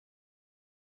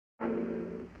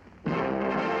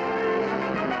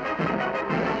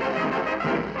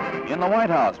In the White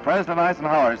House, President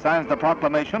Eisenhower signs the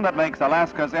proclamation that makes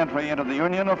Alaska's entry into the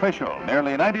Union official,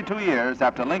 nearly 92 years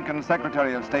after Lincoln's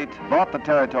Secretary of State bought the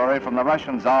territory from the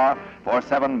Russian Tsar for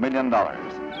 $7 million.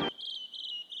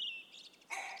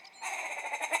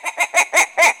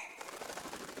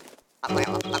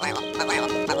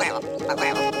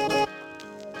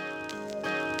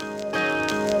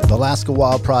 The Alaska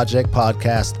Wild Project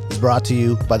podcast is brought to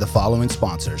you by the following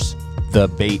sponsors. The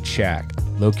Bait Shack,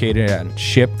 located on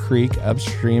Ship Creek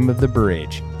upstream of the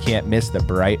bridge. Can't miss the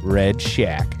bright red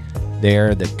shack.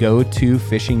 They're the go-to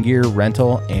fishing gear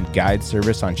rental and guide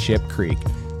service on Ship Creek.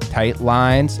 Tight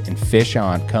lines and fish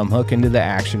on. Come hook into the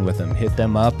action with them. Hit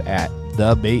them up at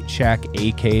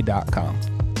thebaitshackak.com.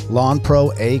 Lawn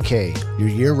Pro AK, your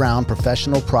year-round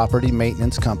professional property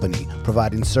maintenance company,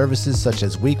 providing services such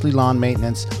as weekly lawn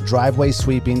maintenance, driveway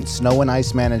sweeping, snow and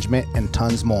ice management, and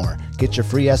tons more. Get your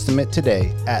free estimate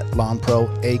today at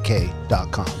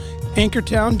lawnproak.com.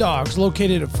 Anchortown Dogs,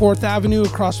 located at 4th Avenue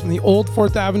across from the old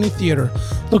 4th Avenue Theater.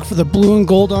 Look for the blue and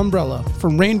gold umbrella.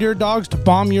 From reindeer dogs to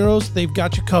bomb euros, they've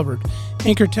got you covered.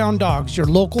 Anchortown Dogs, your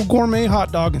local gourmet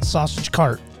hot dog and sausage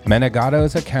cart.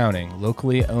 Menegato's Accounting,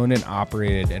 locally owned and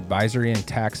operated advisory and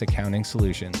tax accounting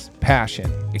solutions.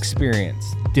 Passion,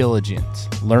 experience, diligence.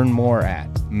 Learn more at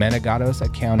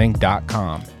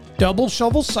menegatosaccounting.com. Double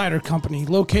Shovel Cider Company,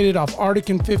 located off Arctic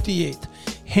and 58th.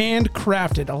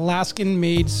 Handcrafted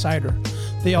Alaskan-made cider.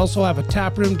 They also have a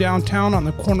tap room downtown on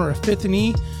the corner of 5th and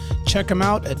E. Check them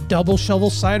out at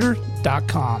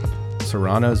doubleshovelcider.com.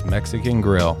 Serrano's Mexican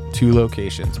Grill, 2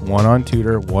 locations, one on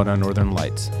Tudor, one on Northern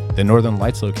Lights. The Northern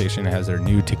Lights location has their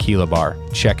new tequila bar.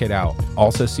 Check it out.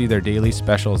 Also see their daily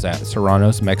specials at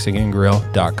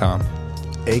serranosmexicangrill.com.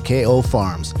 AKO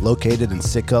Farms, located in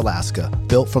Sitka, Alaska,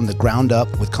 built from the ground up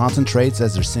with concentrates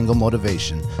as their single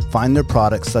motivation. Find their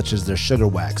products such as their sugar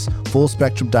wax, full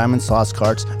spectrum diamond sauce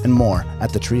carts, and more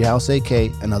at the Treehouse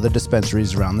AK and other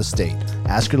dispensaries around the state.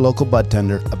 Ask your local bud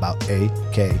tender about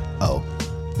AKO.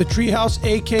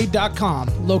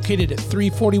 TheTreehouseAK.com, located at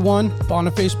 341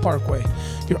 Boniface Parkway.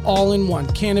 Your all-in-one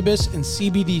cannabis and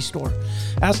CBD store.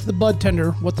 Ask the bud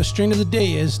tender what the strain of the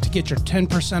day is to get your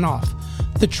 10% off.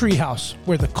 The Treehouse,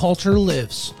 where the culture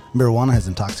lives. Marijuana has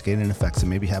intoxicating effects and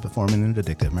may be habit-forming and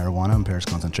addictive. Marijuana impairs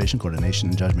concentration, coordination,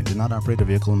 and judgment. Do not operate a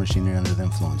vehicle or machinery under the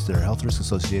influence. There are health risks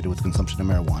associated with the consumption of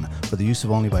marijuana. For the use of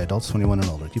only by adults 21 and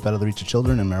older. Keep out of the reach of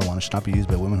children, and marijuana should not be used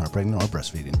by women who are pregnant or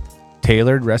breastfeeding.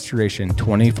 Tailored Restoration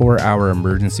 24-hour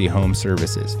emergency home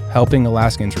services, helping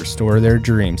Alaskans restore their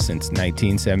dreams since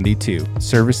 1972.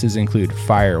 Services include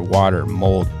fire, water,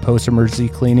 mold, post-emergency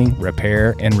cleaning,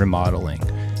 repair, and remodeling.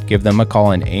 Give them a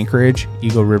call in Anchorage,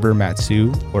 Eagle River,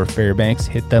 Matsu, or Fairbanks.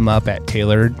 Hit them up at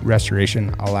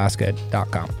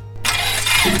tailoredrestorationalaska.com.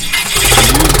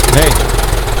 Hey.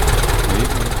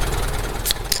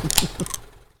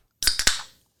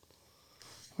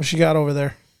 What you got over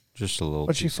there? Just a little.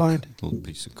 What'd you find? Little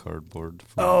piece of cardboard.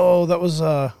 Oh, that was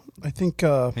I think. Hey,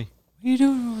 what are you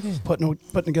doing over there? Putting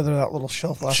together that little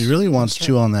shelf last. She really wants to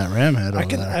chew on that ram head over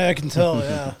there. I can tell.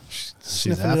 Yeah, She's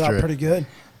sniffing it after out it. pretty good.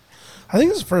 I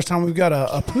think it's the first time we've got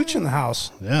a pooch in the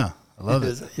house. Yeah, I love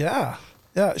it. Yeah.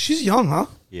 She's young, huh?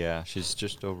 Yeah, she's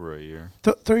just over a year.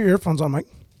 Throw your earphones on, Mike.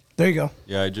 There you go.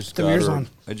 Yeah, I just Them got ears her. on.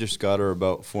 I just got her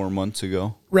about 4 months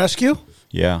ago. Rescue?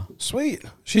 Yeah, Sweet.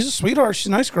 She's a sweetheart. She's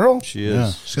a nice girl. she is.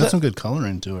 Yeah, she's got some good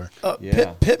coloring to her.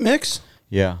 Yeah. Pit mix?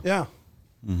 Yeah. Yeah.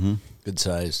 Good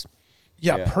size.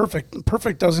 Yeah, Yeah. perfect.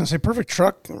 I was gonna say perfect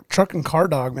truck and car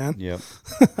dog, man. Yep.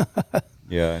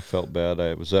 Yeah, I felt bad.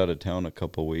 I was out of town a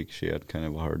couple weeks. She had kind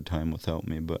of a hard time without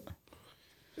me, but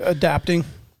Adapting.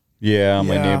 yeah,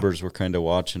 my Yeah. neighbors were kind of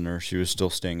watching her. She was still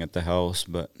staying at the house,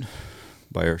 but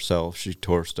by herself. She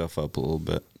tore stuff up a little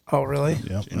bit. Oh, really?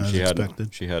 Yep, And as she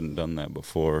expected. hadn't done that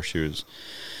before. She missed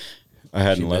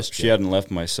you. hadn't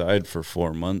left my side for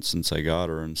 4 months since I got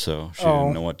her, and so she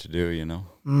didn't know what to do, you know.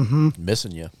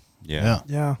 Missing you. Yeah.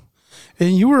 Yeah.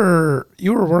 And you were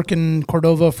working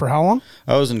Cordova for how long?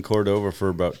 I was in Cordova for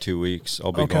about 2 weeks.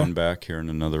 I'll be Okay. going back here in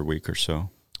another week or so.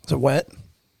 Is it wet?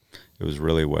 It was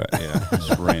really wet. Yeah, it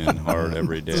was raining hard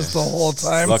every day. Just the whole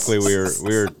time. Luckily, we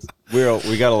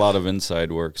got a lot of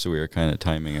inside work, so we were kind of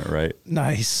timing it right.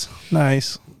 Nice.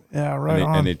 Yeah, right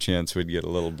on. Any chance we'd get a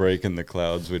little break in the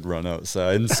clouds, we'd run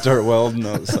outside and start welding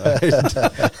outside.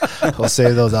 We'll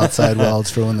save those outside welds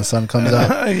for when the sun comes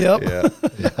out. Yep. Yeah.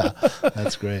 Yeah,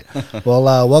 that's great.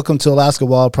 Well, welcome to Alaska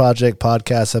Wild Project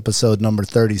podcast episode number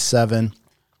 37.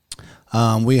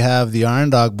 We have the Iron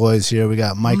Dog boys here. We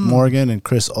got Mike Morgan and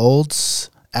Chris Olds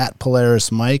at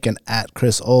Polaris Mike and at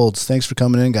Chris Olds. Thanks for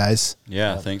coming in, guys.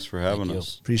 Yeah, thanks for having you.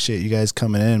 us. Appreciate you guys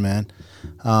coming in, man.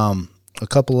 a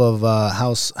couple of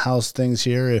house things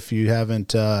here. If you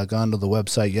haven't gone to the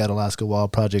website yet,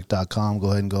 AlaskaWildProject.com, go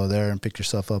ahead and go there and pick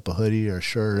yourself up a hoodie or a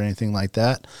shirt or anything like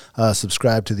that.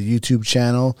 Subscribe to the YouTube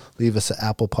channel. Leave us an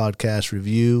Apple Podcast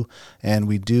review. And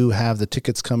we do have the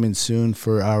tickets coming soon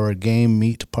for our game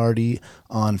meet party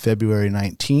on February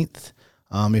 19th.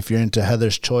 If you're into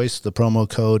Heather's Choice, the promo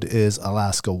code is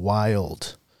Alaska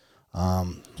Wild. I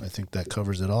think that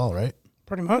covers it all, right?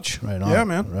 Pretty much. Right on. Yeah,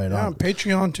 man. Right yeah, on.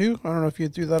 Patreon, too. I don't know if you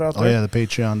threw that out there. Oh, yeah, the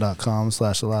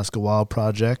patreon.com/Alaska Wild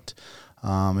Project.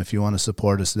 If you want to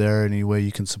support us there, any way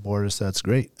you can support us, that's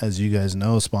great. As you guys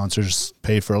know, sponsors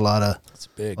pay for a lot of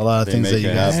They things that make you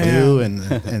it guys happen. do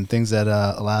and things that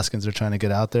Alaskans are trying to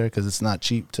get out there because it's not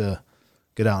cheap to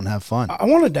get out and have fun. I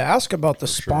wanted to ask about the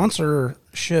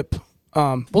sponsorship.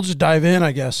 We'll just dive in,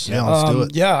 I guess. Yeah, let's do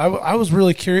it. Yeah, I was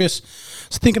really curious. I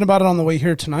was thinking about it on the way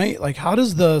here tonight. Like, how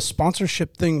does the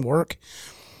sponsorship thing work?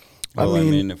 Well, I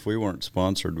mean, if we weren't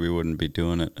sponsored, we wouldn't be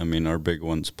doing it. I mean, our big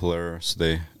one's Polaris.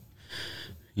 They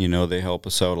help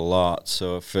us out a lot.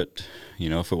 So if it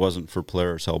wasn't for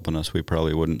Polaris helping us, we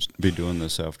probably wouldn't be doing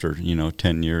this after,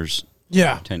 10 years.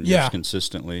 Yeah. 10 years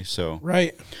consistently. So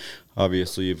Right.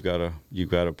 obviously you've got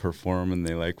to perform, and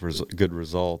they like good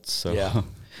results. So Yeah.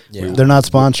 They're not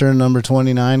sponsoring number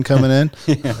 29 coming in,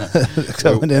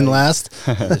 coming in last.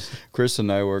 Chris and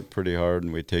I work pretty hard,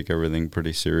 and we take everything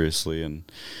pretty seriously and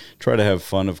try to have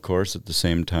fun, of course, at the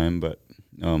same time. But,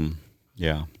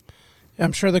 yeah.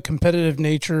 I'm sure the competitive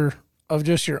nature of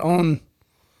just your own,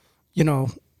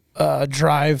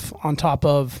 drive on top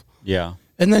of, Yeah.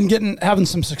 and then having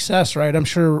some success, right? I'm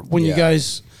sure when you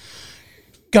guys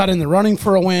got in the running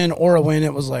for a win or a win,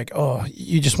 it was like, oh,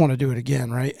 you just want to do it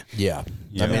again, right? Yeah.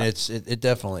 Yeah. I mean, it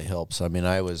definitely helps. I mean,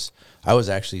 I was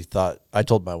actually I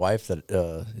told my wife that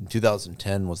in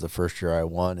 2010 was the first year I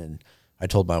won, and I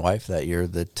told my wife that year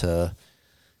that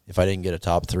if I didn't get a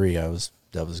top 3, that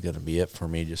was going to be it for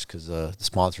me, just because the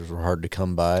sponsors were hard to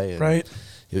come by. And Right.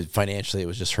 Financially, it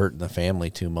was just hurting the family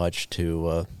too much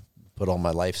to put all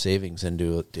my life savings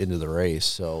into the race.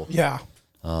 So Yeah.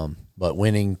 but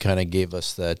winning kind of gave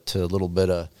us that little bit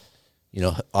of,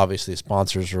 obviously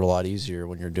sponsors are a lot easier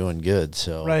when you're doing good.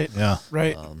 So Right. Yeah.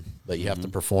 Right. but you have to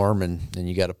perform, and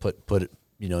you got to put it.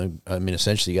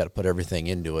 Essentially, you got to put everything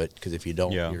into it, because if you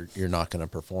don't, you're not going to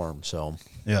perform. So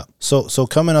Yeah. So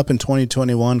coming up in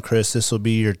 2021, Chris, this will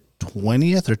be your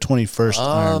 20th or 21st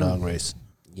Iron Dog race.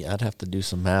 yeah, I'd have to do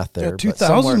some math there. Yeah, but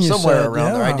 2000 you somewhere said,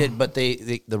 around there. I yeah. did, but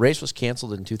the race was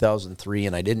canceled in 2003,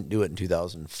 and I didn't do it in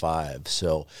 2005.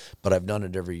 So, but I've done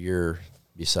it every year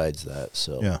besides that.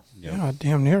 So Yeah. Yeah,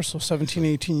 damn near. So 17,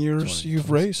 18 years you've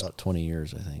raced. about 20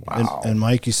 years, I think. Wow. And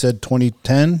Mike, you said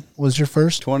 2010 was your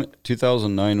first?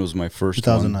 2009 was my first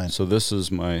 2009. one. So this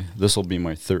will be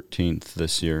my 13th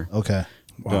this year. Okay.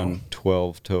 Done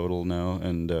 12 total now,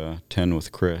 and 10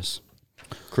 with Chris.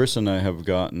 Chris and I have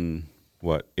gotten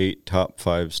 8 top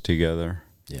 5s together,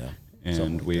 Yeah,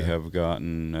 and we have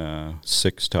gotten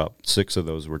 6 of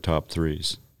those were top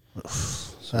 3s.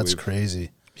 That's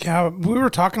crazy. Yeah, we were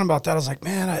talking about that. I was like,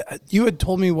 man, you had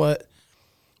told me what,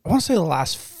 I want to say the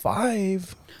last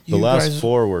 5. The last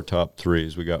 4 were top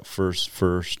 3s. We got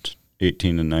first,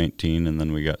 18 and 19, and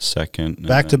then we got second. and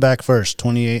Back to then- back first,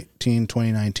 2018,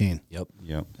 2019. Yep.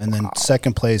 Yep. And then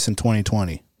second place in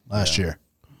 2020 last year.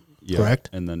 Yeah. Correct?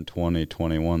 And then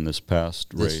 2021, this past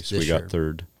race, this we year. got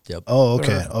third. Yep. Oh,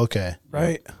 okay. Okay.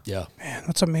 Right. Yeah. Man,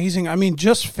 that's amazing. I mean,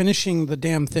 just finishing the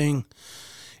damn thing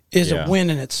is Yeah. a win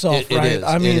in itself, It right? is.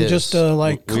 I mean, It just is.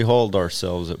 like, We hold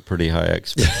ourselves at pretty high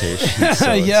expectations.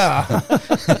 so it's- yeah,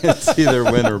 it's either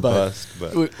win or bust.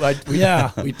 But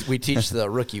yeah. we teach the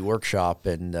rookie workshop,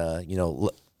 and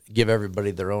give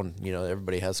everybody their own.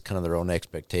 Everybody has kind of their own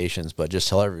expectations, but just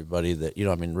tell everybody that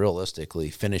realistically,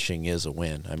 finishing is a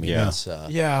win. I mean,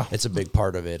 Yeah. it's a big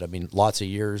part of it. I mean, lots of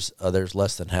years there's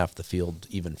less than half the field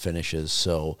even finishes,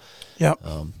 so Yep.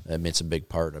 I mean, it's a big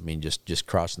part. I mean, just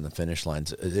crossing the finish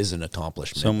lines is an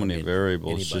accomplishment. so many I mean,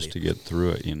 variables just anybody. to get through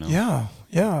it, Yeah.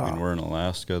 I Yeah. mean, we're in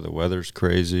Alaska. The weather's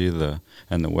crazy. The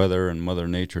weather and Mother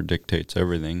Nature dictates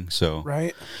everything. So,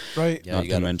 Right. Right. Yeah, not you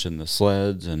to gotta- mention the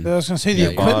sleds and I was going to say, the Yeah,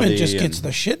 equipment body just gets and-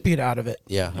 the shit beat out of it.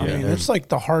 Yeah, I yeah. mean, it's like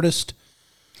the hardest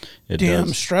it damn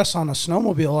does. stress on a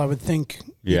snowmobile, I would think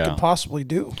you Yeah. could possibly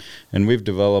do. And we've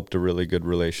developed a really good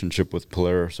relationship with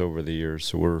Polaris over the years.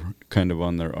 So we're kind of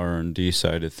on their R&D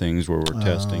side of things, where we're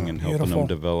testing and helping beautiful. them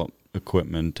develop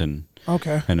equipment and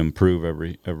Okay. improve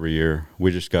every year.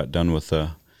 We just got done with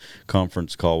a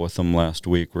conference call with them last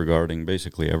week regarding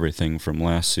basically everything from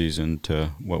last season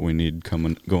to what we need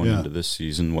going Yeah. into this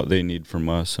season, what they need from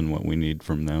us and what we need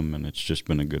from them, and it's just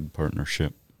been a good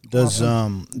partnership.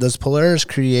 Does Polaris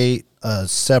create a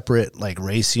separate like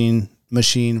racing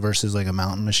machine versus like a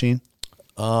mountain machine?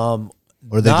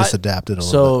 Or they just adapted a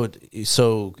little bit?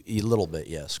 So a little bit,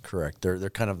 yes, correct. They're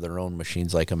kind of their own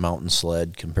machines, like a mountain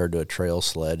sled compared to a trail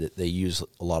sled. They use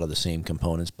a lot of the same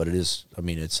components, but it's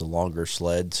a longer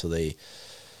sled, so they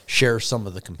share some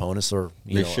of the components. Or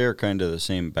they share kind of the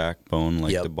same backbone,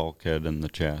 like Yep. the bulkhead and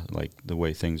like the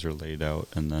way things are laid out.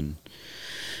 And then,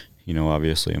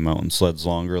 obviously a mountain sled's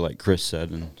longer, like Chris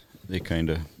said, and they kind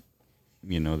of,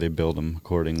 they build them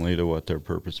accordingly to what they're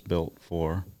purpose built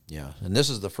for. Yeah, and this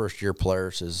is the first year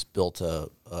Polaris has built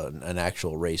an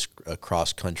actual race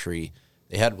cross country.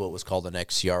 They had what was called an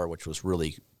XCR, which was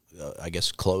really, I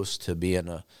guess, close to being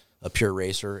a pure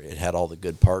racer. It had all the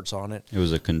good parts on it. It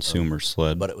was a consumer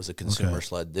sled, but it was a consumer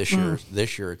sled. This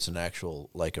year it's an actual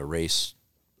like a race.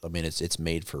 I mean, it's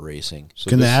made for racing. So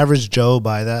can the average Joe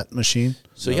buy that machine?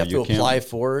 So you have to apply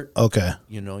for it. Okay.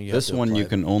 This one you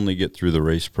can only get through the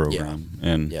race program,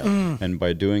 and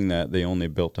by doing that, they only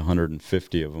built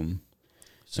 150 of them.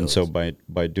 And so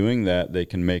by doing that, they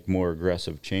can make more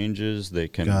aggressive changes. They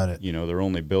can, they're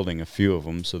only building a few of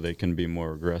them, so they can be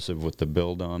more aggressive with the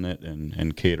build on it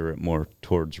and cater it more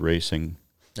towards racing.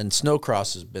 And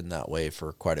snowcross has been that way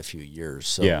for quite a few years.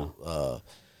 So,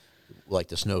 like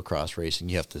the snowcross racing,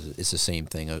 you have to. It's the same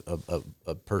thing.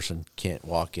 A person can't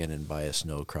walk in and buy a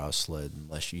snowcross sled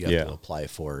unless you have to apply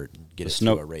for it and get it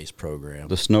through a race program.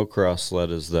 The snowcross sled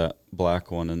is that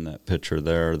black one in that picture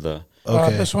there.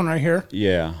 This one right here?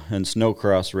 Yeah, and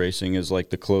snowcross racing is like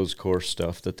the closed course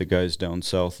stuff that the guys down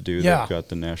south do. Yeah. They've got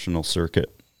the national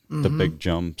circuit, the big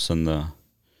jumps and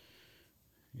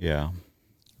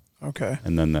Okay.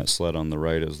 And then that sled on the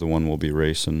right is the one we'll be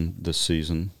racing this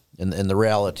season. And the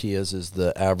reality is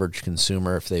the average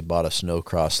consumer, if they bought a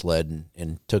snowcross sled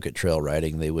and took it trail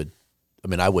riding, they would. I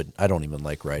mean, I don't even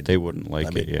like riding. They wouldn't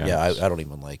like it. Yeah. I don't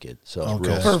even like it. So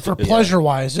for pleasure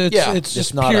wise, it's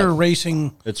just pure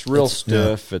racing. It's real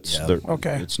stiff.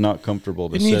 It's not comfortable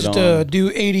to sit on. It needs to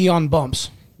do 80 on bumps.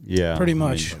 Yeah, pretty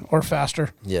much, or faster.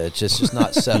 Yeah, it's just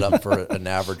not set up for an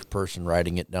average person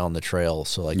riding it down the trail.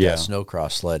 So that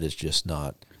snowcross sled is just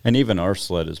not. And even our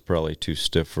sled is probably too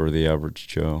stiff for the average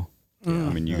Joe. I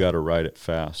mean, you got to ride it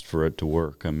fast for it to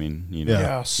work. I mean,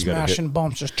 smashing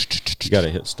bumps. Just you got to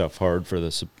hit stuff hard for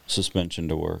the suspension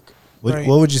to work. What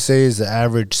would you say is the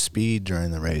average speed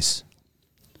during the race?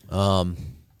 Our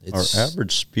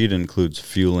average speed includes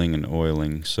fueling and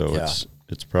oiling, so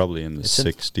it's probably in the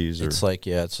 60s. It's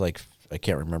like I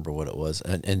can't remember what it was.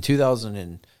 And in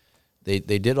 2000, they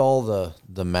did all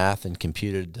the math and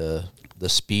computed the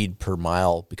speed per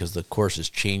mile because the course has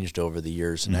changed over the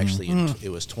years. And actually, it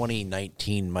was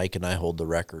 2019. Mike and I hold the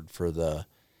record for the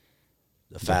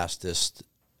fastest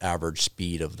average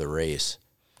speed of the race.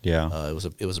 Yeah, it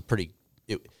was a pretty.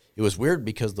 It was weird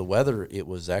because the weather. It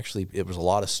was a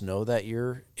lot of snow that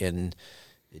year, and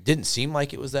it didn't seem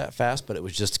like it was that fast, but it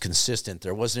was just consistent.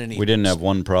 There wasn't any. We didn't have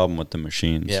one problem with the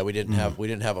machines. Yeah, we didn't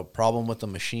have a problem with the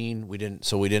machine. We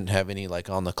didn't have any like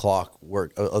on the clock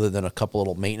work other than a couple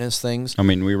little maintenance things. I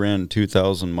mean, we ran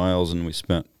 2,000 miles and we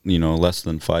spent less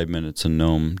than 5 minutes in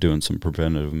Nome doing some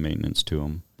preventative maintenance to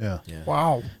them. Yeah.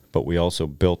 Wow. But we also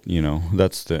built,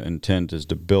 that's the intent, is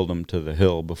to build them to the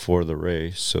hill before the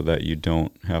race so that you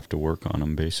don't have to work on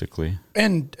them, basically.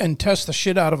 And test the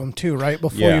shit out of them, too, right,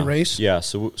 before you race? Yeah,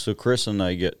 so Chris and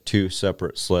I get 2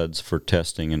 separate sleds for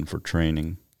testing and for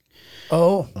training.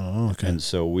 Oh, okay. And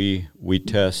so we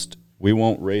test. We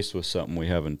won't race with something we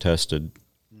haven't tested.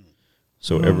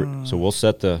 So we'll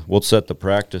set the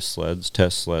practice sleds,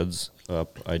 test sleds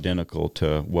up identical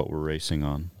to what we're racing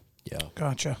on. Yeah.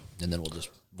 Gotcha. And then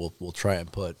we'll try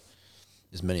and put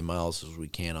as many miles as we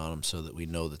can on them so that we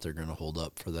know that they're going to hold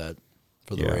up for the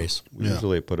race. We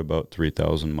usually put about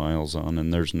 3,000 miles on,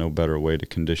 and there's no better way to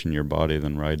condition your body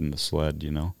than riding the sled,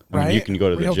 I mean, you can go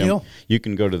to the gym. Deal. You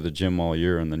can go to the gym all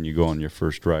year, and then you go on your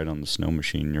first ride on the snow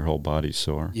machine, and your whole body's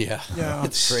sore. Yeah.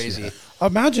 It's crazy.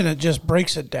 Imagine it just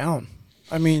breaks it down.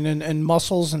 I mean, and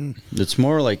muscles and... It's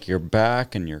more like your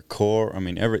back and your core. I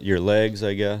mean, your legs,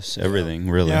 I guess. Everything,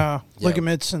 really. Yeah,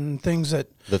 ligaments and things that...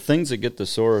 The things that get the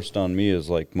sorest on me is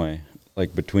like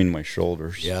between my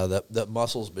shoulders. Yeah, that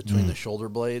muscles between the shoulder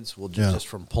blades will just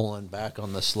from pulling back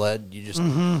on the sled. You just...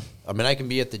 I mean, I can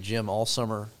be at the gym all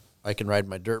summer. I can ride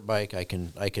my dirt bike. I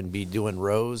can be doing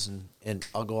rows, and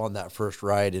I'll go on that first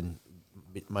ride and...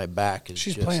 My back is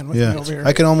She's just... playing with me over here.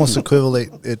 I can almost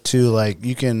equivalent it to like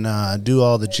you can do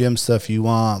all the gym stuff you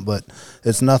want, but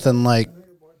it's nothing like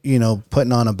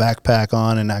putting on a backpack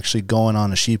on and actually going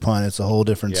on a sheep hunt. It's a whole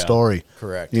different story.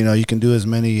 Correct. You can do as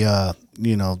many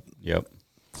Yep.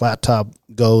 flat top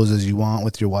goes as you want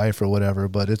with your wife or whatever,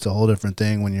 but it's a whole different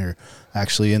thing when you're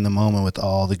actually in the moment with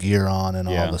all the gear on and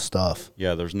all the stuff.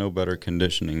 Yeah, there's no better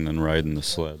conditioning than riding the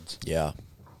sleds. Yeah.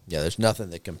 Yeah, there's nothing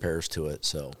that compares to it.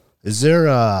 So is there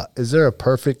a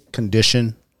perfect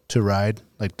condition to ride,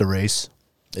 like the race?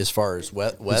 As far as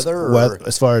weather?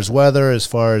 As far as weather, as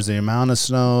far as the amount of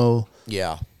snow?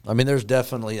 Yeah. I mean, there's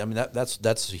definitely, I mean, that's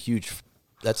a huge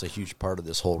part of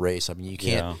this whole race. I mean, you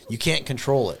can't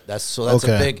control it. That's a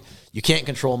big, you can't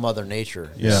control Mother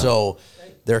Nature. Yeah. So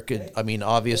there could, I mean,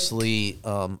 obviously,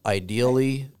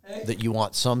 ideally that you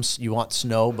want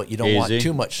snow, but you don't want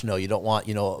too much snow. You don't want,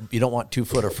 you don't want 2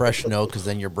 foot of fresh snow, because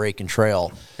then you're breaking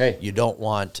trail. Hey. You don't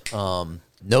want,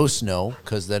 no snow,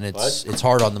 because then it's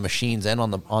hard on the machines and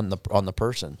on the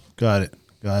person. Got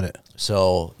it.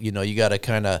 So, you got to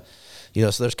kind of,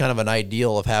 so there's kind of an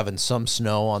ideal of having some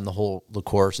snow on the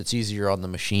course. It's easier on the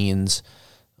machines.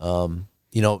 To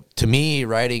me,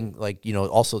 riding, like,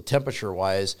 also temperature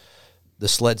wise, the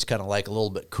sled's kind of like a little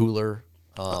bit cooler,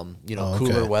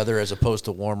 cooler weather as opposed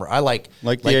to warmer. I like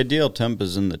the ideal temp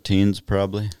is in the teens,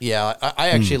 probably. Yeah. I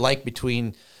actually like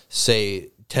between, say,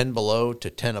 10 below to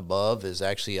 10 above is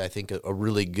actually, I think, a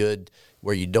really good,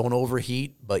 where you don't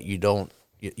overheat, but you don't,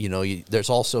 there's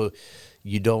also,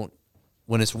 you don't,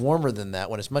 when it's warmer than that,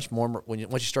 when it's much warmer, once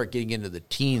you start getting into the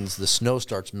teens, the snow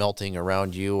starts melting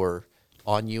around you or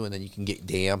on you, and then you can get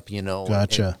damp,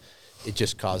 Gotcha. It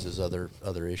just causes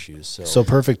other issues. So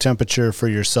perfect temperature for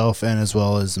yourself and as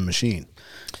well as the machine.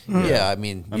 Yeah, I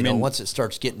mean, once it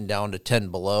starts getting down to 10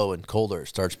 below and colder, it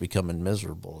starts becoming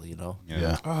miserable,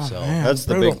 Yeah. Oh, So man,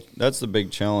 that's the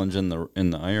big challenge in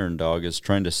the Iron Dog, is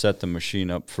trying to set the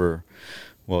machine up for,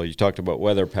 well, you talked about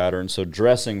weather patterns, so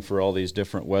dressing for all these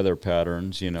different weather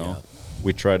patterns,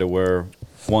 We try to wear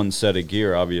one set of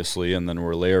gear, obviously, and then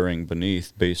we're layering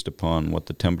beneath based upon what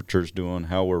the temperature's doing,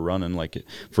 how we're running. Like,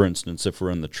 for instance, if we're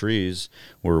in the trees,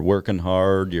 we're working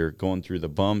hard, you're going through the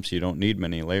bumps, you don't need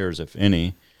many layers, if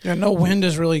any. Yeah, no wind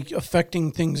is really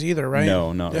affecting things either, right?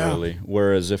 No, not really.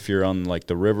 Whereas if you're on, like,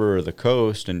 the river or the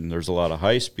coast and there's a lot of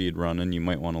high-speed running, you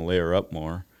might want to layer up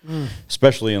more.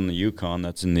 Especially on the Yukon,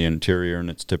 that's in the interior,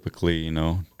 and it's typically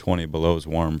 20 below is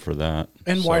warm for that,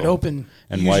 and wide open,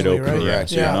 and wide open, right? yeah.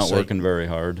 So you're not working very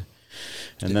hard.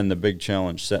 And then the big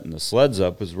challenge setting the sleds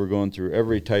up is we're going through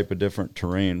every type of different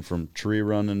terrain, from tree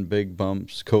running, big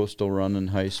bumps, coastal running,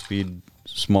 high speed,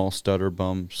 small stutter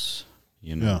bumps.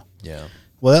 Yeah.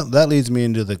 Well, that leads me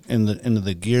into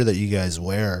the gear that you guys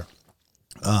wear.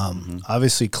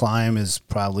 Obviously, Climb is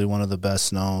probably one of the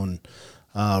best known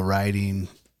riding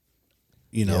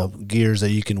gears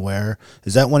that you can wear.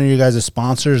 Is that one of your guys'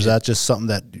 sponsors? Is that just something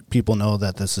that people know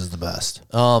that this is the best?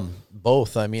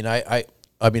 Both. I mean, I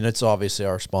mean, it's obviously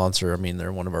our sponsor. I mean,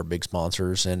 they're one of our big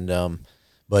sponsors, and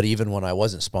but even when I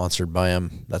wasn't sponsored by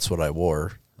them, that's what I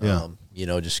wore. Yeah.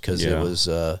 Just because it was.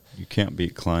 You can't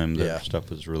beat Climb. Their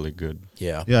stuff is really good.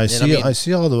 Yeah. Yeah, I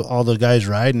see all the guys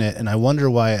riding it, and I wonder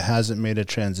why it hasn't made a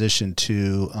transition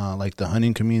to like the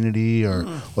hunting community or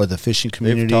the fishing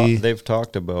community. They've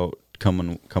talked about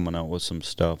coming out with some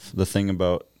stuff. The thing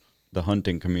about the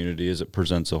hunting community is it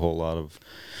presents a whole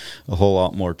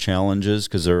lot more challenges,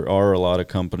 because there are a lot of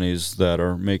companies that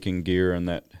are making gear and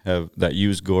that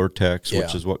use Gore-Tex,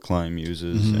 which is what Climb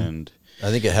uses, and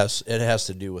I think it has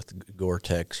to do with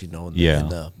Gore-Tex, and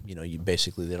you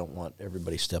basically, they don't want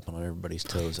everybody stepping on everybody's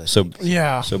toes. So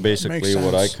makes basically,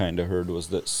 what I sense. kind of heard was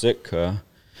that Sitka,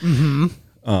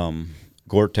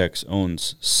 Gore-Tex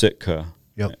owns Sitka.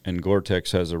 Yep. And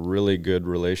Gore-Tex has a really good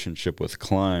relationship with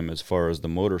Climb as far as the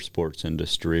motorsports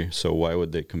industry. So why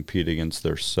would they compete against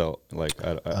their I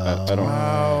don't know.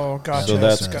 Oh, gotcha. So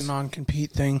that's a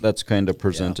non-compete thing. That's kind of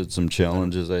presented some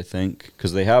challenges, I think,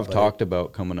 because they have talked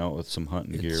about coming out with some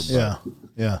hunting gear.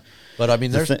 Yeah. But I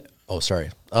mean, there's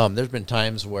been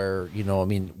times where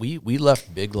we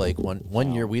left Big Lake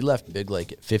one year. We left Big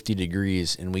Lake at 50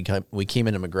 degrees, and we came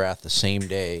into McGrath the same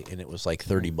day, and it was like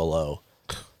 30 below.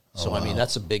 So I mean,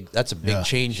 that's a big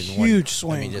change in huge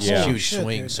swing. I mean, it's a huge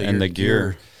swing. So and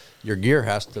your gear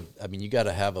has to. I mean, you got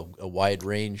to have a wide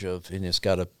range of, and it's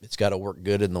got to work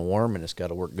good in the warm, and it's got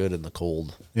to work good in the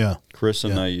cold. Yeah. Chris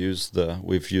and I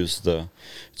we've used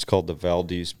it's called the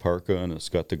Valdez Parka, and it's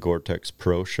got the Gore-Tex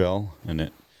Pro shell, and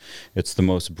it's the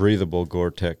most breathable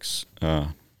Gore-Tex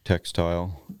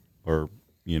textile or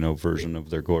version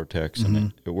of their Gore-Tex,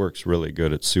 and it works really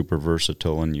good. It's super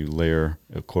versatile, and you layer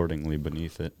accordingly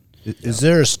beneath it. Is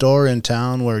there a store in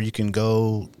town where you can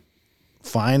go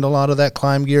find a lot of that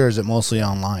Climb gear, or is it mostly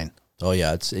online? Oh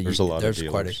yeah, there's a lot of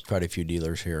dealers. quite a few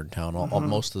dealers here in town.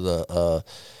 Most of the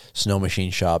snow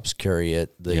machine shops carry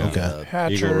it.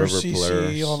 Hatcher, Eagle River CC,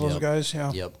 Polaris. all those guys.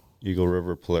 Yeah. Yep. Eagle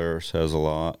River Polaris has a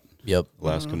lot. Yep.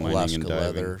 Alaska Mining Alaska and Diving.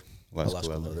 Leather.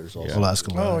 Alaska Leather's Yeah. also.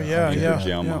 Alaska Oh, Leather. yeah, yeah. Anchorage,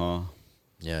 Yamaha.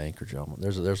 Yeah, Anchorage.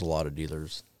 There's a lot of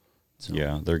dealers. So.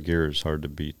 Yeah, their gear is hard to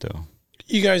beat, though.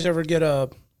 You guys ever get a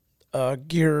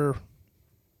gear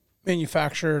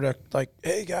manufacturer to like,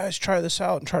 hey guys, try this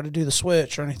out and try to do the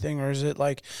switch or anything, or is it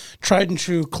like tried and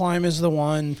true? Climb is the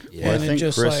one. Yeah. Well, and I it think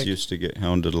just Chris like used to get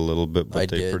hounded a little bit, but I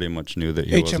they did. pretty much knew that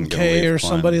he wasn't going to HMK or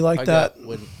somebody like that.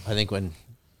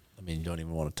 I mean, you don't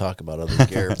even want to talk about other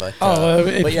gear, but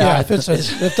But yeah,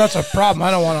 if that's a problem, I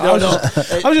don't want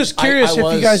to. I was just curious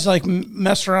if you guys like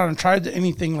messed around and tried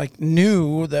anything like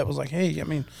new that was like, hey, I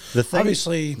mean,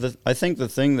 obviously, I think the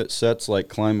thing that sets like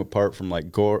Climb apart from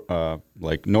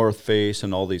like North Face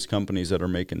and all these companies that are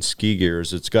making ski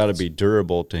gears, it's got to be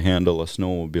durable to handle a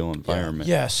snowmobile environment.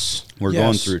 yes, We're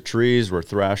going through trees, we're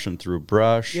thrashing through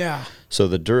brush. Yeah. So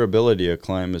the durability of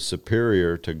Climb is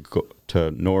superior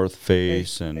to North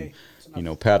Face and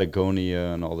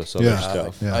Patagonia and all this other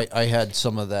stuff. Yeah. I had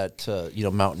some of that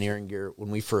mountaineering gear when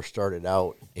we first started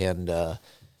out, and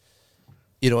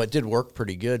it did work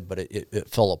pretty good, but it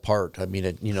fell apart. I mean,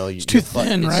 it's too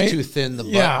thin, right? It's too thin.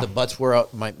 The butts were out.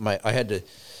 I had to.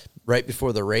 Right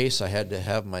before the race, I had to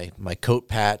have my coat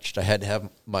patched. I had to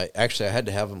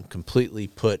have them completely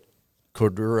put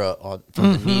Cordura on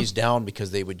from the knees down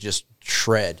because they would just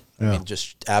shred. Yeah. I mean,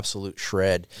 just absolute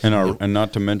shred. And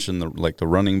not to mention the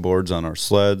running boards on our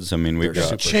sleds. I mean, we've They're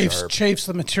got super chafes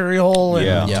the material and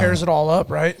Yeah. tears it all up,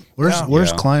 right? Where's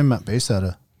Yeah. Climb based out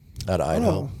of? Out of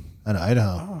Idaho. Out of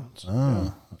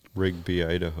Idaho. Rigby,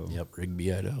 Idaho. Yep,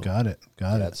 Rigby, Idaho. Got it.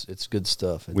 It's good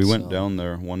stuff. We went down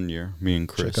there one year, me and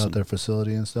Chris. Check out their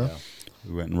facility and stuff.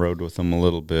 We went and rode with them a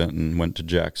little bit and went to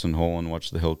Jackson Hole and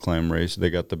watched the hill climb race. They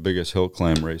got the biggest hill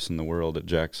climb race in the world at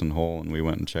Jackson Hole, and we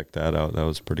went and checked that out. That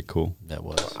was pretty cool. That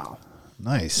was.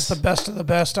 Nice. It's the best of the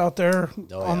best out there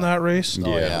on that race.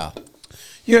 Oh, yeah.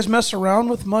 You guys mess around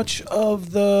with much of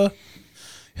the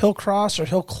hill cross or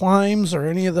hill climbs or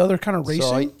any of the other kind of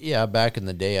racing? So back in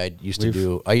the day, I used to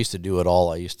do it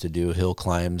all. I used to do hill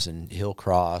climbs and hill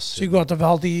cross. So you go out to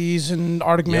Valdez and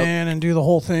Arctic Man and do the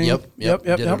whole thing. Yep.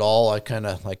 Did it all. I kind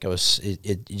of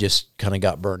it just kind of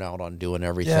got burnt out on doing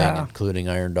everything, including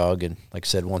Iron Dog. And like I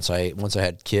said, once I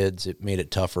had kids, it made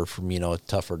it tougher for me.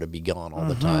 Tougher to be gone all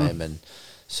the time, and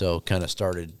so kind of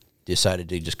decided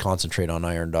to just concentrate on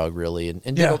Iron Dog really,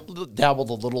 and dabbled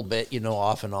a little bit,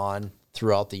 off and on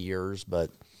throughout the years,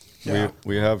 but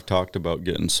we have talked about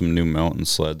getting some new mountain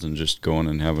sleds and just going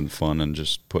and having fun and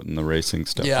just putting the racing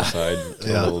stuff aside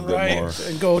a little bit more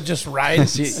and go just ride. You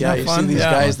see these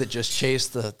guys that just chase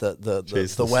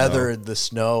the weather and the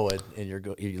snow, and you're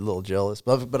a little jealous.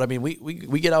 But I mean,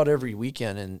 we get out every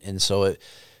weekend, and so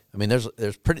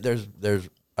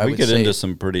we get into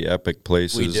some pretty epic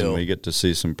places, and we get to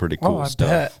see some pretty cool stuff.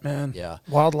 Bet, man. Yeah,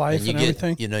 wildlife and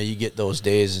everything. You get those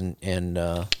days and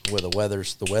where the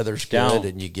weather's good,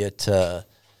 and you get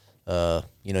you're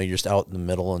just out in the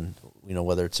middle, and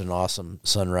whether it's an awesome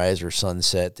sunrise or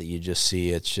sunset that you just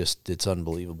see, it's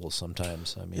unbelievable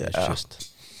sometimes. I mean, it's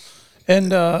just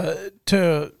and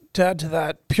to add to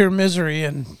that, pure misery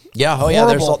and there's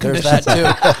that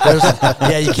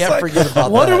too. You can't forget about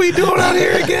that. What are we doing out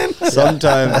here again?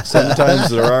 Sometimes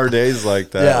there are days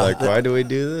like that. Like, why do we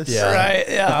do this? Yeah. Right.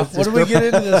 Yeah. What do we get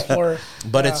into this for?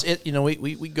 But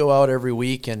we go out every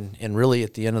week, and really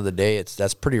at the end of the day,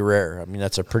 that's pretty rare. I mean,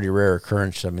 that's a pretty rare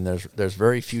occurrence. I mean, there's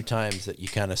very few times that you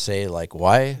kind of say like,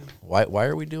 why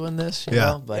are we doing this? You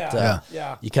know? But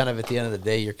you kind of at the end of the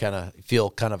day, you're kind of feel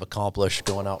kind of accomplished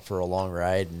going out for a long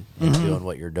ride and doing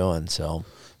what you're doing. So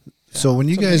when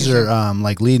you guys are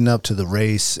leading up to the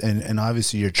race and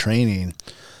obviously you're training,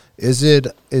 is it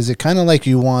kind of like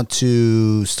you want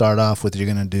to start off with you're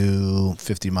going to do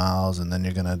 50 miles and then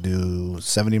you're going to do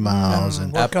 70 miles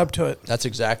and work up to it? That's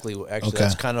exactly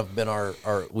that's kind of been our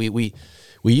we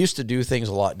used to do things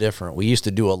a lot different. We used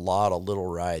to do a lot of little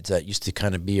rides. That used to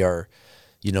kind of be our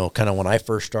kind of when I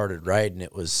first started riding,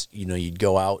 it was, you'd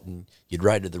go out and you'd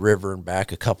ride to the river and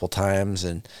back a couple times.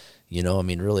 And, I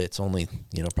mean, really it's only,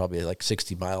 probably like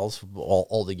 60 miles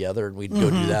all together. And we'd go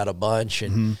do that a bunch.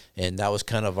 And that was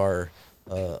kind of our,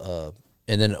 and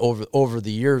then over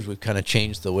the years, we've kind of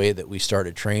changed the way that we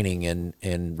started training.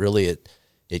 And really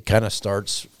it kind of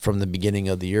starts from the beginning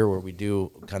of the year where we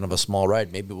do kind of a small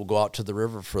ride. Maybe we'll go out to the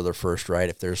river for the first ride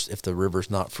if the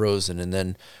river's not frozen, and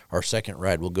then our second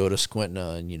ride we'll go to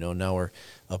Squintna, and now we're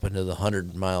up into the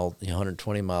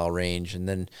 120 mile range, and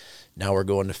then now we're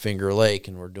going to Finger Lake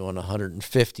and we're doing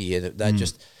 150, and that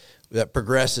just that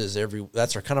progresses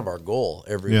that's our kind of our goal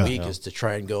every week is to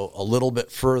try and go a little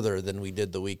bit further than we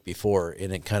did the week before,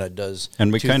 and it kind of does.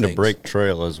 And we kind of things. break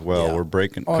trail as well. Yeah.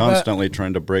 We're constantly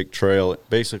trying to break trail.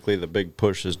 Basically, the big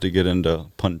push is to get into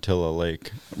Puntilla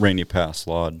Lake, Rainy Pass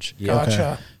Lodge.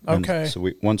 Gotcha. And Okay. so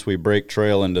once we break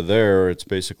trail into there, it's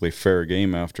basically fair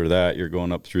game. After that, you're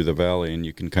going up through the valley, and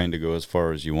you can kind of go as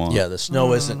far as you want. Yeah, the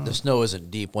snow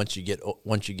isn't deep once you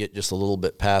get just a little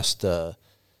bit past.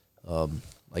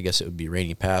 I guess it would be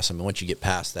Rainy Pass. I mean, once you get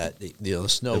past that, the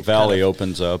snow. The valley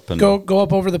opens up and go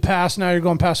up over the pass. Now you're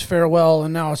going past Farewell,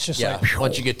 and now it's just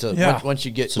once you get to once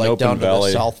you get It's an like open down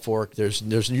valley. to the South Fork, there's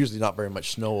usually not very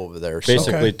much snow over there.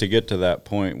 basically to get to that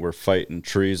point, we're fighting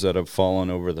trees that have fallen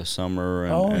over the summer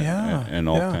and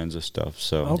all kinds of stuff.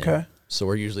 So Okay. So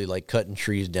we're usually like cutting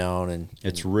trees down, and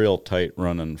it's real tight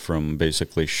running from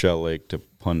basically Shell Lake to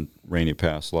Rainy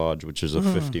Pass Lodge, which is a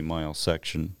 50-mile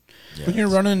section. When you're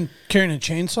carrying a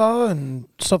chainsaw and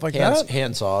stuff like that?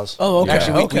 hand saws. Oh, okay.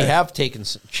 Actually, we Okay. have taken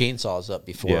chainsaws up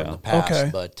before in the past, Okay.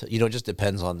 but it just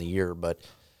depends on the year. But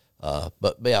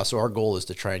yeah, so our goal is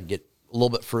to try and get a little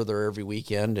bit further every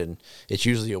weekend, and it's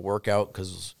usually a workout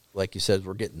because, like you said,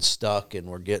 we're getting stuck, and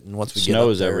once we get up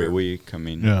Snows there, every week. I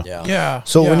mean, Yeah.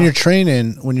 So when you're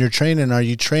training, are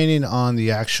you training on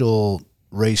the actual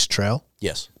race trail?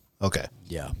 yes, Okay.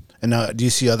 yeah. And do you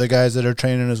see other guys that are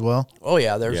training as well? Oh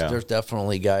yeah, there's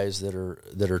definitely guys that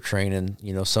are training.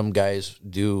 Some guys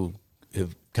do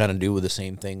with the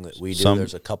same thing that we do.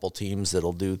 There's a couple teams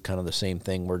that'll do kind of the same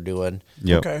thing we're doing.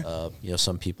 Yep. Okay.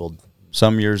 Some people.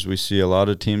 Some years we see a lot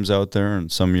of teams out there,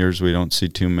 and some years we don't see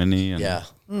too many. And Yeah.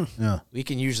 We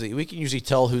can usually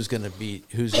tell who's going to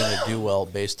do well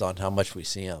based on how much we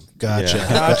see them. Gotcha. Yeah.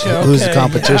 Gotcha. Who's the Okay.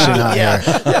 competition out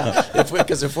here?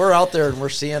 Because if we're out there and we're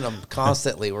seeing them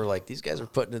constantly, we're like, these guys are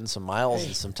putting in some miles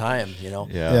and some time.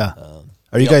 Yeah.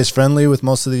 Are you guys friendly with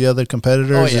most of the other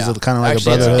competitors? Oh, yeah. Is it kind of like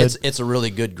Actually, a brotherhood? It's a really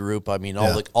good group. I mean,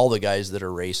 Yeah. all the guys that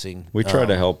are racing. We try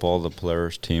to help all the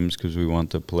Polaris teams because we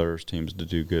want the Polaris teams to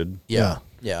do good. Yeah.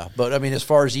 But I mean, as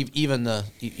far as even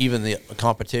the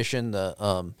competition,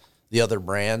 the other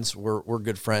brands, we're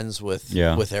good friends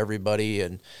with everybody,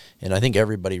 and I think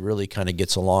everybody really kind of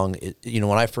gets along. When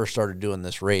I first started doing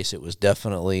this race, it was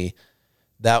definitely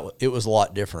it was a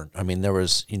lot different. I mean, there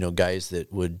was guys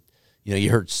that would.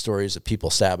 You heard stories of people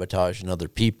sabotaging other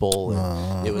people,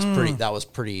 and it was pretty. That was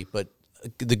pretty. But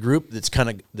the group that's kind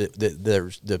of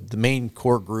the main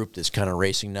core group that's kind of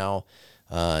racing now.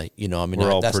 I mean, We're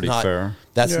all that's pretty not fair.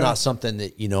 that's not something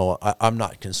that I'm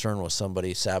not concerned with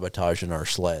somebody sabotaging our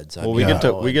sleds. We get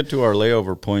to our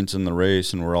layover points in the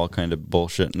race, and we're all kind of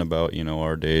bullshitting about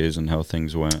our days and how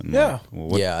things went. And it's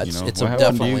what happened to you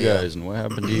definitely guys, and what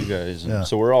happened to you guys. And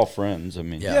so we're all friends. I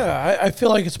mean, I feel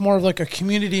like it's more of like a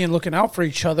community and looking out for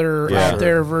each other out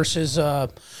there versus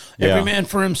every man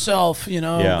for himself.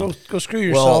 Go screw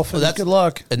yourself. And good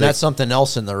luck. And that's something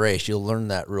else in the race. You'll learn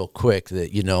that real quick.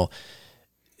 That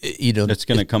it's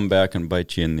going to come back and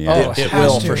bite you in the ass. It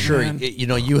will for sure.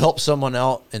 You help someone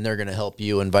out, and they're going to help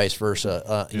you, and vice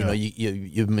versa. I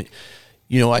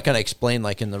kind of explain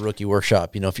like in the rookie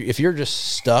workshop. If you're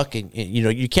just stuck, and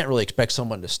you can't really expect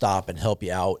someone to stop and help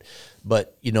you out.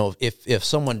 But if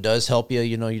someone does help you,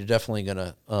 you're definitely going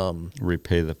to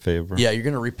repay the favor. Yeah, you're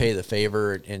going to repay the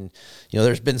favor, and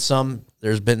there's been some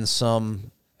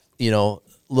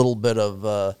little bit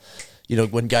of.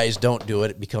 When guys don't do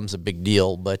it, it becomes a big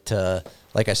deal. But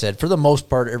like I said, for the most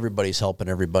part, everybody's helping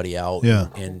everybody out. Yeah.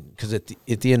 And because at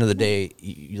the end of the day,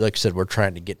 like I said, we're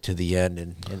trying to get to the end.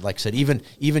 And like I said,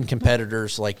 even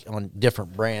competitors like on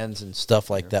different brands and stuff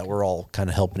like that, we're all kind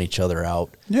of helping each other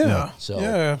out. Yeah. So.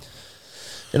 Yeah.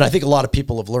 And I think a lot of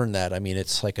people have learned that. I mean,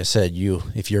 it's like I said,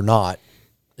 if you're not,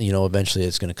 eventually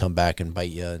it's going to come back and bite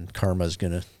you, and karma's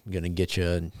going to get you.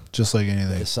 And just like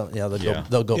anything.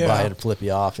 They'll go by and flip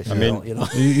you off if you don't.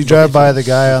 You drive by the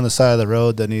guy on the side of the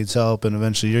road that needs help, and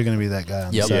eventually you're going to be that guy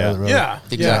on the side of the road. Yeah,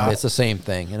 exactly. Yeah. It's the same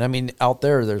thing. And I mean, out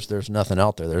there, there's nothing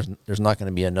out there. There's not going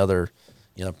to be another.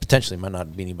 Potentially might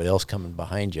not be anybody else coming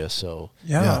behind you. So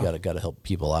you got to help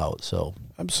people out. So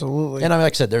absolutely. And I mean,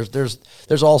 like I said,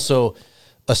 there's also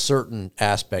a certain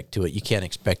aspect to it. You can't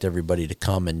expect everybody to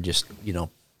come and just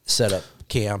set up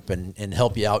camp and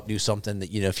help you out, do something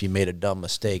that if you made a dumb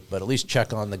mistake, but at least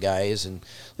check on the guys. And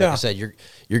like I said, you're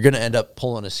going to end up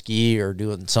pulling a ski or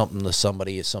doing something to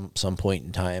somebody at some point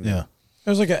in time. Yeah,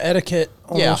 there's like an etiquette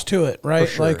almost to it, right?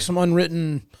 for sure. Like some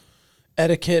unwritten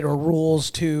etiquette or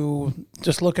rules to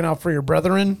just looking out for your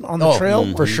brethren on the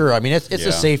trail? For sure. I mean, it's Yeah.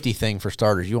 a safety thing for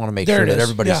starters. You want to make There sure it that is.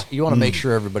 everybody's. Yeah. You want to make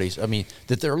sure everybody's. I mean,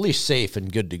 that they're at least safe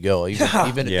and good to go.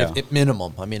 Even Yeah. if, at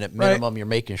minimum. I mean, at minimum, you're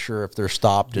making sure if they're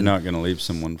stopped. You're And not going to leave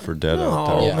someone for dead out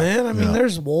Oh there. Yeah. man, I mean,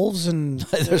 there's wolves and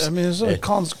there's all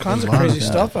kinds of crazy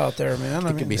stuff out there, man. I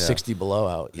it could be mean, 60 below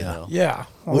out. You know. yeah.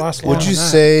 Well, that's Would you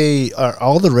say are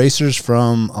all the racers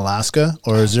from Alaska,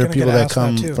 or is there gonna people get that asked that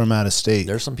come too. from out of state?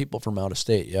 There's some people from out of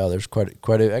state. Yeah, there's quite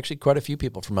a few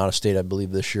people from out of state. I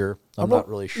believe this year. I'm not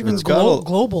really sure. Even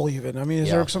global, even. I mean, is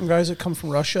Yeah. there some guys that come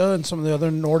from Russia and some of the other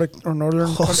Nordic or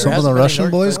northern countries? some of has the been Russian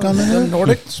Nordic- boys come in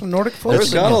here? Some Nordic folks.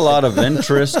 It's got a lot of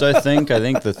interest, I think. I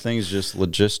think the thing's just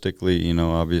logistically,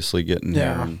 obviously getting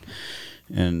Yeah. here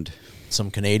and Some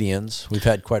Canadians. We've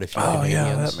had quite a few Oh Canadians.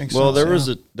 yeah, that makes well,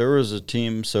 sense. there was a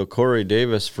team. So Corey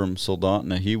Davis from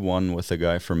Soldotna, he won with a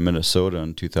guy from Minnesota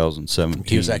in 2017.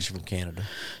 He was actually from Canada.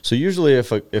 So usually,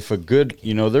 if a good,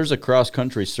 there's a cross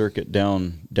country circuit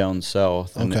down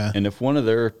south, and, Okay. and if one of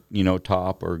their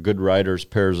top or good riders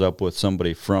pairs up with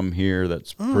somebody from here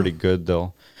that's pretty good,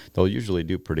 they'll usually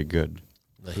do pretty good.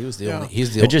 He was the Yeah. only.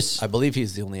 He's the. It only, just- I believe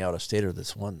he's the only out of stater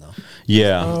that's won though.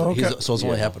 Yeah, Oh, okay. So it's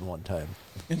only happened one time.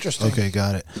 Interesting. Okay,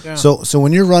 got it. Yeah. So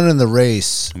when you're running the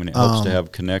race, I mean it helps to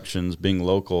have connections, being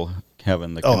local,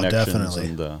 having the Oh, connections definitely.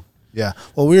 and the. yeah.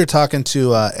 Well, we were talking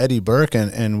to Eddie Burke,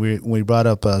 and we brought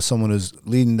up someone who's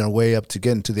leading their way up to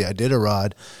getting to the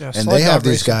Iditarod, Yeah, and sled they have dog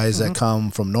these racing. guys that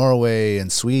come from Norway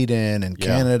and Sweden and Yeah.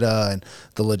 Canada, and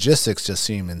the logistics just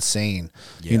seem insane.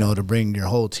 Yeah. To bring your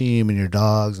whole team and your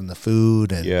dogs and the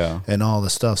food and Yeah. and all the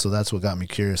stuff. So that's what got me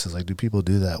curious. Is like, do people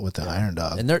do that with the Iron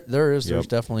Dog? And there's Yep.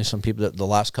 definitely some people that the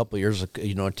last couple of years,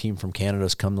 a team from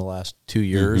Canada's come the last 2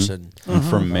 years, and And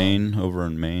from Maine, over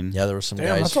in Maine. yeah, there were some Damn,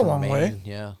 guys that's a from long Maine. way.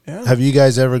 Yeah. Yeah. Have you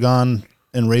guys ever gone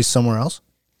and raced somewhere else?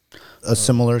 A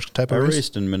similar type I of race?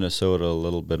 raced in Minnesota a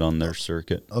little bit on their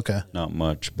circuit. Okay. Not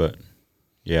much, but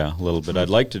yeah, a little bit. I'd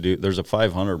like to do. There's a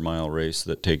 500-mile race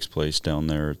that takes place down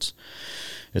there.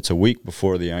 It's a week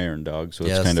before the Iron Dog, so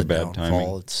Yeah, it's that's kind the of bad downfall.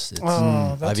 timing. It's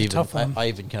Oh, that's a I've tough one. I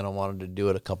even kind of wanted to do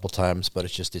it a couple times, but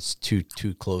it's too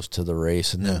close to the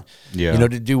race, and then Yeah.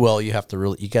 to do well, you have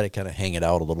to you got to kind of hang it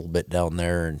out a little bit down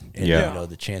there, and Yeah.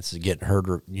 the chances of getting hurt,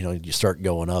 or you start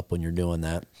going up when you're doing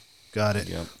that. Got it.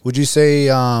 Yep. Would you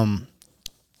say,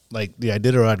 like the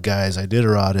Iditarod guys,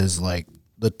 Iditarod is like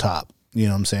the top? You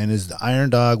know what I'm saying? Is the Iron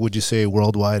Dog, would you say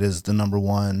worldwide is the number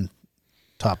one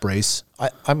top race?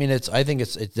 I mean, I think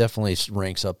it definitely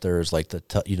ranks up there as like the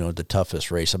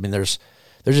toughest race. I mean, there's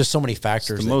just so many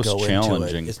factors the that most go into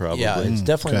challenging, it. probably. Yeah, it's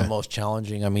definitely okay. the most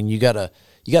challenging. I mean, you gotta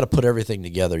put everything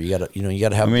together. You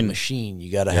gotta have the machine.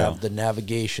 You gotta Yeah. have the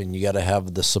navigation. You gotta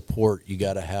have the support. You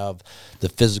gotta have the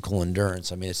physical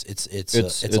endurance. I mean, it's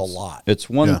a lot. It's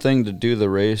one Yeah. thing to do the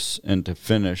race and to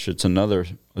finish. It's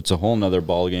a whole nother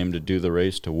ball game to do the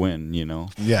race to win.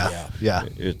 Yeah.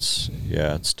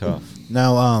 It's tough.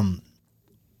 Now,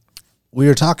 we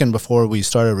were talking before we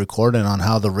started recording on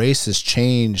how the race has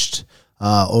changed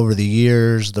over the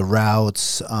years, the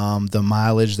routes, the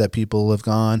mileage that people have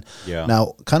gone. Yeah.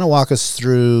 Now, kind of walk us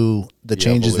through the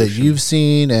changes that evolution. you've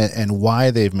seen and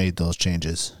why they've made those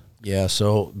changes. Yeah.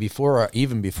 So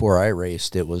even before I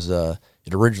raced, it was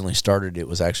it originally started. It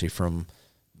was actually from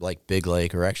like Big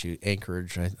Lake or actually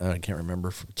Anchorage. I can't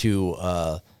remember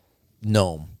to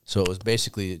Nome. So it was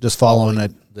basically Just following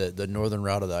it. the northern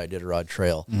route of the Iditarod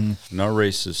Trail. And our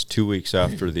race is 2 weeks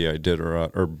after the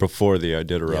Iditarod or before the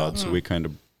Iditarod, so we kind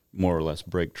of more or less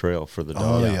break trail for the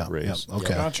dog race. Yep.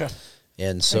 Okay. Gotcha.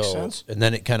 And so, sense. and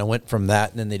then it kind of went from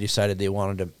that, and then they decided they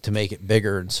wanted to make it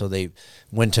bigger, and so they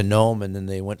went to Nome, and then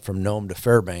they went from Nome to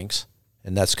Fairbanks,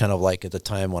 and that's kind of like at the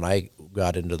time when I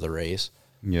got into the race.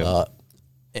 Yeah.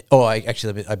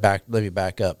 Let me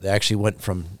back up. They actually went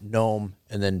from Nome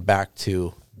and then back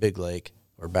to Big Lake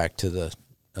or back to the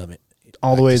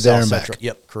All the back way to there South and Central. back.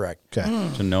 Yep, correct.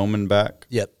 Okay. To Nome and back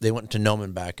Yep, they went to Nome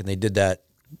and back, and they did that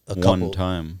a couple. one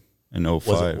time in 05.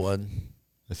 Was it one?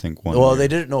 I think one. Well, year. they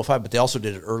did it in 05, but they also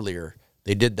did it earlier.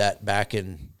 They did that back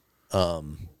in,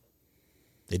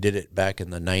 they did it back in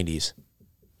the 90s.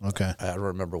 Okay. I don't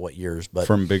remember what years, but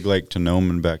From Big Lake to Nome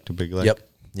and back to Big Lake.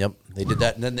 Yep. They did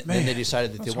that, and then they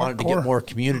decided that they that's wanted to hardcore. get more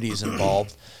communities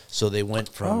involved, so they went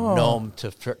from Nome to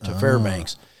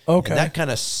Fairbanks. Okay. And that kind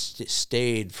of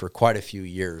stayed for quite a few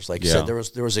years. Like I Yeah.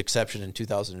 said, there was exception in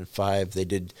 2005.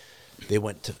 They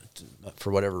went to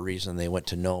for whatever reason they went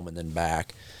to Nome and then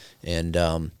back, and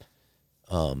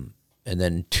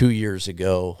then 2 years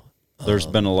ago There's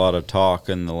been a lot of talk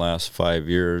in the last 5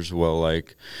 years. Well,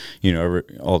 like,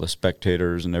 all the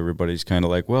spectators and everybody's kind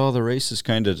of like, well, the race is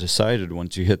kind of decided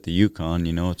once you hit the Yukon.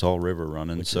 It's all river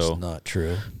running. Which is not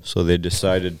true. So they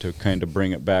decided to kind of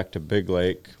bring it back to Big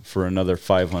Lake for another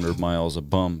 500 miles of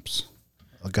bumps.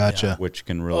 Oh, gotcha. Which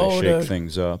can really shake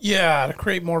things up. Yeah, to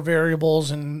create more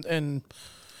variables and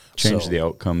change the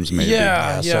outcomes maybe.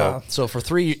 Yeah.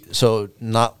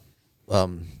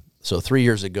 So 3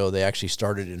 years ago, they actually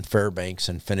started in Fairbanks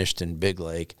and finished in Big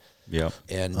Lake. Yeah.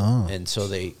 And so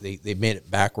they made it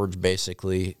backwards,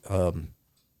 basically.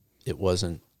 It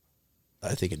wasn't,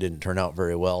 I think it didn't turn out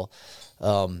very well.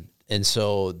 And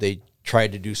so they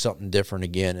tried to do something different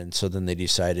again. And so then they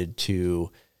decided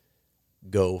to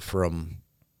go from,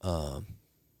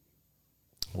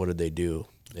 what did they do?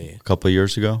 A couple of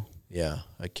years ago? Yeah,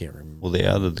 I can't remember. Well, they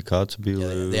added the Kotzebue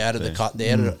loop. They added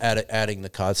adding the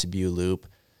Kotzebue loop.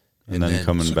 And then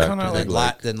coming back to Big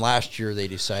Lake. Then last year they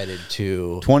decided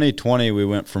to 2020 we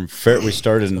went from we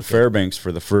started in Fairbanks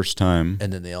for the first time.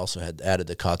 And then they also added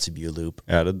the Kotzebue loop.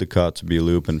 Added the Kotzebue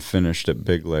loop and finished at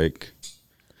Big Lake,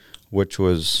 which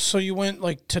was So you went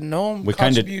like to Nome,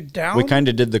 Kotzebue down? We kind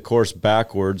of did the course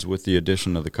backwards with the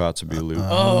addition of the Kotzebue loop.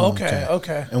 Oh,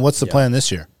 okay. And what's the plan this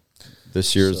year?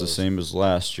 This year is the same as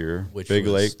last year. Which Big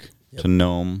was- Lake to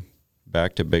Nome,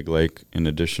 back to Big Lake, in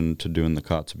addition to doing the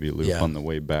Kotzebue loop on the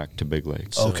way back to Big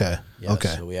Lake. So, Okay.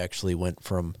 So we actually went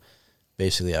from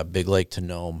basically Big Lake to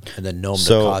Nome, and then Nome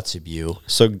to Kotzebue.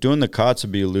 So doing the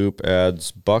Kotzebue loop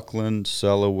adds Buckland,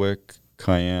 Selawik,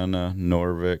 Kayana,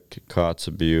 Norvik,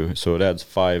 Kotzebue. So it adds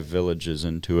 5 villages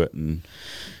into it,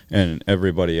 and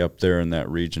everybody up there in that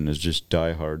region is just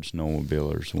diehard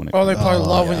snowmobilers. When it they probably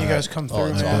love when you guys come through.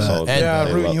 it's man. awesome.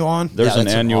 Yeah, rooting you on. There's an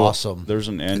annual awesome. There's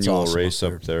an It's annual awesome race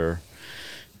up up there,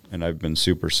 and I've been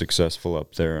super successful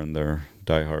up there, and they're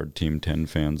diehard Team 10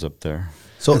 fans up there.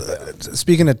 So,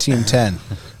 speaking of Team 10,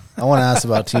 I want to ask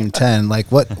about Team 10.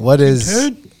 Like, what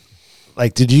is...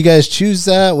 Like, did you guys choose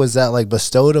that? Was that like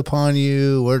bestowed upon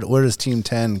you? Where does Team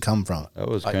 10 come from? That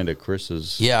was kind of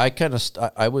Chris's. Yeah,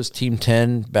 I was Team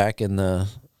 10 back in the.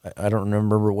 I don't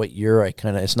remember what year.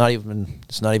 It's not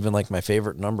even like my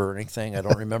favorite number or anything. I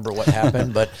don't remember what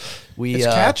happened, but it's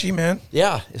catchy, man.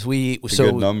 Yeah, It's a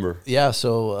good number. Yeah,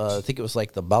 so I think it was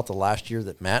like about the last year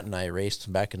that Matt and I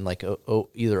raced back in like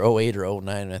either 08 or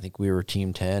 09. I think we were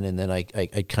Team 10, and then I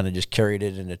kind of just carried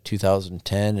it into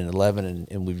 2010 and 11,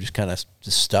 and we've just kind of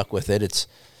stuck with it. It's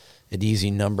an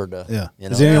easy number to. Yeah. You know,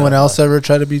 Does anyone else ever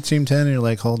try to be Team 10? And you're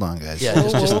like, hold on, guys. Yeah,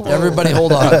 just everybody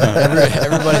hold on.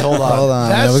 Everybody hold on. Hold on.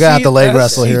 Yeah, we're gonna have to leg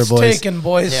wrestle here, boys. Taken,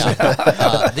 boys. Yeah.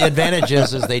 The advantage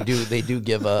is they do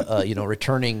give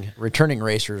returning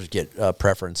racers get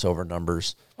preference over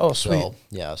numbers. Oh, sweet.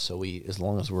 So, so we, as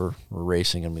long as we're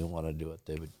racing and we want to do it,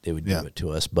 they would give it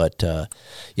to us. But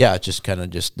it's just kind of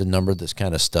just the number that's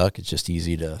kind of stuck. It's just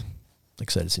easy to, like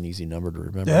I said, it's an easy number to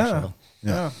remember. Yeah. So.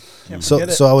 Yeah.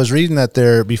 So I was reading that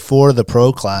there before the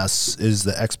pro class is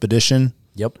the expedition.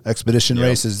 Yep. Expedition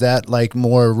race. Is that like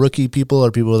more rookie people or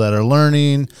people that are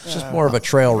learning? It's just more of a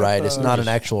trail ride. It's not an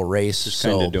actual race. Just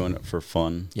kind of doing it for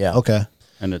fun. Yeah. Okay.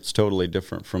 And it's totally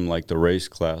different from like the race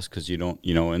class, because you don't,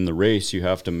 in the race you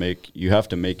have to make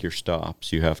your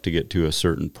stops. You have to get to a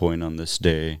certain point on this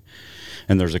day,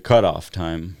 and there's a cutoff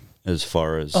time as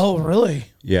far as. Oh, really?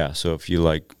 Yeah. So if you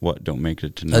don't make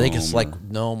it to Nome. I think it's like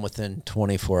Nome within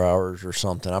 24 hours or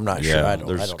something. I'm not sure.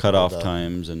 There's cutoff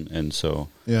times, and so.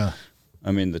 Yeah. I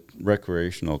mean, the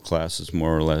recreational class is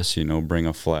more or less, bring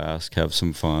a flask, have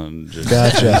some fun. Just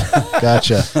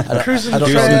Gotcha. Cruising do the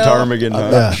some trail. ptarmigan.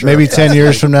 Yeah. Maybe 10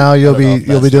 years from now you'll be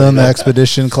doing the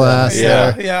expedition class.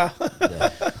 Yeah.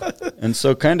 And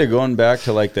so kind of going back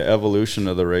to like the evolution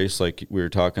of the race, like we were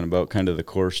talking about, kind of the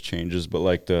course changes, but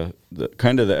like the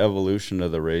kind of the evolution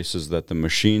of the race is that the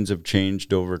machines have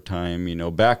changed over time.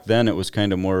 Back then it was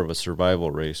kind of more of a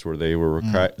survival race where they were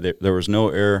there was no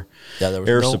air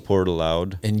support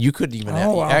allowed, and you couldn't even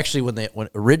actually when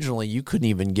originally you couldn't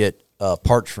even get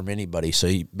parts from anybody.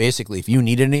 So basically, if you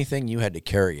needed anything, you had to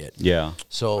carry it. Yeah.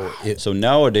 So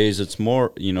nowadays it's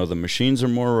more, the machines are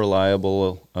more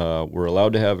reliable. We're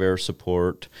allowed to have air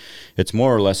support. It's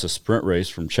more or less a sprint race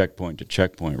from checkpoint to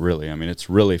checkpoint, really. I mean, it's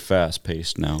really fast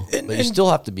paced now. But you still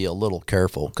have to be a little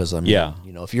careful, because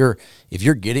if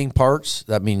you're getting parts,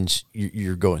 that means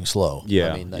you're going slow.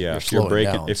 Yeah, I mean, yeah. If you're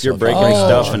breaking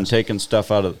stuff and taking stuff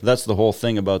out of, that's the whole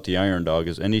thing about the Iron Dog,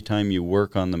 is anytime you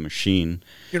work on the machine,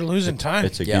 you're losing time.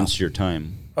 It's against your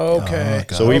time. Okay.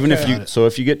 So even if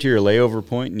you get to your layover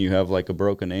point and you have like a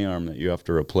broken A-arm that you have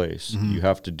to replace, you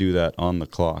have to do that on the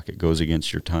clock. It goes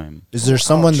against your time. Is there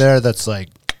someone there that's like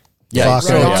clocking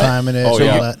right it, on. timing it, Oh, all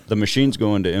yeah. that. The machines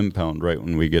go into impound right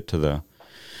when we get to the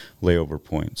layover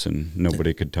points, and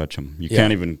nobody could touch them. You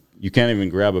can't even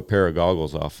grab a pair of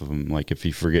goggles off of them. Like if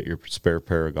you forget your spare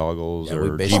pair of goggles we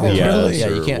or basically- GPS Yeah,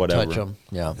 or you can't whatever. touch them.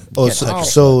 Yeah. Oh, Can't touch 'em.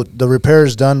 so the repair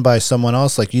is done by someone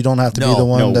else. Like you don't have to be No, the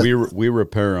one. No, that, we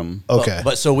repair them. okay.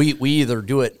 But so we either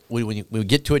do it when we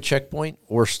get to a checkpoint,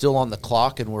 we're still on the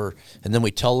clock, and then we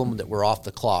tell them that we're off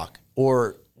the clock,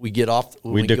 or we get off.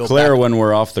 We go declare back- when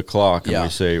we're off the clock, and Yeah. we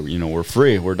say, we're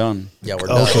free, we're done. Yeah, we're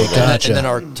done. Okay, gotcha. And then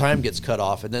our time gets cut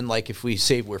off. And then, like, if we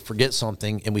say we forget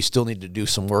something and we still need to do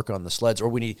some work on the sleds, or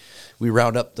we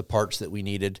round up the parts that we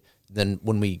needed, then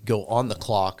when we go on the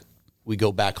clock, we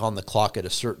go back on the clock at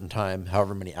a certain time,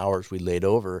 however many hours we laid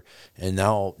over, and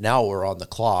now we're on the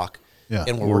clock. Yeah.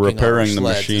 And We're working on our repairing the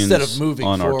sleds machines instead of moving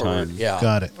on our forward. time. Yeah.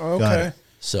 Got it. Got Okay. it.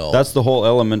 So That's the whole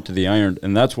element to the iron,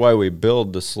 and that's why we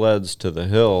build the sleds to the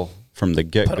hill from the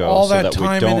get Put go, all so that that we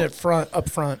time in don't, it up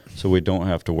front. so we don't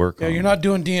have to work. Yeah, on you're them. not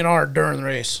doing DNR during the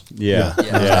race. Yeah,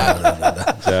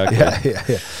 yeah. exactly.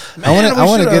 Yeah. Man, I we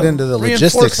want to should've get into the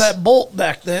reinforced logistics. that bolt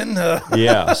back then.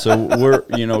 Yeah, so we're,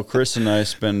 Chris and I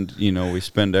we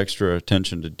spend extra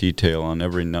attention to detail on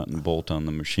every nut and bolt on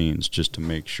the machines just to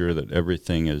make sure that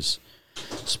everything is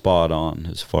spot on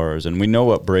as far as, and we know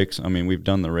what breaks. I mean, we've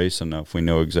done the race enough. We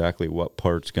know exactly what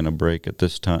part's going to break at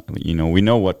this time. We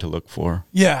know what to look for.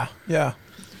 Yeah.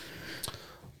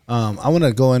 I want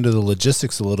to go into the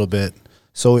logistics a little bit.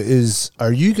 So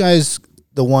are you guys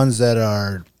the ones that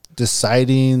are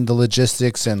deciding the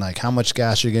logistics and like how much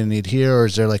gas you're going to need here, or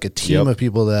is there like a team Yep. of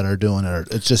people that are doing it, or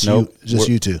it's just Nope.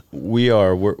 you two?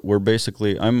 We're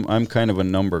basically, I'm kind of a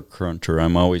number cruncher.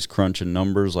 I'm always crunching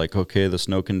numbers like, okay, the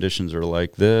snow conditions are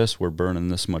like this. We're burning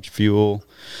this much fuel.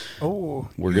 Oh,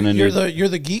 We're gonna you're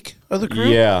need- the geek of the crew.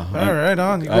 Yeah. All right,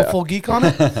 on. You go full geek on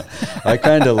it. I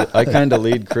kind of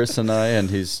lead Chris and I, and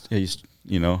he's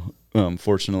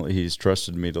fortunately he's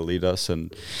trusted me to lead us,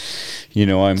 and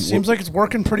Seems like it's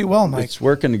working pretty well, Mike. it's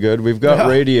working good. We've got Yeah.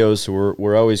 radios, so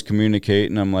we're always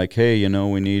communicating. I'm like, hey,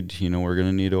 we need, we're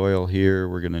gonna need oil here.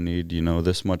 We're gonna need,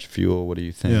 this much fuel. What do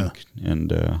you think?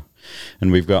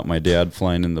 And we've got my dad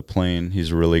flying in the plane.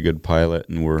 He's a really good pilot,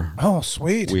 and Oh,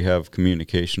 sweet. we have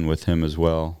communication with him as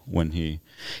well. When he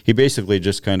basically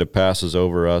just kind of passes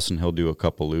over us, and he'll do a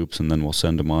couple loops, and then we'll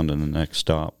send him on to the next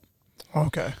stop.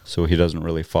 Okay. So he doesn't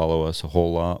really follow us a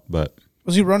whole lot, but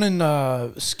Was he running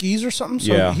skis or something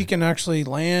so Yeah. he can actually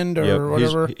land or yep,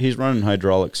 whatever? he's running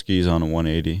hydraulic skis on a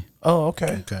 180. Oh,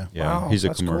 okay. Okay. Yeah, Wow, he's a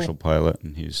that's commercial cool. pilot,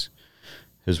 and his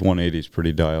 180 is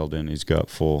pretty dialed in. He's got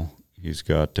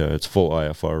it's full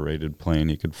IFR rated plane.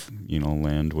 He could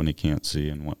land when he can't see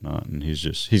and whatnot, and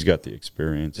he's got the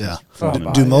experience. Yeah. He's flying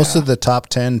Oh, Do in- most yeah. of the top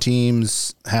 10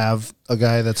 teams have a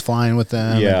guy that's flying with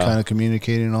them Yeah. and kind of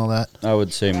communicating and all that? I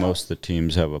would say most of the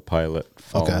teams have a pilot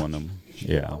following them.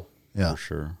 Yeah, Yeah. for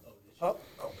sure. Oh,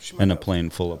 she might And a have- plane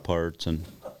full of parts, and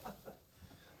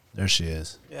There she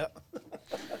is. Yeah.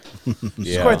 yeah,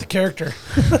 She's quite the character.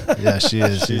 Yeah, she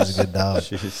is. She's a good dog.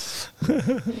 she's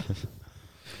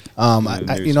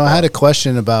I had a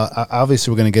question about.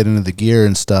 Obviously, we're going to get into the gear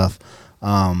and stuff,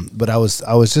 but I was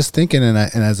just thinking, and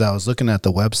as I was looking at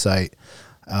the website,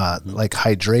 like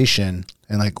hydration,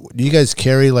 and like, do you guys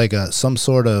carry like some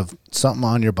sort of something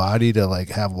on your body to like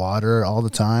have water all the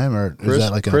time, or is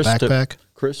that like in a backpack?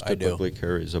 Chris I do. typically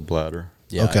carries a bladder.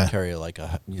 Yeah, Okay. I carry like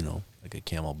a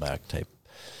camelback type.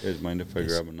 You guys mind if I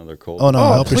grab another cold? Oh no,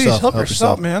 Oh, help please yourself. help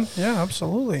yourself, man. Yeah,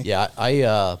 absolutely. Yeah,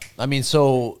 I mean,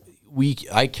 so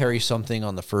I carry something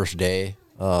on the first day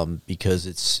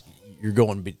because you're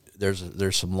going.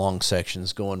 There's some long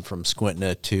sections going from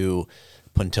Squintna to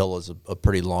Puntilla is a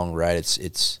pretty long ride.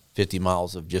 It's 50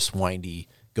 miles of just windy,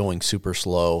 going super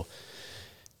slow,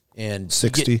 and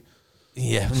 60.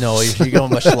 Yeah, no, you're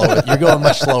going much slower. You're going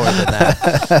much slower than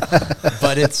that.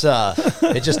 But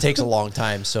it just takes a long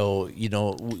time. So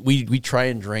we try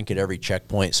and drink at every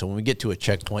checkpoint. So when we get to a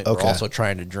checkpoint, Okay. we're also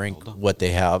trying to drink what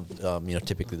they have.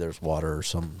 Typically there's water or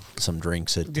some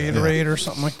drinks at Gatorade or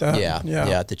something like that.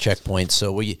 yeah at the checkpoint.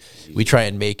 So we try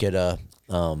and make it a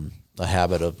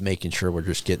habit of making sure we're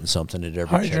just getting something at every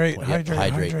Hydrate, checkpoint. Yep,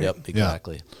 hydrate. Yep,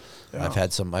 exactly. Yeah.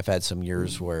 I've had some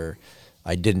years where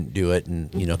I didn't do it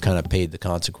and kind of paid the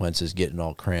consequences, getting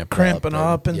all Cramping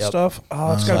up and yep. stuff.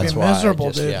 Oh, it's So got to that's be why I miserable,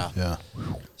 just- dude. Yeah. Yeah.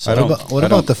 So I don't- What I about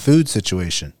don't- the food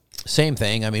situation? same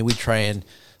thing. I mean, we try and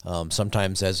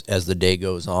sometimes as the day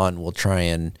goes on, we'll try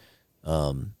and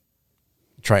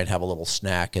have a little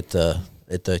snack at the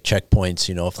checkpoints.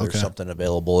 If there's Okay. something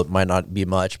available, it might not be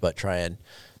much, but try and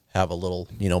have a little,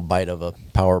 bite of a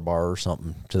power bar or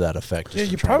something to that effect. Yeah,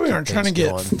 you probably aren't trying to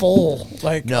get full,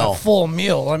 a full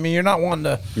meal. I mean, you're not wanting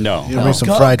to. No. You bring some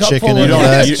fried chicken into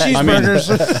that.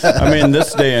 Cheeseburgers. I mean,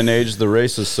 this day and age, the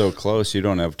race is so close, you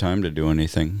don't have time to do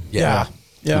anything. Yeah.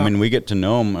 I mean, we get to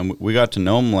know them, and we got to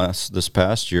know them this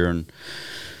past year, and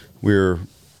we were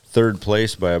third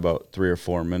place by about 3 or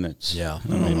 4 minutes. Yeah.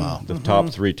 I mean, the top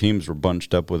 3 teams were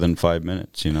bunched up within 5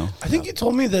 minutes, I think you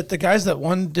told me that the guys that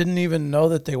won didn't even know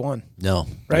that they won. No.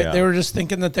 Right? Yeah. They were just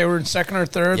thinking that they were in second or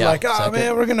third, second.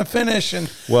 man, we're going to finish.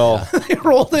 And Well, they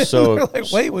rolled in. so They're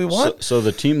like, wait, we won? So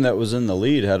the team that was in the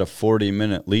lead had a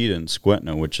 40-minute lead in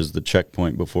Skwentna, which is the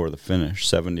checkpoint before the finish,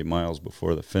 70 miles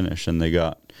before the finish, and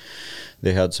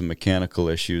they had some mechanical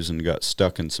issues and got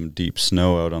stuck in some deep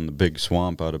snow out on the big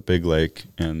swamp out of Big Lake,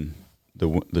 and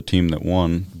the team that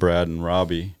won, Brad and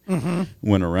Robbie,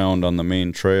 went around on the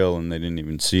main trail, and they didn't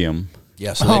even see them.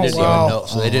 Yeah, so they didn't even know.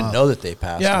 So they didn't know that they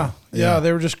passed. Yeah,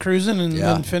 they were just cruising and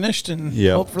then finished and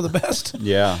hope for the best.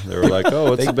 Yeah, they were like,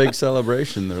 "Oh, it's a big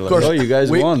celebration." They're like, "Oh, you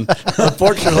guys won."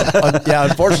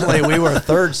 Unfortunately, we were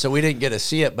third, so we didn't get to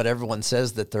see it. But everyone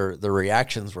says that the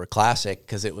reactions were classic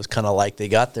because it was kind of like they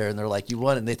got there and they're like, "You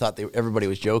won," and they thought everybody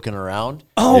was joking around.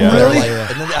 Oh, Yeah. really?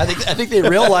 And then I think they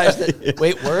realized that.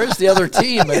 Wait, where is the other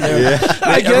team? And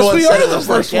I guess we are the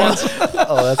first ones.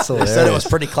 Oh, that's They hilarious. said it was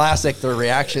pretty classic. Their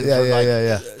reactions were like,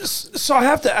 Yeah. So I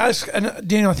have to ask, and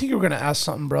Daniel, I think you were going to ask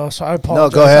something, bro. So I No,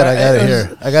 apologize. go ahead. I got it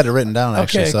here. I got it written down,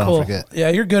 actually, Okay, so I cool. don't forget. Yeah,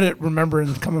 you're good at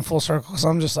remembering coming full circle. So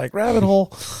I'm just like rabbit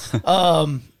hole. What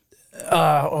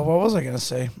was I gonna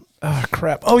say?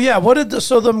 Crap. Oh yeah, what did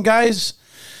so them guys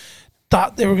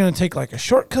thought they were gonna take like a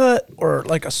shortcut or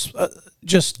like a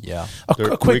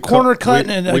quick corner cut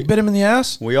and bit him in the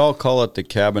ass? We all call it the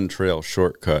Cabin Trail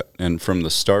shortcut, and from the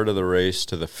start of the race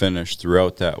to the finish,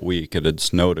 throughout that week, it had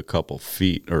snowed a couple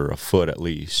feet or a foot at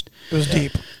least. It was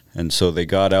deep. And so they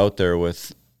got out there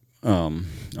with a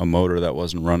motor that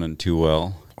wasn't running too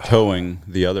well, towing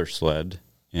the other sled,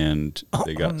 and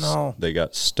they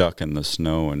got stuck in the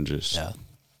snow and just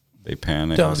they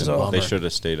panicked. Dunzo. They should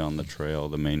have stayed on the trail,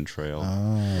 the main trail.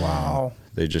 Wow.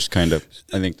 They just kind of,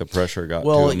 I think the pressure got to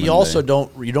well, them. you also don't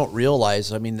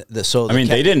realize. I mean, they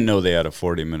didn't know they had a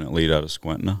 40-minute lead out of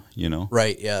Skwentna,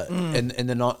 right? Yeah, and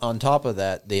then on top of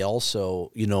that, they also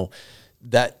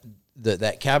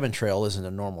that cabin trail isn't a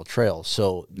normal trail.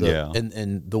 So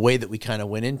and the way that we kind of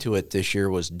went into it this year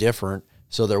was different.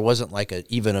 So there wasn't like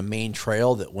even a main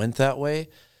trail that went that way.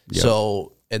 Yep.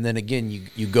 So and then again,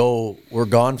 we're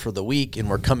gone for the week and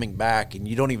we're coming back, and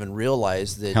you don't even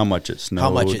realize that how much it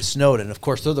snowed. And of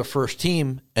course, they're the first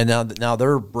team, and now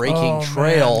they're breaking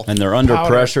trail, man. And they're under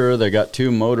pressure. They got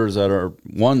 2 motors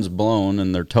one's blown,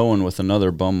 and they're towing with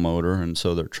another bum motor, and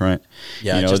so they're trying.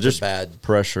 Yeah, just bad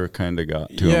pressure kind of got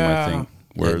to them, I think.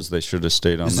 Whereas they should have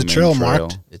stayed on the main trail. Is the trail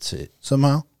marked?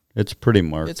 Somehow. It's pretty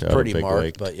marked. It's pretty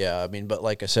marked, Lake. but but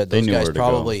like I said, those guys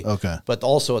probably. Okay. But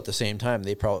also at the same time,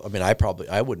 they probably. I mean,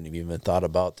 I wouldn't have even thought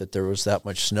about that there was that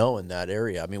much snow in that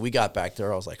area. I mean, we got back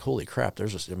there, I was like, holy crap!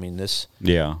 This.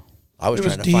 Yeah. I was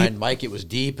trying to find Mike. It was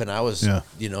deep, and I was, I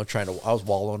was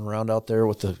wallowing around out there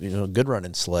with the, good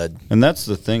running sled. And that's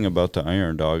the thing about the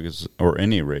Iron Dog or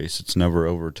any race, it's never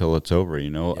over till it's over.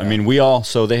 Yeah. I mean,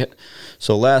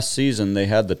 so last season they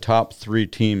had the top 3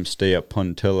 teams stay at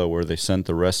Puntilla, where they sent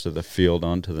the rest of the field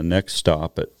on to the next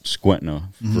stop at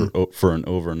Skwentna for an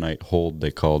overnight hold, they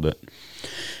called it.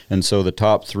 And so the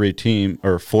top 4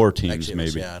 teams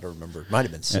maybe. I don't remember. It might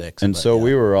have been 6. And so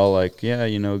we were all like,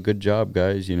 good job,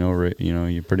 guys.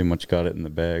 You pretty much got it in the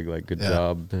bag. Like, good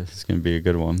job. It's going to be a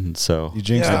good one. And so you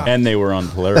jinxed it. And they were on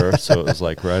Polaris, so it was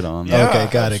like right on. Yeah, okay,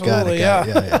 got it.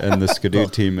 Yeah. And the Skidoo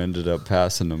team ended up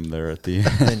passing them there at the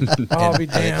end. I'll be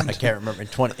damned. I can't remember. In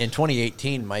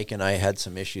 2018, Mike and I had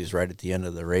some issues right at the end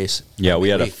of the race. Yeah, we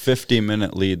had a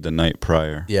 50-minute lead the night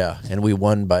prior. Yeah, and we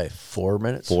won by 4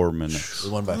 minutes. 4 minutes.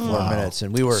 We won by 4 minutes,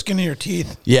 and we were skin of your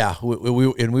teeth. Yeah, we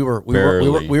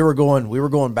were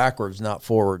going backwards, not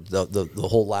forward. The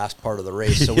whole last part of the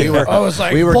race. So we were. I was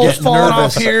like, we were pole's getting falling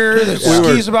nervous. off here. The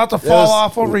ski's about to fall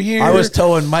off over here. I was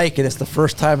towing Mike, and it's the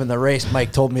first time in the race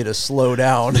Mike told me to slow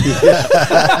down.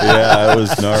 Yeah, it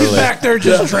was gnarly. He's back there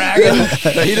just dragging.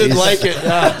 He didn't like it.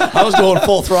 I was going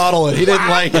full throttle, and he didn't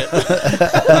like it.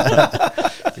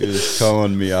 He was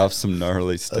towing me off some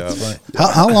gnarly stuff.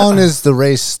 How long does the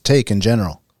race take in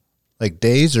general? Like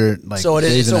days or like so it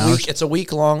days is, and hours? week. It's a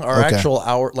week long. Our actual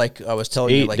hour, like I was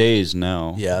telling you, 8 days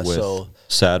now. Yeah, with so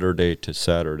Saturday to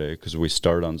Saturday, because we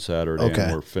start on Saturday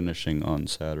and we're finishing on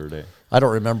Saturday. I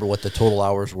don't remember what the total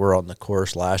hours were on the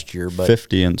course last year, but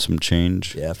 50 and some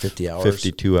change. Yeah, 50 hours.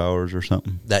 52 hours or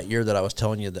something. That year that I was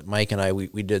telling you that Mike and I, we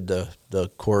did the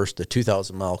course, the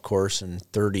 2,000-mile course in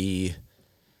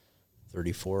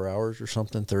 34 hours or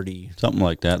something, something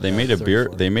like that. They made a 34. beer.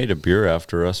 They made a beer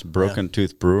after us. Broken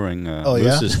Tooth Brewing.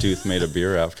 Moose's Tooth made a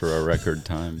beer after our record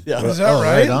time. Yeah. Is that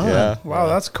right? on. Yeah. Wow,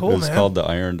 that's cool, It was man. called the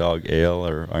Iron Dog Ale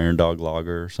or Iron Dog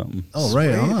Lager or something. Oh,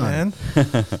 right Sweet, on. man.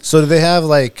 So do they have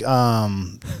like,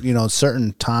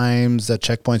 certain times at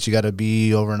checkpoints you got to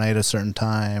be overnight a certain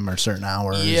time or certain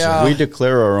hours? Yeah. We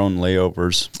declare our own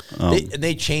layovers.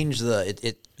 They change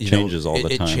it Changes all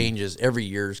the time. It changes every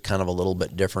year is kind of a little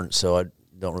bit different, so I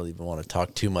don't really even want to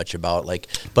talk too much about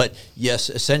but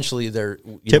yes, essentially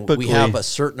we have a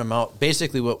certain amount.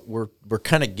 Basically, what we're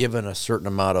kind of given a certain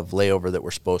amount of layover that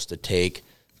we're supposed to take.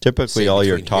 Typically, all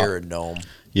your top here and Nome.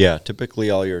 Yeah,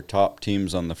 typically all your top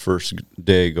teams on the first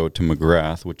day go to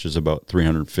McGrath, which is about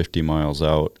 350 miles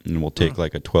out, and we'll take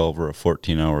like a 12 or a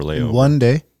 14-hour layover. One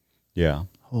day? Yeah.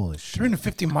 Holy shit.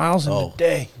 350 miles in a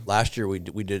day. Last year we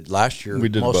did about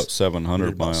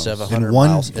 700 miles. 700 In one,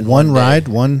 miles in one day. ride,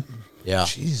 one... Yeah,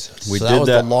 Jesus. We so did that was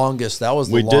that- the longest. That was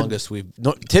the we did- longest we've.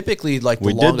 No, typically, like the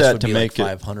We did longest that would to be make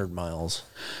like it- 500 miles.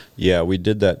 Yeah, we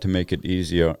did that to make it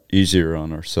easier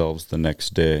on ourselves the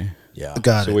next day. Yeah,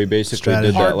 Got So it. we basically Strategy.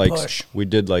 did that Hard like push. we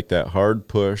did like that hard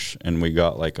push, and we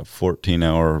got like a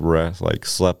 14-hour rest, like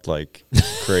slept like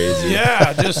crazy.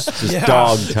 Yeah, just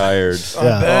Dog tired.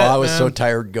 Yeah. bet, I was so man.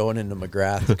 tired going into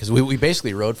McGrath because we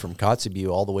basically rode from Kotzebue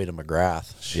all the way to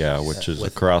McGrath. Yeah, which is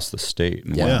across the state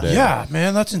in Yeah. one day. Yeah,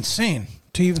 man, that's insane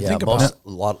to even Yeah, think about. a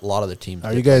lot of the teams. Are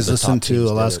did- you guys the top listening teams to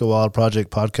did Alaska it. Wild Project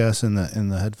podcast in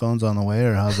the headphones on the way,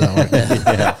 or how's that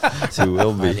working? So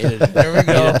we'll I be. needed, There we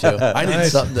go. I needed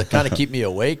Nice. something to kind of keep me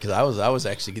awake because I was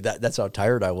actually that's how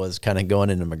tired I was. Kind of going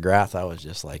into McGrath, I was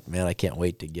just like, man, I just can't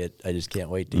wait to get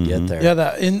there. Yeah,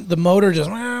 that in the motor just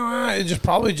it just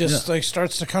probably like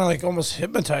starts to kind of like almost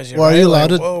hypnotize you. Well, are right? you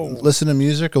allowed Like, to whoa. listen to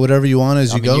music or whatever you want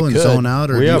as I you mean, go you and could. zone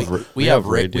out? Or We do have you- We have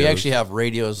radios. we actually have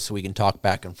radios so we can talk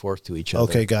back and forth to each other.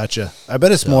 Okay, gotcha. I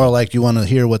bet it's more like you want to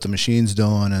hear what the machine's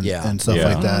doing and, Yeah. and stuff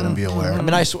Yeah. like that and be aware. I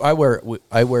mean, I wear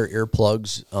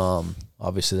earplugs.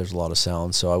 Obviously, there's a lot of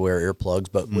sound, so I wear earplugs.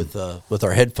 But with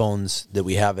our headphones that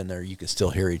we have in there, you can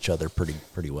still hear each other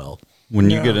pretty well. When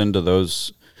you Yeah. get into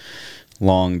those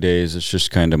long days, it's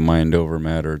just kind of mind over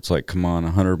matter. It's like, come on,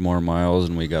 100 more miles,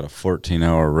 and we got a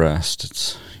 14-hour rest.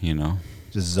 It's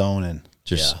Just zoning.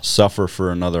 just Yeah. suffer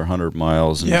for another 100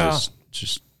 miles and Yeah.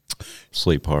 just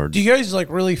sleep hard. Do you guys like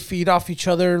really feed off each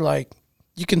other? Like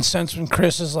you can sense when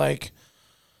Chris is like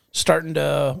starting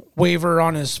to waver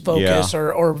on his focus, Yeah.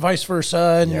 or vice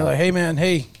versa, and you're like, "Hey, man,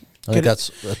 hey, I think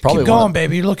that's probably keep going,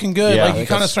 baby. You're looking good." Yeah, I like you think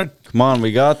kind of that's- start. Come on,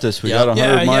 we got this. We Yeah. got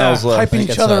 100 miles left. Hyping think each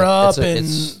it's other up,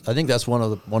 I think that's one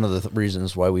of the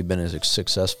reasons why we've been as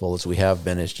successful as we have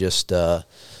been. Is just I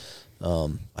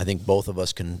think both of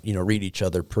us can read each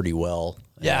other pretty well.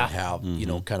 And Yeah. have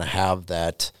kind of have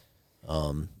that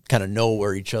kind of know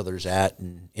where each other's at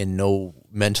and know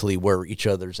mentally where each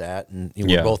other's at, and we're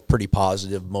Yeah. both pretty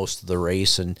positive most of the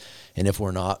race, and if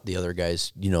we're not, the other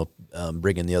guy's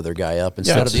bringing the other guy up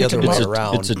instead of the other way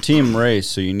around. It's a team race,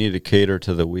 so you need to cater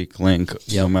to the weak link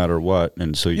no matter what.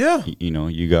 And so, Yeah.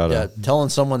 you got to. Yeah, telling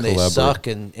someone they collaborate. suck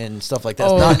and stuff like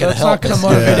that's Oh, not going to that's not help. gonna us.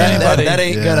 motivate That anybody.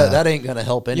 ain't Yeah. gonna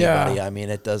help anybody. Yeah. I mean,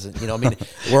 it doesn't.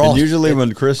 We're all And usually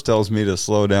when Chris tells me to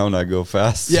slow down, I go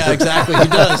fast. Yeah, exactly. He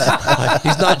does.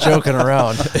 He's not joking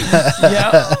around.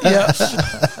 Yeah, yeah,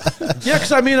 yeah.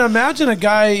 Because I mean, imagine a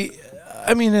guy.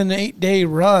 I mean, an 8-day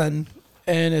run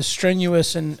and is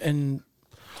strenuous and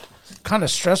kind of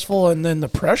stressful, and then the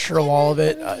pressure of all of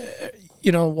it.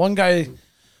 One guy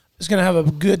is going to have a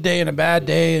good day and a bad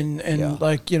day, and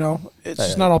it's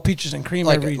just not all peaches and cream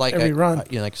every run.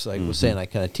 Like I was saying, I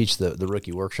kind of teach the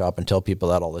rookie workshop and tell people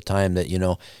that all the time that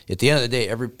at the end of the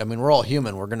day, we're all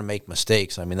human. We're going to make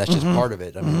mistakes. I mean, that's just part of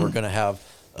it. I mean, we're going to have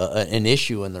an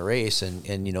issue in the race,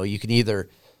 and you can either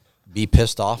be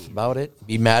pissed off about it,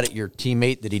 be mad at your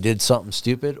teammate that he did something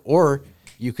stupid, or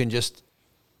you can just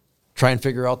try and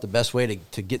figure out the best way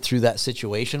to get through that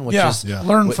situation, which is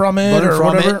learn from it learn or from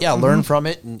whatever. it. Yeah, learn from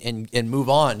it and move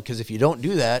on. Because if you don't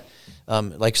do that,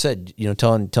 like I said,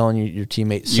 telling your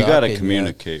teammates, You got to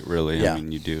communicate, really. Yeah. I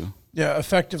mean, you do. Yeah, It's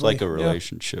effectively. like a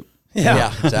relationship.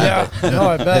 Yeah, exactly. Yeah. No,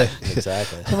 I bet.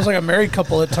 Exactly. It's almost like a married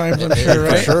couple at times, I'm sure,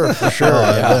 right? For sure.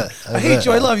 Yeah. I hate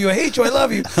you, I love you. I hate you, I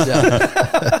love you.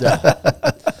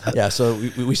 Yeah. So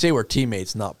we say we're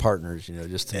teammates, not partners.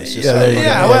 Just there you go.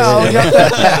 Yeah, well, we got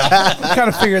that. Yeah, we kind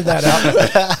of figured that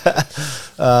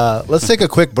out. Let's take a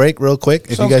quick break real quick.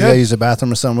 If Sounds you guys good. got to use the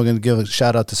bathroom or something, we're going to give a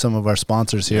shout out to some of our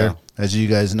sponsors here. As you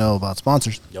guys know about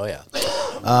sponsors. Oh, yeah.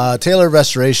 Taylor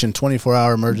Restoration,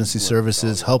 24-hour emergency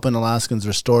services, helping Alaskans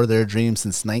restore their dreams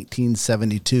since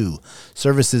 1972.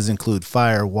 Services include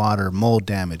fire, water, mold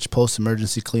damage,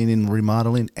 post-emergency cleaning,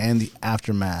 remodeling, and the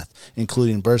aftermath,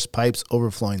 including burst pipes,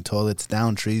 overflowing toilets,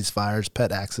 downed trees, fires,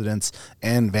 pet accidents,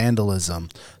 and vandalism.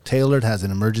 Tailored has an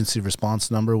emergency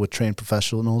response number with trained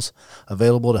professionals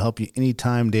available to help you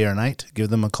anytime, day or night. Give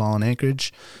them a call in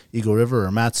Anchorage, Eagle River,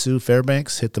 or Matsu,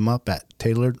 Fairbanks. Hit them up at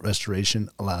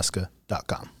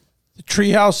tailoredrestorationalaska.com. The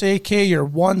Treehouse AK, your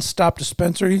one-stop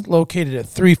dispensary located at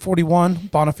 341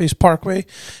 Boniface Parkway.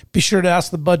 Be sure to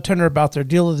ask the bud tender about their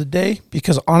deal of the day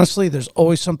because honestly, there's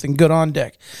always something good on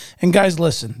deck. And guys,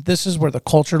 listen, this is where the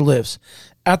culture lives.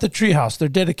 At the Treehouse, their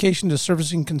dedication to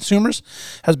servicing consumers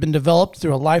has been developed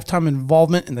through a lifetime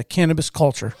involvement in the cannabis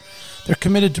culture. They're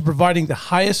committed to providing the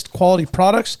highest quality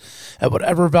products at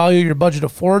whatever value your budget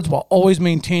affords while always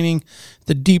maintaining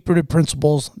the deep-rooted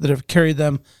principles that have carried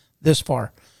them this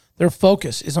far. Their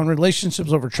focus is on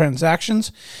relationships over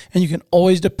transactions, and you can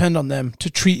always depend on them to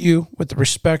treat you with the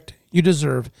respect you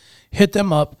deserve. Hit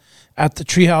them up at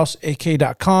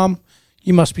thetreehouseak.com.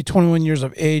 You must be 21 years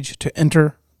of age to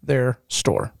enter their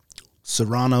store.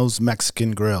 Serrano's Mexican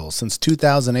Grill. Since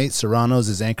 2008, Serrano's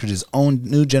is Anchorage's own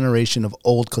new generation of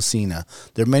old cocina.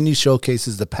 Their menu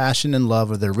showcases the passion and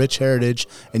love of their rich heritage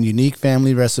and unique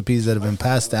family recipes that have been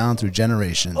passed down through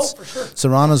generations.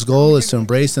 Serrano's goal is to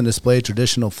embrace and display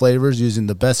traditional flavors using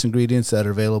the best ingredients that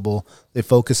are available. They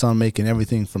focus on making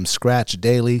everything from scratch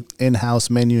daily. In-house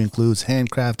menu includes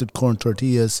handcrafted corn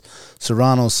tortillas,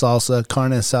 Serrano's salsa,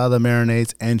 carne asada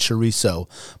marinades, and chorizo.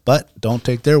 But don't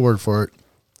take their word for it.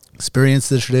 Experience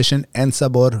the tradition and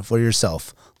sabor for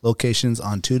yourself. Locations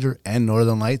on Tudor and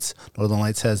Northern Lights. Northern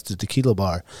Lights has the tequila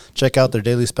bar. Check out their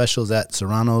daily specials at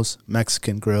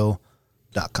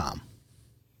serranosmexicangrill.com.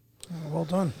 Well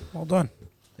done. Well done.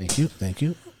 Thank you. Thank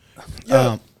you.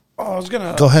 I was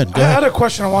going to... Go ahead. I had a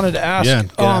question I wanted to ask. Yeah,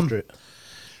 get after it.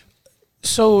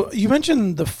 So you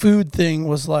mentioned the food thing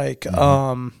was like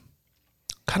kind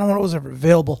of what was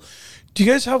available. Do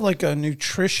you guys have like a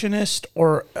nutritionist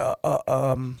or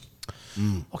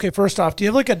okay, first off, do you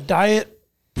have like a diet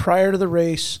prior to the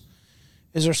race?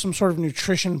 Is there some sort of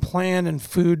nutrition plan and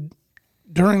food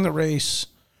during the race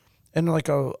and like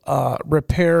a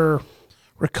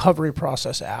recovery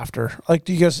process after? Like,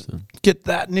 do you guys get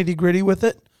that nitty-gritty with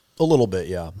it? A little bit,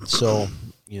 yeah. So,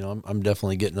 I'm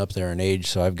definitely getting up there in age,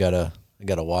 so I got to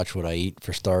watch what I eat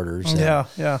for starters.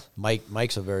 Yeah.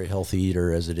 Mike's a very healthy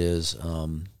eater as it is.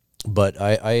 But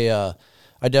I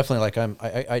definitely like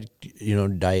I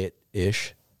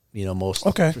diet-ish, most,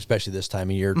 especially this time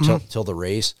of year till the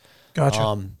race.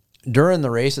 Gotcha. During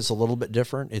the race, it's a little bit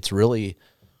different. It's really,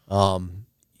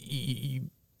 you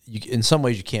in some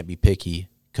ways you can't be picky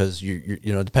because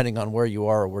you're depending on where you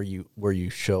are or where you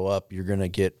show up, you're gonna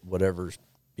get whatever's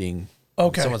being.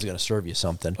 Okay. Someone's gonna serve you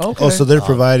something. Okay. Oh, so they're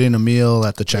providing a meal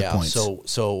at the Yeah. checkpoints.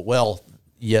 So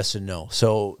yes and no.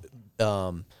 So,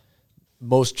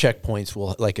 most checkpoints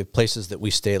will, like at places that we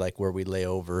stay, like where we lay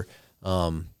over,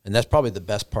 and that's probably the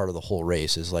best part of the whole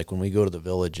race is like when we go to the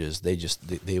villages, they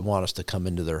want us to come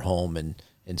into their home and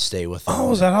stay with them.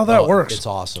 Oh, is that how that works? It's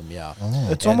awesome, yeah.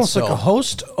 It's almost like a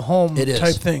host home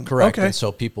type thing. Correct. Okay. And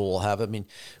so people will have,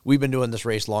 we've been doing this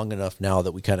race long enough now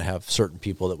that we kind of have certain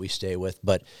people that we stay with,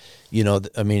 but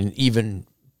even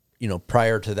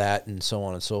prior to that and so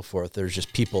on and so forth, there's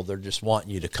just people, they're just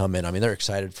wanting you to come in. They're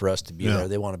excited for us to be there.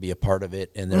 They want to be a part of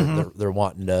it, and they're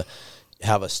wanting to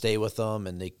have us stay with them,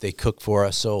 and they cook for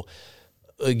us. So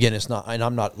again, it's not, and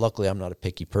I'm not a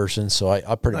picky person, so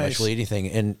I pretty much will eat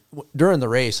anything. And during the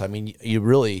race, you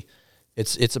really,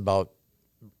 it's about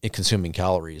consuming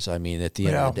calories. At the end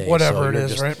of the day, whatever it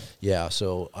is, right? Yeah.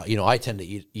 So, I tend to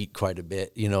eat quite a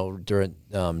bit, during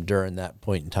that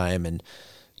point in time, and,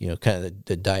 kind of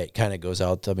the diet kind of goes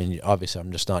out. Obviously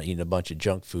I'm just not eating a bunch of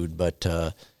junk food, but,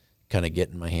 kind of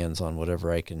getting my hands on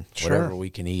whatever I can, whatever we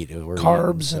can eat.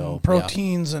 Carbs and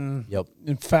proteins and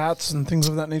fats and things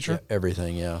of that nature. Yeah,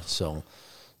 everything. Yeah. So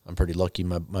I'm pretty lucky.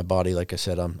 My body, like I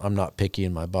said, I'm not picky,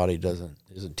 and my body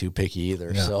isn't too picky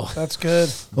either. Yeah. So that's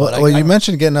good. Well, you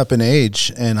mentioned getting up in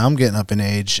age, and I'm getting up in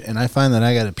age, and I find that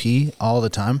I got to pee all the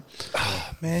time.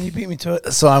 Man, you beat me to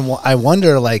it. So I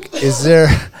wonder, like,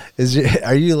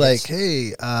 are you like,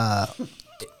 hey,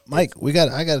 Mike,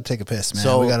 I got to take a piss, man.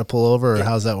 So we got to pull over, or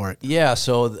how's that work? Yeah.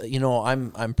 So,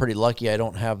 I'm pretty lucky. I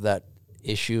don't have that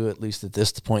issue, at least at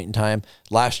this point in time.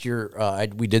 Last year,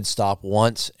 we did stop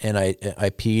once, and I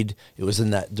peed. It was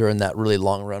during that really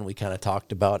long run we kind of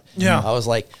talked about. Yeah. I was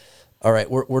like, all right,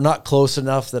 we're not close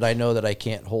enough that I know that I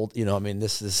can't hold, you know, I mean,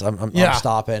 this is, I'm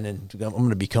stopping and I'm going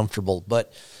to be comfortable.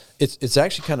 But it's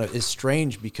actually it's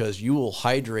strange because you will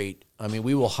hydrate. I mean,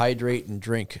 we will hydrate and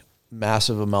drink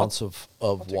massive amounts of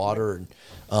water.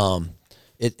 And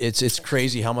it's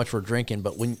crazy how much we're drinking.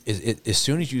 But as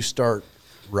soon as you start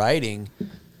riding,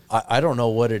 I don't know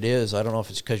what it is. I don't know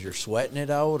if it's because you're sweating it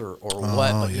out or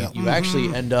what, but you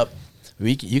actually end up,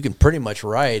 you can pretty much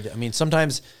ride. I mean,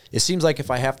 sometimes it seems like if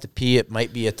I have to pee, it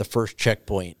might be at the first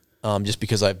checkpoint, just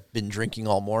because I've been drinking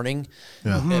all morning.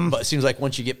 Yeah. But it seems like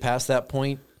once you get past that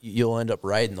point, you'll end up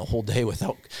riding the whole day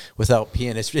without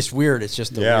peeing. It's just weird. It's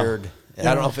just weird. I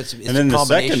don't know if it's and then the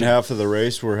second half of the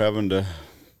race, we're having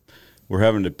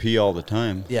to pee all the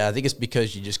time. Yeah, I think it's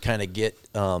because you just kind of get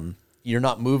you're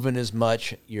not moving as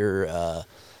much. You're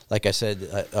like I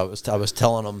said, I was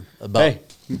telling them about. Hey,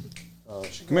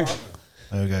 come here.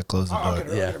 I got to close the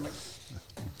door. Yeah.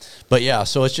 But yeah,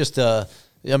 so it's just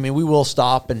I mean, we will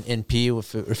stop and pee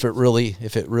if it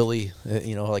really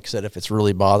you know, like I said, if it's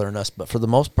really bothering us. But for the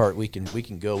most part, we can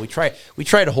go. We try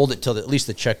to hold it till at least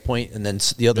the checkpoint, and then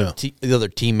the other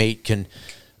teammate can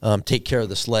take care of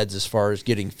the sleds as far as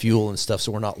getting fuel and stuff,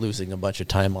 so we're not losing a bunch of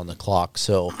time on the clock.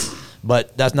 So,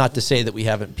 but that's not to say that we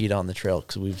haven't peed on the trail,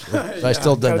 because I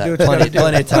still done that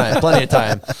plenty of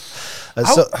time. I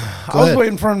was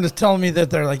waiting for him to tell me that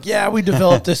they're like, yeah, we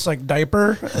developed this like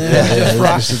diaper, and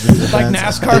like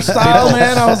NASCAR style,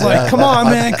 man. I was like, come on,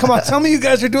 man, tell me you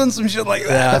guys are doing some shit like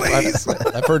that, please.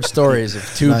 I've heard stories of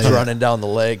tubes running down the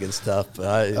leg and stuff.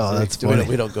 That's funny.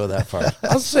 We don't go that far.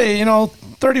 I'll say,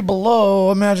 30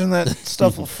 below. Imagine that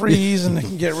stuff will freeze and it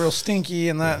can get real stinky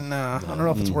and that. Nah, I don't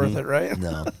know if it's worth it, right?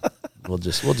 No, we'll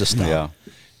just stop.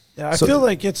 Yeah, I feel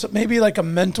like it's maybe like a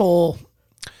mental.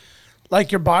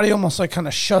 Like your body almost like kind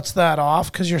of shuts that off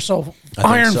because you're so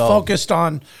iron focused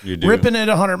on ripping it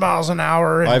 100 miles an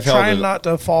hour and trying not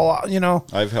to fall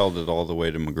out, I've held it all the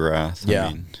way to McGrath.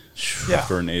 I mean,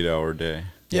 for an 8-hour day.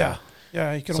 Yeah.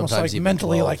 Yeah. You can almost like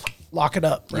mentally 12. Like lock it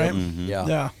up, right? Mm-hmm.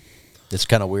 Yeah. It's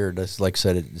kind of weird. It's like I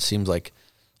said, it seems like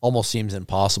almost seems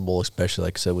impossible, especially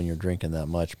like I said, when you're drinking that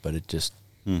much, but it just,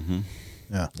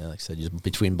 yeah, like I said, just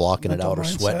between blocking it out or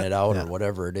sweating it out or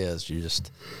whatever it is, you just.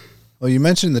 Well, you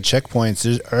mentioned the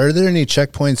checkpoints. Are there any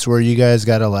checkpoints where you guys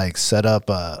got to like set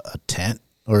up a tent,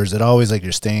 or is it always like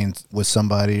you're staying with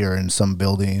somebody or in some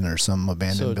building or some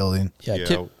abandoned building?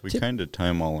 Yeah, we kind of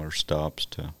time all our stops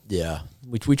to. Yeah,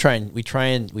 we try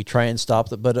and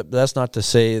stop it, but that's not to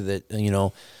say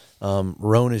that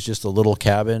Roan is just a little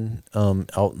cabin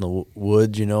out in the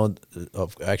woods.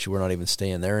 Actually, we're not even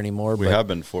staying there anymore. We have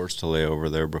been forced to lay over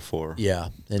there before. Yeah,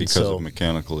 because of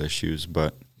mechanical issues,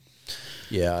 but.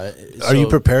 Yeah. Are you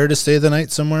prepared to stay the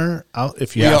night somewhere out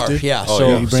if you have to? Yeah.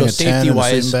 You bring a tent and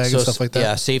a sleeping bag and stuff like that?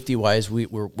 Yeah, safety-wise,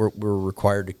 we're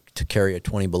required to carry a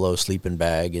 20 below sleeping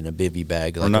bag and a bivvy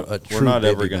bag, like a true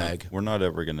bivvy bag. We're not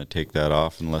ever going to take that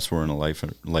off unless we're in a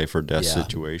life or death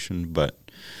situation. But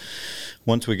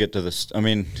once we get to this, I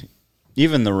mean,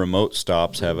 even the remote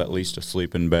stops have at least a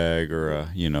sleeping bag or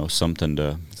something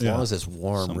to. As long as it's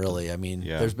warm, really. I mean,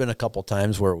 there's been a couple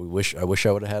times where I wish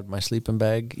I would have had my sleeping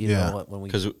bag. When we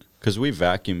because we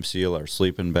vacuum seal our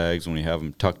sleeping bags when we have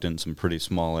them tucked in some pretty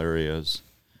small areas.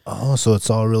 Oh, so it's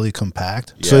all really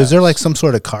compact. Yeah. So is there like some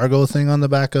sort of cargo thing on the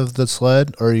back of the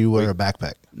sled, or you wear a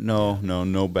backpack? No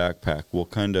backpack.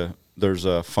 There's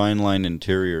a Fine Line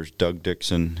Interiors. Doug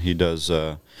Dixon, he does.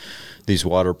 These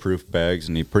waterproof bags,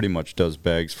 and he pretty much does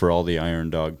bags for all the Iron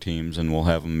Dog teams, and we'll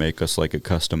have him make us like a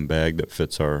custom bag that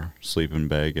fits our sleeping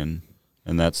bag in,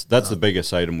 and that's the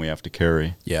biggest item we have to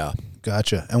carry. Yeah,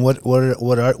 gotcha. And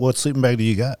what sleeping bag do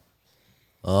you got?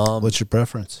 What's your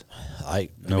preference?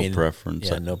 No preference.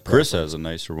 Yeah, no preference. Chris has a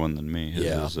nicer one than me.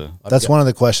 That's one of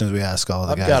the questions we ask all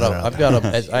the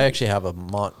guys. I actually have a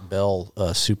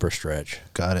Montbell Super Stretch.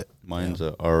 Got it. Mine's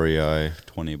a REI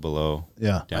 20 below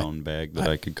down bag that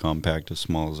I could compact as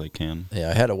small as I can. Yeah,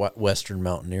 I had a Western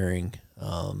Mountaineering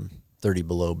 30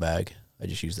 below bag. I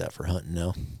just use that for hunting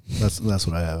now. That's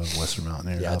what I have, a Western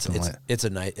Mountaineer. Yeah, it's a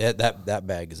nice that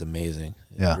bag is amazing.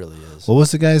 It really is. What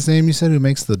was the guy's name you said who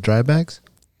makes the dry bags?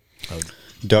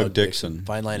 Doug Dixon.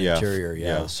 Fine Line Interior,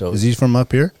 yeah. So is he from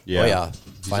up here? Yeah. Oh, yeah.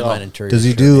 Fine Line Interior. Does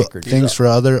he do things for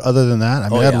other than that? I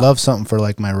mean, I'd love something for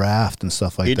like my raft and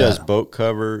stuff like that. He does boat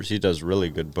covers. He does really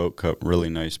good really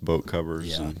nice boat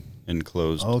covers and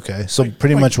enclosed. Okay, so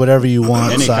pretty much whatever you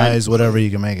want, size, whatever you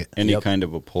can make it. Any kind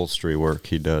of upholstery work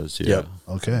he does. Yeah. Yep.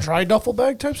 Okay. Dry duffel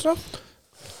bag type stuff.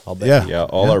 I'll bet. Yeah.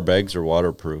 All our bags are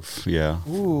waterproof. Yeah.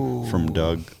 Ooh. From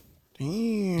Doug.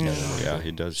 Yeah,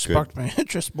 he does good. Sparked my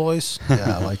interest, boys.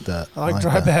 Yeah, I like that. I like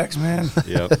dry bags, man.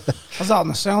 Yep. I was out in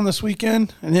the Sound this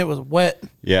weekend, and it was wet.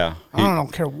 Yeah. I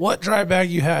don't care what dry bag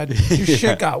you had. Your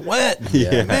shit got wet.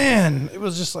 Yeah. Man, it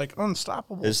was just like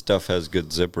unstoppable. His stuff has good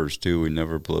zippers, too. We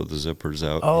never blow the zippers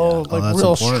out. Like that's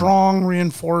real important. strong,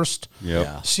 reinforced,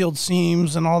 Yep. sealed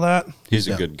seams and all that. He's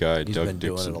a good guy, He's Doug been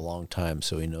Dixon. doing it a long time,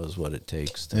 so he knows what it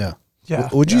takes. To, Yeah. Yeah.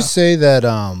 Would you say that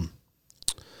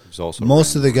He's also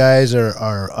most of the guys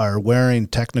are wearing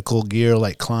technical gear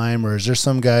like Climb, or is there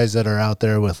some guys that are out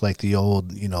there with like the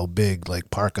old, big like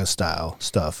parka style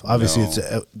stuff? Obviously,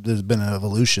 No. there's been an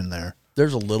evolution there.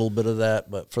 There's a little bit of that,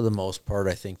 but for the most part,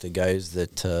 I think the guys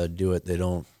that do it, they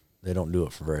don't do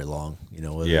it for very long.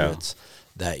 Whether it's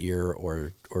that year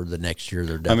or the next year,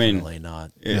 they're definitely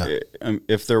not.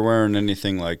 If they're wearing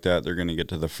anything like that, they're going to get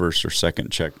to the first or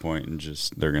second checkpoint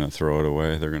and they're going to throw it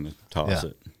away. They're going to toss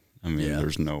it. I mean,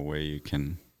 there's no way you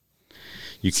can't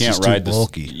just ride too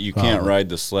bulky, you can't ride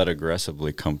the sled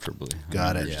aggressively comfortably.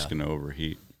 Got it. You're just going to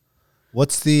overheat.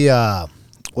 What's the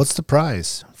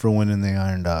prize for winning the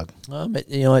Iron Dog?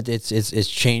 It's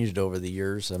changed over the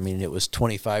years. I mean, it was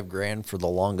 $25,000 for the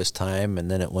longest time,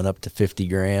 and then it went up to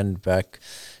 $50,000 back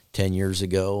 10 years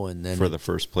ago, and then For the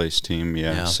first place team,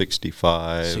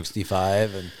 65.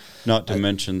 65, and Not to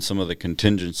mention some of the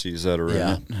contingencies that are in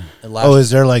it. And last Is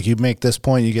there like you make this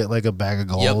point, you get like a bag of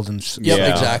gold and Yep,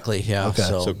 Yeah. exactly. Yeah. Okay.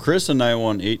 So Chris and I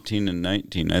won 18 and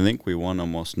 19. I think we won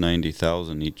almost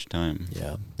 90,000 each time.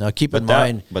 Yeah. Now keep But in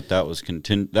mind, that was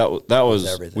that was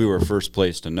everything. we were first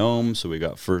place to Nome, so we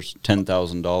got first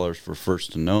 $10,000 for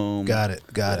first to Nome. Got it.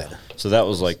 So that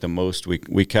was like the most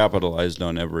we capitalized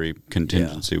on every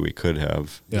contingency we could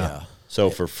have. yeah. So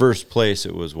for first place,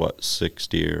 it was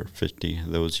 60 or 50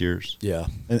 those years. Yeah.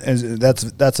 And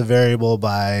that's a variable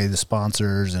by the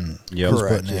sponsors and Yep. who's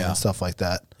Correct, putting in yeah. and stuff like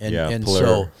that. And, Yeah, and Blair.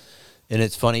 so, and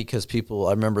it's funny because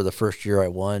I remember the first year I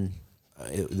won,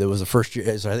 there was the first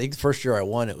year, so I think the first year I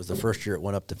won, it was the first year it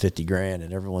went up to $50,000,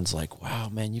 and everyone's like, wow,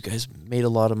 man, you guys made a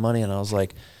lot of money. And I was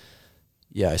like,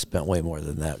 yeah, I spent way more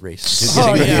than that race.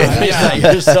 Oh,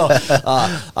 yeah. So,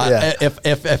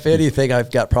 if anything,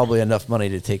 I've got probably enough money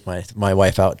to take my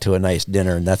wife out to a nice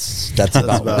dinner, and that's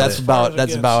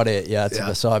about it. Yeah.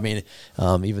 So I mean,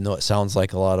 even though it sounds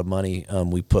like a lot of money,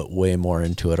 we put way more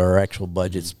into it. Our actual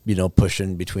budget's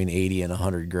pushing between 80 and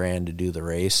 100 grand to do the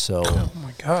race. So, Oh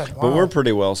my God! Wow. But we're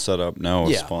pretty well set up now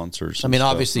with Yeah. sponsors. I mean, and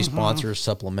stuff. obviously sponsors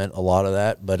supplement a lot of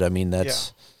that, but I mean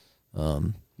that's,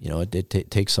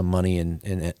 it takes some money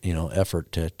and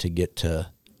effort to get Yeah.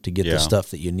 the stuff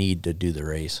that you need to do the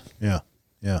race. Yeah.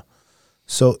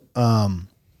 So,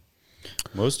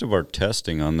 Most of our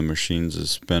testing on the machines is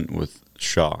spent with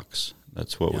shocks.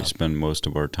 That's what we spend most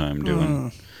of our time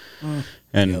doing.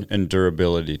 And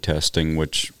durability testing,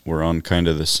 which we're on kind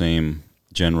of the same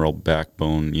general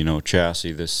backbone,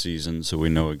 chassis this season, so we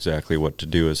know exactly what to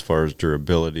do as far as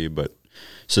durability, but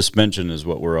suspension is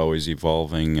what we're always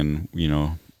evolving, and,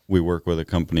 we work with a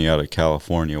company out of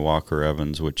California, Walker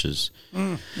Evans, which is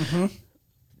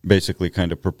basically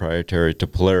kind of proprietary to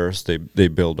Polaris. They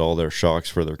build all their shocks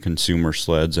for their consumer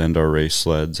sleds and our race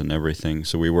sleds and everything.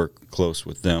 So we work close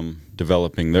with them,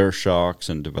 developing their shocks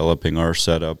and developing our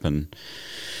setup. And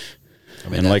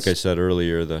like I said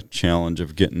earlier, the challenge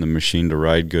of getting the machine to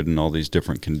ride good in all these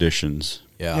different conditions.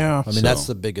 Yeah. I mean, that's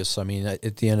the biggest. I mean,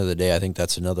 at the end of the day, I think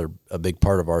that's a big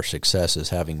part of our success is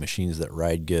having machines that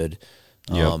ride good.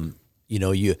 Yep.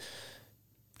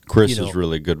 Chris is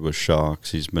really good with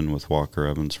shocks. He's been with Walker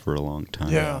Evans for a long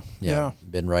time. Yeah.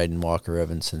 Been riding Walker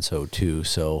Evans since 2002.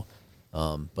 So,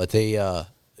 but they,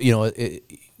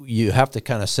 you have to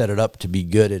kind of set it up to be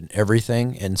good in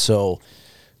everything. And so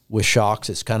with shocks,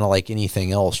 it's kind of like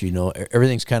anything else,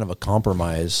 everything's kind of a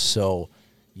compromise. So,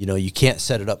 you can't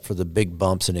set it up for the big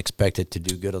bumps and expect it to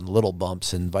do good on the little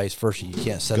bumps, and vice versa. You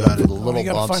can't set it up for the little you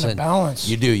gotta bumps. find a balance.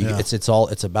 You do.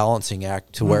 It's a balancing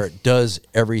act to where it does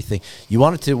everything. You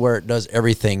want it to where it does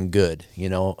everything good.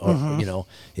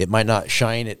 It might not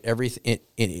shine at everything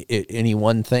in any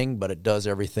one thing, but it does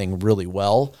everything really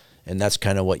well, and that's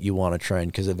kind of what you want to try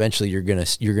and, because eventually you're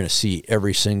gonna see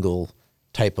every single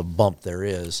type of bump there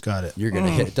is. Got it. You're gonna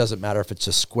hit. It doesn't matter if it's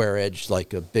a square edge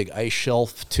like a big ice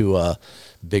shelf to a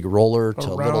big roller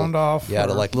to a round little off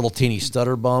to like little teeny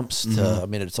stutter bumps. To I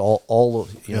mean, it's all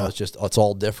it's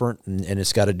all different, and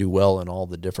it's got to do well in all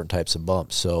the different types of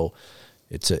bumps. So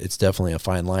it's definitely a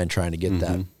fine line trying to get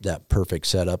that perfect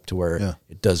setup to where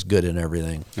it does good in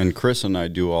everything. And Chris and I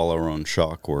do all our own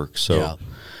shock work. So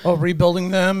rebuilding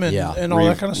them and all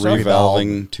that kind of stuff.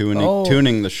 Revalving,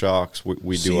 tuning the shocks.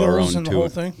 We do our Seals own and the whole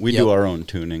thing? We do our own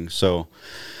tuning. So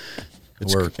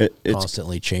we're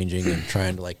constantly changing and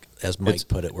trying to, like, as Mike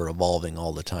put it, we're evolving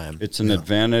all the time. It's an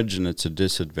advantage and it's a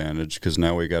disadvantage because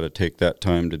now we got to take that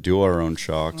time to do our own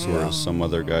shocks, whereas some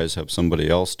other guys have somebody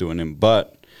else doing them.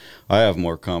 But I have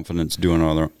more confidence doing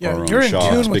our own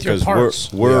shocks because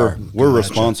we're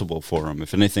responsible for them.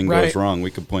 If anything goes wrong,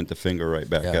 we can point the finger right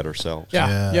back at ourselves.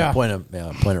 Point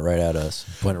it right at us.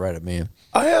 Point it right at me.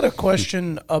 I had a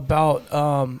question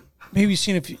about maybe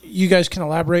seeing if you guys can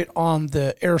elaborate on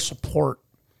the air support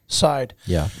side.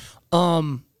 Yeah.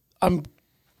 I'm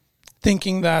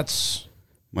thinking that's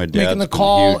my dad's making the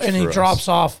call and he drops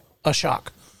off a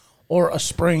shock or a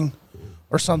spring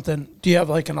or something. Do you have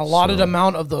like an allotted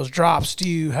amount of those drops? Do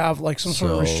you have like some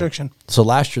sort of restriction? So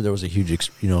last year there was a huge,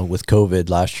 with COVID,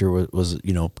 last year was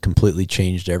completely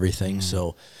changed everything.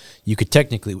 So you could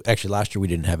technically, actually last year we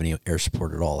didn't have any air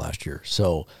support at all last year.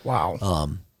 So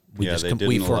wow. We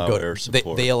allow air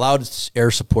support. They allowed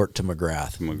air support to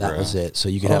McGrath. That was it. So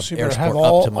you could have air support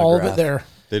all, up to McGrath. all of it there.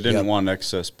 They didn't want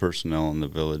excess personnel in the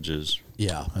villages.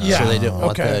 Yeah. So they didn't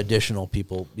want the additional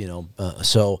people,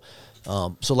 So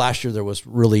last year there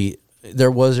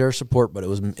was air support, but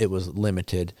it was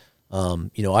limited.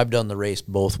 I've done the race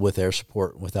both with air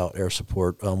support and without air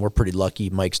support. We're pretty lucky.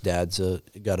 Mike's dad's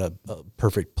got a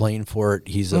perfect plane for it.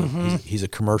 He's a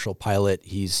commercial pilot.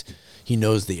 He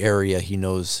knows the area. He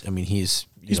knows. I mean, he's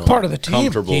part of the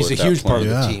team. He's a huge part of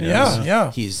the team.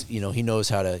 Yeah. He's he knows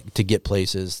how to get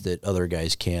places that other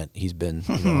guys can't. He's been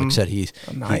like I said,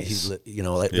 nice.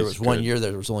 There was one year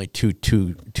there was only two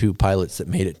pilots that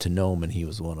made it to Nome, and he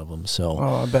was one of them. So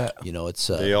I bet it's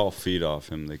they all feed off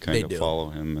him. They kind of follow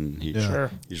him, and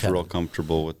he's real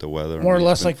comfortable with the weather. More or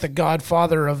less like the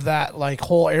godfather of that like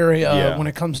whole area when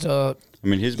it comes to. I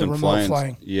mean, he's been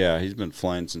flying. Yeah, he's been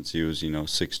flying since he was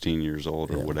 16 years old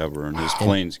or whatever, and his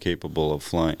plane's capable of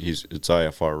flying. It's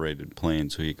IFR rated plane,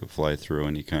 so he could fly through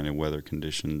any kind of weather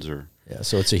conditions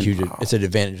so it's it's an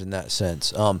advantage in that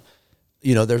sense.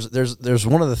 There's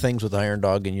one of the things with Iron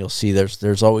Dog, and you'll see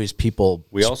there's always people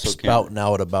spouting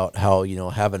out about how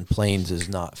having planes is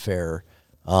not fair.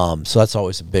 So that's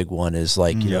always a big one is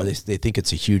like, they think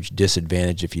it's a huge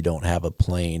disadvantage if you don't have a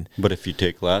plane. But if you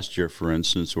take last year, for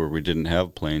instance, where we didn't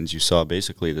have planes, you saw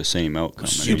basically the same outcome.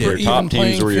 Your top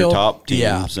teams were your top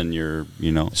teams and your,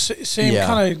 Same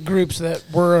kind of groups that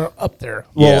were up there.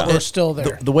 Well, are still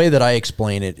there. The way that I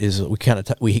explain it is we kind of,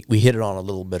 we hit it on a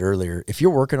little bit earlier. If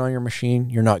you're working on your machine,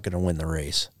 you're not going to win the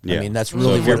race. Yeah. I mean, that's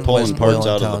really if you're pulling parts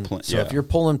out of the plane. So if you're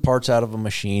pulling parts out of a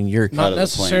machine, you're not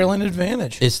necessarily an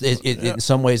advantage. In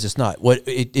some ways it's not. What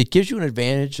it gives you an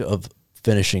advantage of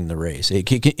finishing the race. It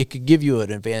could give you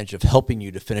an advantage of helping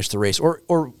you to finish the race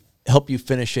or help you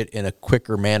finish it in a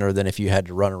quicker manner than if you had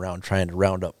to run around trying to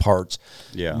round up parts.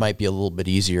 It might be a little bit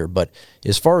easier. But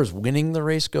as far as winning the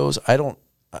race goes, I don't,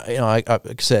 like I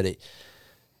said,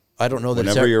 I don't know that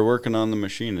whenever you're working on the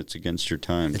machine, it's against your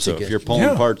time. So if you're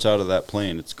pulling parts out of that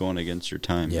plane, it's going against your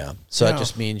time. Yeah. So that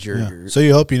just means you're So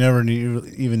you hope you never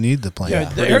even need the plane.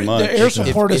 Yeah, the air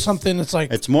support is something that's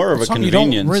like it's more of a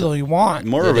convenience. You don't really want.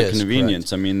 More of a convenience.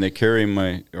 Correct. I mean, they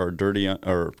carry our dirty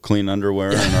or clean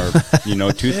underwear and our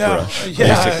toothbrush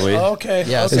basically. Okay.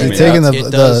 Yeah. Is he taking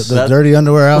the dirty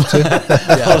underwear out too?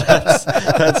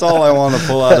 That's all I want to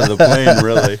pull out of the plane,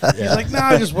 really. He's like,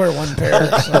 I just wear one pair.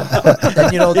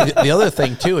 So. The other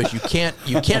thing too is you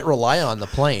can't rely on the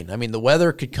plane. I mean, the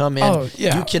weather could come in.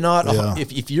 You cannot.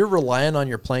 If you're relying on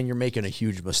your plane, you're making a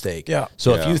huge mistake. Yeah.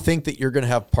 So if you think that you're going to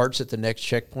have parts at the next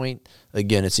checkpoint,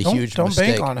 again, it's a huge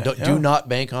mistake. Don't bank on it. Do not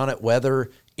bank on it. Weather,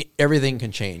 everything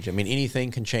can change. I mean,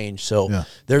 anything can change. So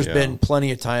there's been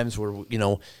plenty of times where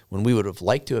when we would have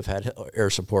liked to have had air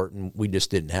support and we just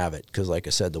didn't have it because, like I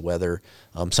said, the weather.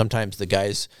 Sometimes the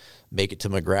guys make it to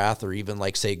McGrath or even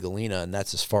like say Galena, and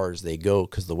that's as far as they go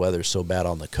because the weather's so bad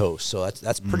on the coast. So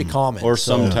that's pretty common. Or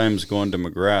sometimes going to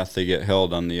McGrath, they get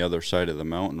held on the other side of the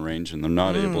mountain range and they're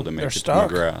not able to make it to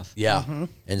McGrath. Yeah,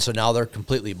 and so now they're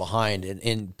completely behind.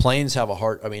 And planes have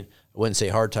I wouldn't say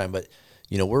hard time, but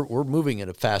we're moving at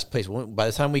a fast pace. By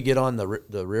the time we get on the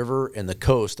river and the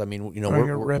coast, I mean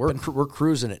we're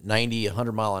cruising at 90,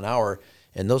 100 mile an hour,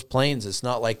 and those planes, it's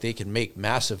not like they can make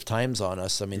massive times on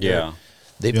us. I mean,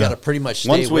 they've got to pretty much stay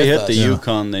once we with hit us. the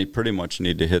Yukon, they pretty much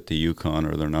need to hit the Yukon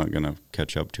or they're not going to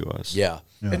catch up to us. Yeah.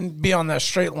 And be on that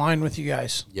straight line with you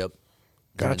guys. Yep.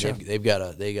 Gotcha. They got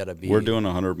to be. We're doing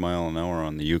 100 mile an hour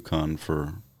on the Yukon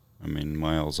for,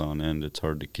 miles on end. It's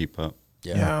hard to keep up.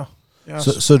 Yeah.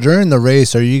 So during the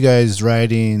race, are you guys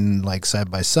riding like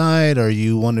side by side? Are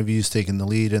you one of you's taking the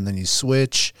lead and then you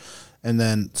switch? And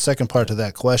then second part to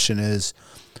that question is,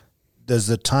 does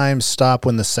the time stop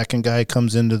when the second guy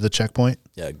comes into the checkpoint?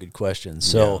 Yeah, good question.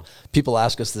 So people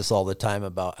ask us this all the time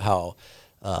about how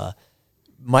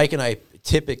Mike and I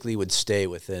typically would stay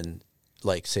within,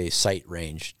 like, say, sight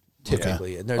range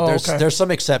typically. And there's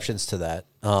some exceptions to that.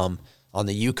 On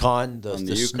the Yukon,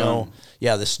 the snow,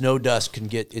 the snow dust can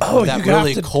get that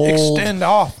really cold. Extend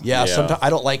off. Yeah, sometimes I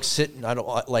don't like sitting. I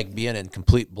don't like being in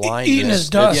complete blindness. Eating his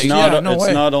dust. It's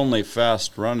not only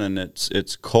fast running;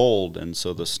 it's cold, and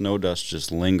so the snow dust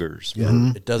just lingers.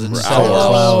 Yeah. It doesn't settle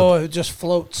out. Oh, it just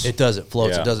floats. It does. It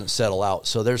floats. Yeah. It doesn't settle out.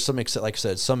 So there's some, like I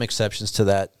said, some exceptions to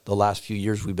that. The last few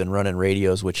years we've been running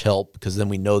radios, which help because then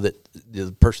we know that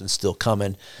the person's still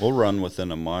coming. We'll run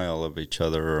within a mile of each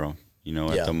other.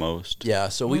 At the most. Yeah,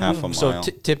 so half a mile. So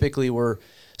typically we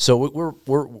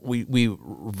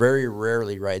very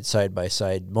rarely ride side by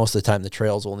side. Most of the time, the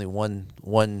trail's only one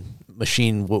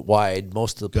machine wide.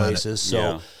 Most of the places.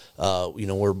 So,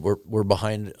 we're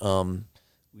behind.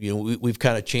 We've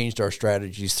kind of changed our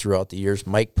strategies throughout the years.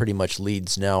 Mike pretty much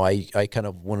leads now. I kind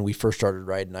of, when we first started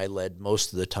riding, I led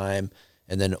most of the time,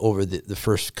 and then over the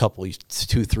first couple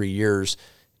 2-3 years,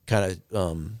 kind of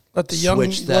let the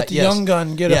young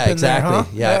gun get up in there, huh?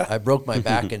 Yeah, I broke my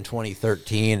back in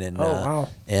 2013,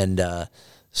 and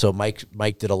so Mike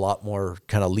did a lot more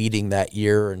kind of leading that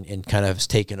year, and kind of has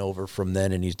taken over from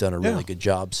then, and he's done a really good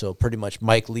job. So pretty much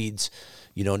Mike leads,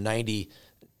 98%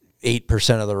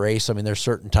 of the race. I mean, there's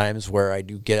certain times where I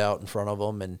do get out in front of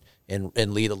him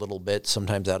and lead a little bit,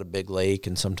 sometimes out of Big Lake,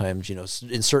 and sometimes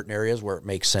in certain areas where it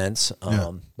makes sense.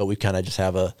 But we kind of just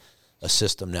have a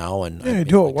system now, and you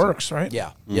do what works, right?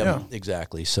 Yeah,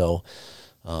 exactly. So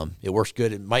it works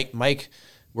good. And Mike,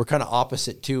 we're kind of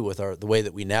opposite too with the way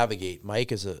that we navigate.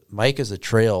 Mike is a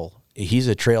trail. He's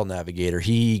a trail navigator.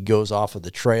 He goes off of the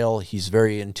trail. He's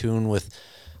very in tune with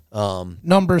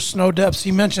numbers, snow depths.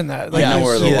 He mentioned that.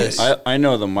 I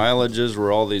know the mileages where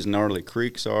all these gnarly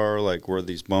creeks are, like where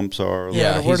these bumps are.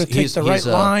 Where to take the right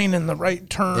line and the right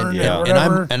turn.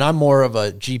 And I'm more of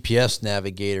a GPS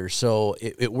navigator, so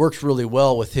it works really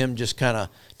well with him just kind of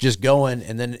just going.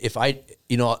 And then if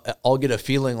I'll get a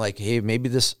feeling like, hey, maybe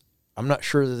this, I'm not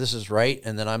sure that this is right,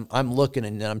 and then I'm looking,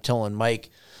 and then I'm telling Mike,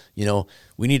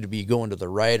 we need to be going to the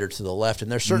right or to the left. And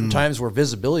there's certain times where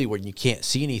visibility when you can't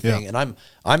see anything. And I'm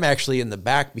actually in the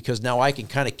back because now I can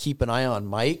kind of keep an eye on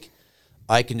Mike.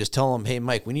 I can just tell him, hey,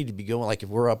 Mike, we need to be going. Like if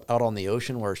we're out on the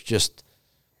ocean where it's just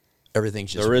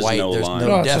everything's just white. There's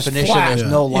no definition. There's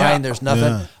no line. There's nothing.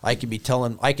 Yeah. I could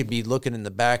be looking in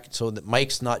the back so that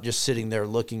Mike's not just sitting there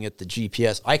looking at the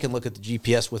GPS. I can look at the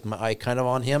GPS with my eye kind of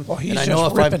on him. Well, he's and I just know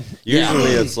if ripping.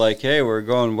 Usually it's like, hey, we're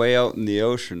going way out in the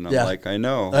ocean. I'm like, I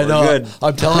know. We're good.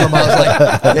 I'm telling him, I was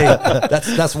like,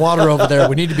 hey, that's water over there.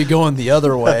 We need to be going the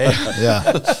other way.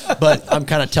 Yeah. But I'm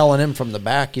kind of telling him from the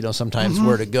back, sometimes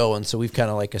where to go. And so we've kind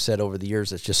of, like I said, over the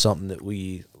years, it's just something that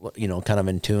we, kind of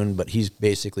in tune. But he's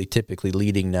typically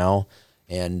leading now,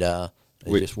 and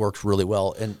it just works really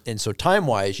well. And so time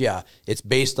wise, it's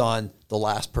based on the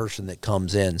last person that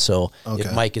comes in. So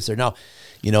if Mike is there now,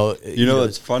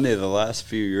 it's funny. The last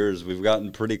few years, we've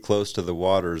gotten pretty close to the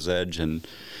water's edge, and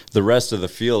the rest of the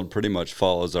field pretty much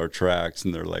follows our tracks.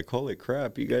 And they're like, "Holy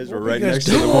crap, you guys were right next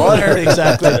to the water!"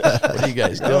 Exactly. What are you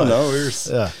guys doing? I don't know. We're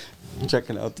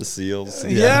checking out the seals.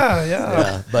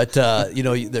 Yeah. But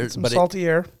there's some salty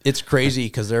air. It's crazy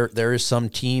because there is some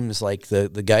teams like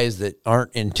the guys that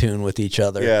aren't in tune with each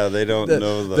other. Yeah, they don't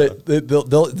know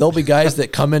there'll be guys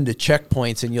that come into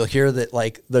checkpoints and you'll hear that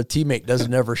like the teammate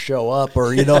doesn't ever show up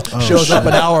or shows up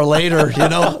an hour later.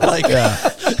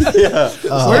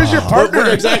 Where's your partner?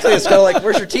 Exactly. It's kind of like,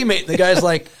 where's your teammate? And the guy's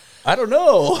like, I don't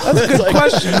know. That's a good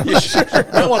question.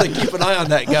 I want to keep an eye on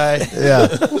that guy. Yeah.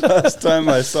 Last time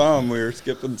I saw him, we were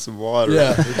skipping some water.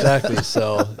 Yeah, exactly.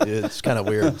 So it's kind of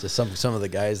weird to some of the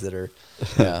guys that are,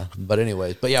 But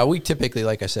anyways, we typically,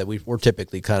 like I said, we're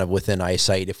typically kind of within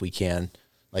eyesight if we can.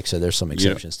 Like I said, there's some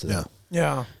exceptions to that.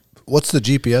 Yeah. What's the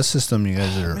GPS system you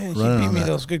guys are running on? You beat me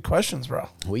those good questions, bro.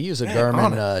 We use a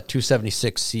Garmin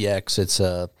 276CX. It's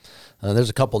there's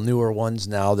a couple newer ones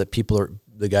now that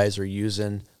the guys are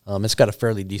using. It's got a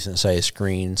fairly decent sized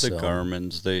screen. The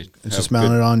Garmin's, it's just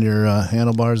mounted on your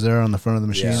handlebars there on the front of the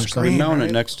machine or something? We mount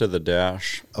it next to the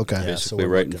dash. Okay. Basically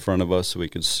right in front of us so we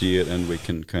can see it and we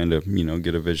can kind of,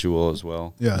 get a visual as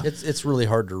well. Yeah. It's really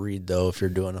hard to read, though, if you're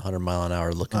doing 100 mile an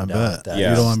hour looking down at that.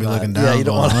 Yeah. You don't want to be looking down you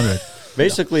don't want 100.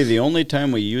 Basically, the only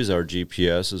time we use our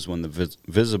GPS is when the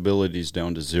visibility is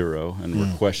down to 0 and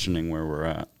we're questioning where we're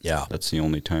at. Yeah. That's the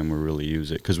only time we really use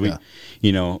it. Because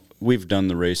we've done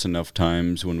the race enough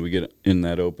times. When we get in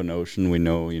that open ocean, we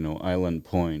know, Island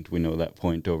Point. We know that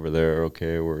point over there.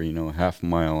 Okay, we're, half a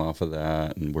mile off of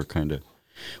that. And we're kind of,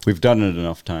 we've done it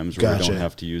enough times where we Gotcha. don't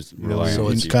have to rely So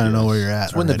on it's You kind of know where you're at.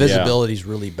 It's when the already. visibility is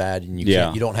really bad and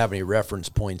Yeah. you don't have any reference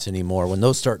points anymore. When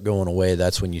those start going away,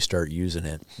 that's when you start using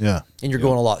it. Yeah. And you're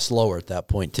going a lot slower at that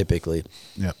point, typically.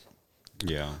 Yeah.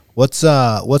 Yeah. What's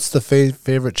the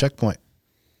favorite checkpoint?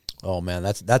 Oh man,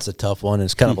 that's a tough one.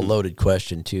 It's kind of a loaded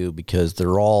question too, because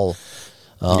they're all.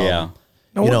 Yeah.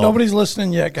 No, You know- nobody's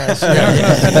listening yet, guys. You're not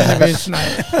gonna send interviews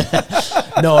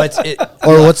tonight. No, it's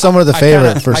Or what's some of the I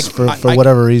favorite kinda- for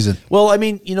whatever reason? well. I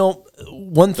mean, you know,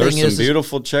 one thing There's some is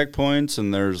beautiful checkpoints,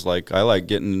 and there's I like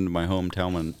getting into my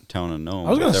hometown and Nome. I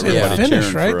was going to with say the everybody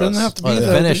finish, cheering right? for Doesn't us. have to be Oh, the the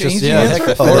finish is- easy yeah, answer.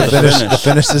 heck, the Oh, finish. the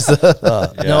finish is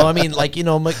the. Yeah. No, I mean, like, you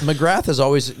know, McGrath is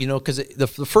always, you know, because the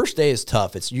first day is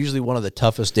tough. It's usually one of the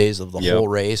toughest days of the Yep. whole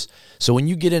race. So when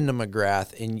you get into McGrath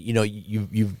and you know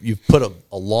you've put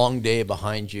a long day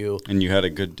behind you, And you had a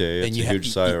good day. And It's you a ha-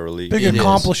 huge sigh of relief. Big it is.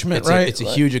 accomplishment, It's right? it's a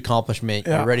huge accomplishment.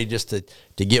 Yeah. You're ready just to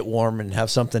get warm and have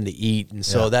something to eat, and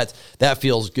so Yeah. that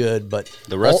feels good. But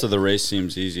The rest of the race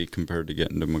seems easy compared to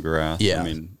getting to McGrath. Yeah. I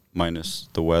mean, minus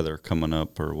the weather coming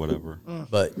up or whatever.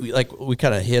 But we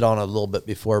kind of hit on it a little bit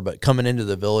before, but coming into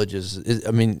the village is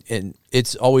I mean, and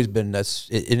it's always been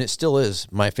and it still is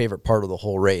my favorite part of the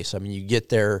whole race. I mean, you get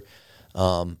there,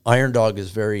 Iron Dog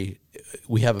is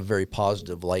we have a very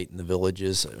positive light in the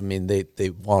villages. I mean, they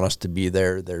want us to be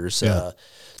there. There's a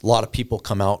lot of people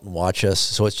come out and watch us,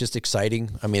 so it's just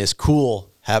exciting. I mean, it's cool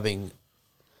having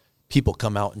people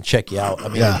come out and check you out. I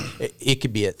mean, Yeah. it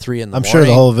could be at 3 in the I'm morning. sure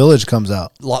the whole village comes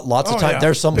out. Lots of Oh, time. yeah.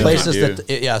 There's some Yeah. places Yeah. that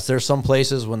yes, there's some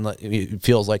places when it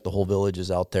feels like the whole village is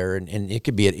out there, and it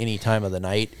could be at any time of the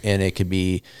night, and it could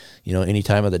be, you know, any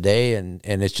time of the day, and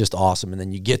it's just awesome. And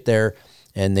then you get there,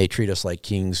 and they treat us like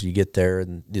kings. You get there,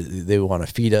 and they want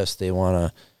to feed us, they want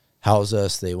to house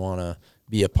us, they want to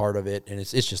be a part of it, and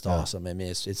it's just awesome. I mean,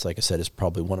 it's like I said, it's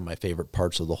probably one of my favorite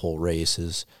parts of the whole race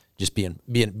is just being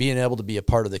able to be a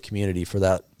part of the community for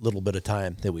that little bit of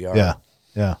time that we are. Yeah.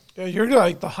 Yeah. Yeah, you're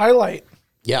like the highlight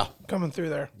Yeah. coming through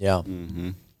there. Yeah. Mm-hmm.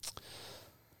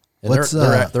 And What's,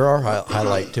 they're our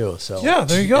highlight too. So Yeah,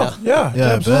 there you go. Yeah, Yeah,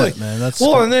 I absolutely, bet, man. That's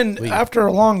well, cool. and then after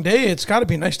a long day, it's got to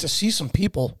be nice to see some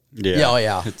people Yeah. Oh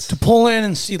yeah. to pull in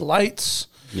and see lights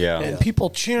Yeah. and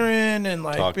people cheering and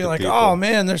like Talk being to like, people. oh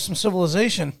man, there's some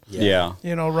civilization. Yeah.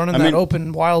 You know, running I that mean-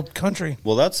 open wild country.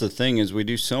 Well, that's the thing is we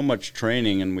do so much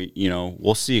training, and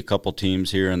we'll see a couple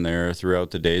teams here and there throughout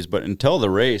the days, but until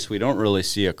the race, we don't really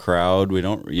see a crowd. We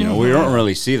don't, we don't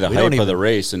really see the We hype don't of even- the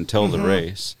race until the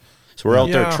race. So we're out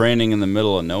Yeah. there training in the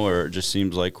middle of nowhere. It just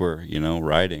seems like we're,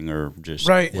 riding or just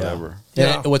Right. whatever.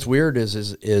 Yeah. And what's weird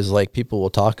is like people will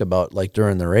talk about like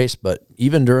during the race, but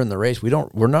even during the race,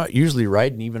 we're not usually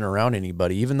riding even around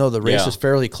anybody, even though the race Yeah. is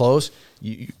fairly close.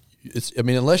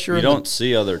 Unless you're You in the- don't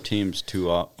see other teams too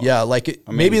often. Yeah, like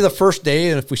maybe the first day,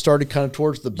 and if we started kind of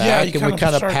towards the Yeah, back, you and we kinda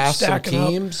kind of start passed some stacking up.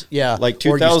 teams, yeah, Like or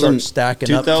you start 2000,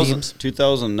 stacking up teams.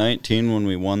 2019, when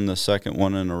we won the second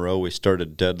one in a row, we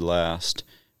started dead last,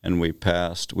 and we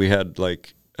passed. We had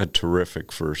like a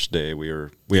terrific first day. We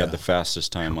had the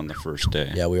fastest time on the first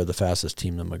day. Yeah, we were the fastest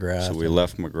team in McGrath. So we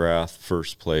left McGrath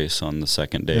first place on the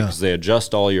second day Yeah. because they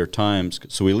adjust all your times.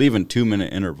 So we leave in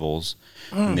 2-minute intervals,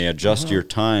 and they adjust your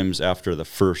times after the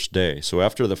first day. So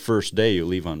after the first day, you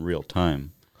leave on real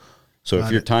time. So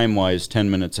if you're time-wise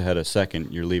 10 minutes ahead of second,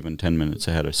 you're leaving 10 minutes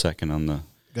ahead of second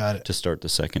Got it. to start the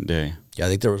second day. Yeah, I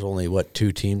think there was only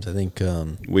 2 teams. I think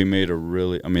We made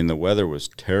the weather was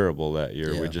terrible that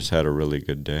year. Yeah. We just had a really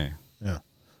good day. Yeah.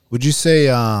 Would you say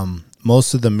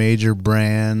most of the major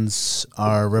brands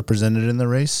are represented in the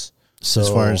race as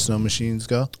far as snow machines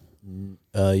go?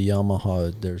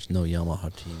 Yamaha, there's no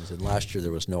Yamaha teams, and last year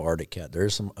there was no Arctic Cat. There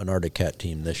is an Arctic Cat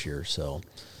team this year, so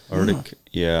Arctic,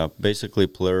 yeah, basically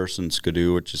Polaris and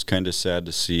Skidoo, which is kind of sad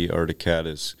to see. Arctic Cat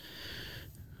is,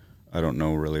 I don't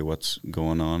know really what's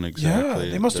going on exactly.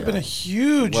 Yeah, they must have been a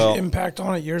huge impact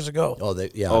on it years ago.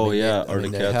 Arctic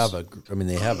Arctic Cats.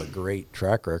 they have a great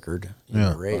track record in Yeah.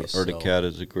 the race. Arctic so. Cat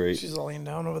is a great. She's laying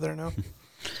down over there now.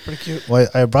 It's pretty cute. Well,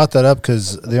 I brought that up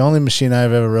because the only machine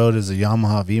I've ever rode is a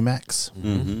Yamaha VMAX.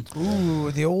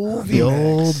 Ooh, the old The VMAX.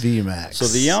 old VMAX. So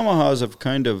the Yamahas have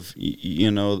kind of,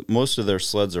 most of their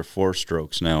sleds are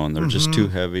 4-strokes now, and they're just too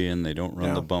heavy, and they don't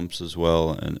run the bumps as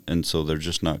well, and so they're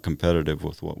just not competitive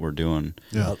with what we're doing.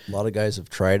 Yeah. A lot of guys have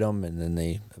tried them, and then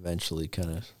they eventually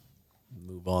kind of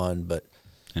move on. But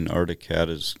And Arctic Cat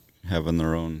is having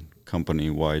their own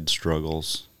company-wide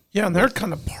struggles. Yeah, and they're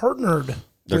kind of partnered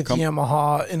They're with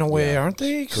Yamaha in a way, aren't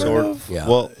they? Kind of. yeah.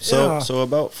 Well, Yeah. so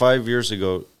about 5 years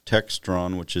ago,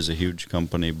 Textron, which is a huge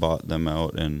company, bought them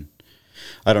out, and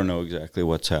I don't know exactly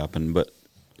what's happened, but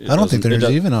I don't think there's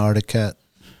even an Arctic Cat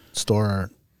store.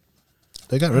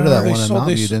 They got rid of that They one in sold- Mountain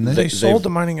they View, didn't They they? sold the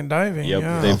mining and diving. Yep,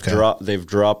 Yeah. they've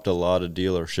dropped a lot of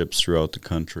dealerships throughout the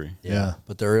country. Yeah.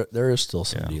 But there is still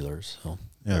some Yeah. dealers. So.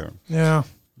 Yeah. Yeah.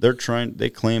 They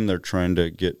claim they're trying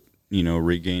to get,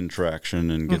 regain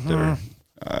traction and get their,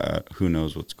 who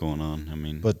knows what's going on. I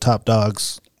mean, But top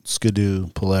dogs, Skidoo,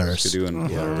 Polaris. Skidoo and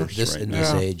Polaris right In now.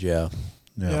 this age, yeah.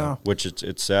 Yeah. Which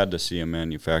it's sad to see a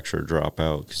manufacturer drop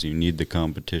out because you need the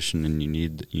competition and you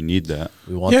need that.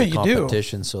 We want Yeah, the you do.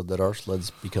 competition so that our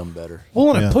sleds become better.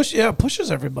 Well, and Yeah. it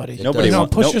pushes everybody. Nobody does.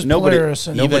 pushes Polaris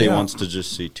and nobody yeah. wants to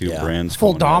just see two Yeah. brands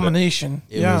full going at it. domination.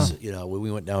 It yeah. was, when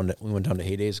we went down to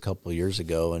Heydays a couple of years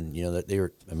ago, and that they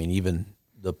were. I mean, even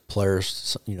the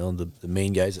players, the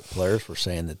main guys at Polaris were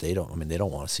saying that they don't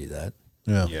want to see that.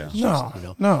 Yeah. Yeah.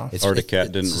 No. Arctic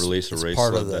didn't release a race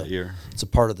part sled of that year. It's a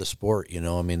part of the sport,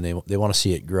 I mean, they want to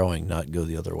see it growing, not go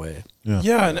the other way.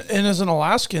 Yeah, and as an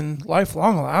Alaskan,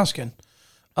 lifelong Alaskan.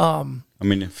 I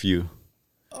mean, if you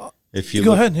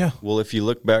Go ahead, yeah. Well, if you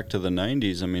look back to the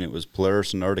 90s, I mean, it was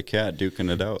Polaris and Arctic Cat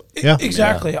duking it out. Yeah.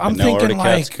 Exactly. I'm And now thinking Arctic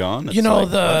Cat's like gone.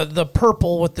 It's the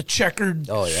purple with the checkered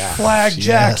flag Yes.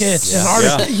 jackets and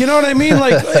Yeah. Arctic. You know what I mean?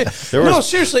 Like no, was-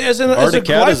 seriously. As a Arctic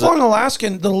Cat is lifelong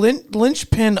Alaskan, the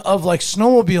linchpin of like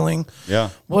snowmobiling Yeah.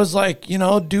 was like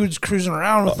dudes cruising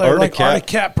around with Arctic Cat- Arctic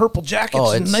Cat purple jackets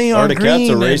Oh, and it's- neon Arctic green. Cat's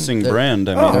a and- racing brand.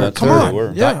 I Oh, mean, that's come where on. they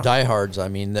were. Yeah. Diehards. I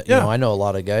mean, I know a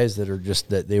lot of guys that are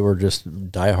they were just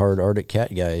diehard Arctic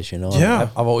Cat guys. Yeah.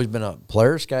 I've always been a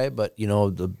Polaris guy, but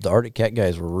the Arctic Cat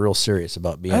guys were real serious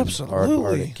about being Absolutely.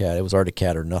 Arctic Cat. It was Arctic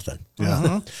Cat or nothing.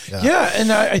 Yeah,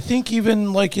 and I think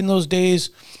even like in those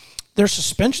days, their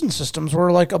suspension systems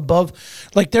were like above,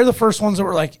 like they're the first ones that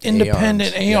were like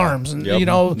independent A-arms, and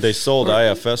Yep. They sold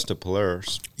IFS to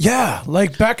Polaris. yeah,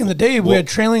 like back in the day, we had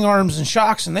trailing arms and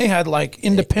shocks, and they had like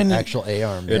independent. Actual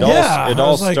A-arm. It Yeah, all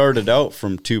I was like- started out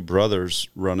from two brothers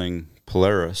running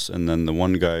Polaris, and then the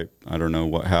one guy, I don't know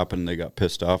what happened, they got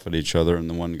pissed off at each other, and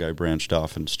the one guy branched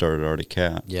off and started Arctic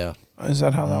Cat. Yeah. Is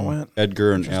that how that went?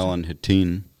 Edgar and Alan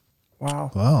Hittine.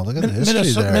 Wow. Wow, look at the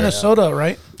history there. Minnesota,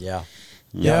 right? Yeah.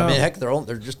 Yeah. I mean, heck,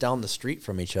 they're just down the street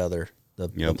from each other. The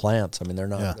plants. I mean, they're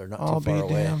not I'll too be far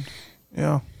away. damned.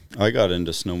 Yeah. I got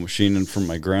into snow machining from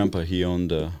my grandpa. He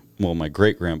owned my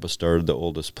great grandpa started the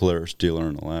oldest Polaris dealer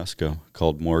in Alaska,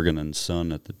 called Morgan and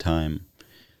Son at the time,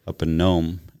 up in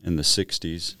Nome in the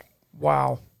 60s.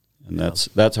 Wow. And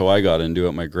that's how I got into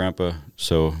it. My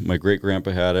great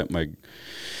grandpa had it.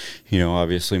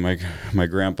 Obviously my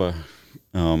grandpa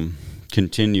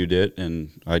continued it, and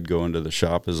I'd go into the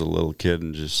shop as a little kid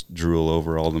and just drool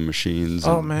over all the machines.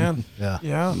 Oh man. Yeah.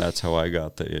 Yeah. And that's how I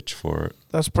got the itch for it.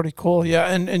 That's pretty cool. Yeah,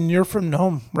 and you're from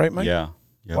Nome, right, Mike? Yeah.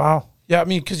 Yep. Wow. Yeah, I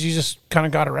mean, because you just kind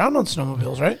of got around on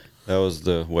snowmobiles, right? That was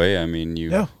the way. I mean,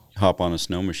 you hop on a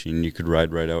snow machine, you could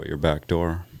ride right out your back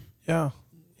door. Yeah.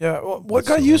 Yeah. What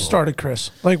got you started,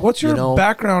 Chris? Like, what's your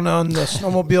background on the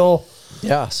snowmobile?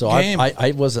 Yeah, so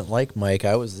I wasn't like Mike.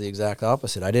 I was the exact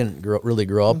opposite. I didn't really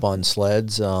grow up on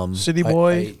sleds. City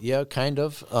boy? Yeah, kind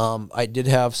of. I did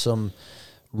have some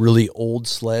really old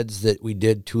sleds that we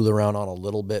did tool around on a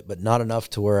little bit, but not enough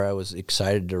to where I was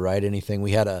excited to ride anything.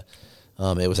 We had a,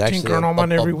 it was actually tinkering on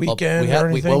one every weekend or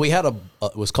anything? we had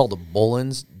it was called a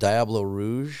Bollins Diablo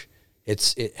Rouge.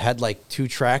 It had like two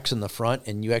tracks in the front,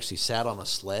 and you actually sat on a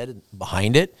sled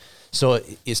behind it. So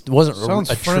it wasn't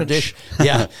a tradition.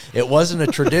 Yeah, it wasn't a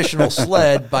traditional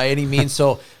sled by any means.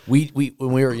 So we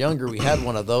when we were younger, we had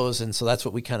one of those, and so that's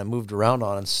what we kind of moved around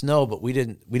on in snow. But we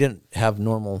didn't have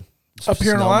normal up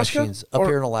here in Alaska. Machines. Up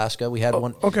here in Alaska, we had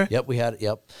one. Okay. Yep, we had it.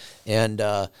 Yep, and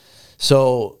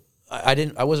so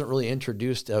I wasn't really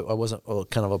introduced. I wasn't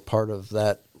kind of a part of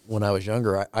that when I was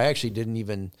younger. I actually didn't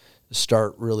even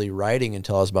start really riding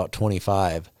until I was about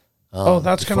 25.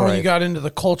 That's kind of when you got into the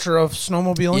culture of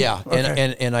snowmobiling. Yeah,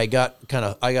 Okay. and I got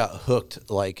hooked.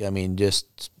 Like, I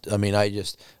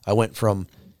went from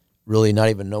really not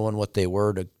even knowing what they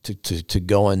were to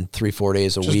going 3-4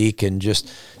 days a week, and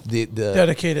just the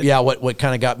dedicated. Yeah, what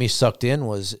kind of got me sucked in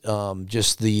was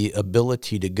just the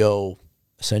ability to go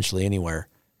essentially anywhere.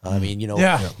 I mean,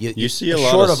 You see a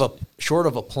lot short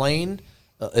of a plane.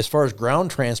 As far as ground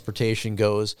transportation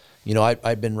goes,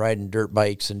 I've been riding dirt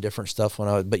bikes and different stuff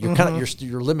but you're kind of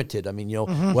you're limited. I mean,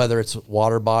 whether it's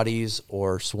water bodies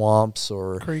or swamps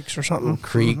or creeks or something,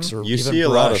 or you even see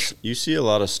brush. you see a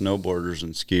lot of snowboarders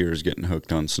and skiers getting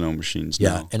hooked on snow machines. Yeah,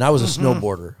 now. and I was a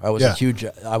snowboarder. I was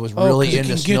I was really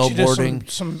into snowboarding.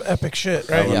 Some epic shit,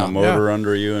 right? Having a motor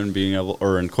under you and being able,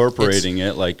 or incorporating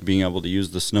it, like being able to use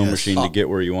the snow machine to get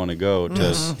where you want to go.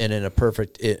 And in a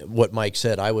perfect, what Mike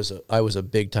said, I was a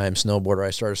big time snowboarder.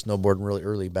 I started snowboarding really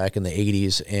early back in the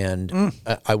 80s, and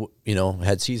I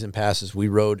had season passes. We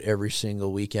rode every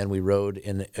single weekend. We rode,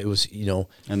 and it was,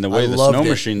 and the way the snow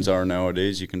machines are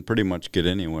nowadays, you can pretty much get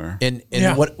anywhere. And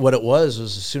what it was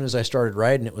as soon as I started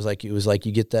riding, it was like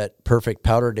you get that perfect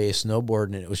powder day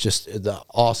snowboarding, and it was just the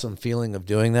awesome feeling of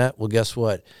doing that. Well, guess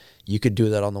what? You could do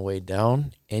that on the way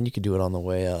down, and you could do it on the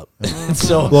way up.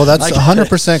 So, well, that's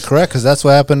 100% correct, because that's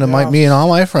what happened to me and all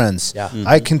my friends. Yeah.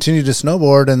 I continued to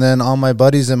snowboard, and then all my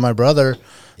buddies and my brother,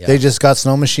 they just got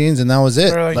snow machines, and that was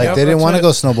it. They didn't want to go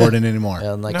snowboarding anymore.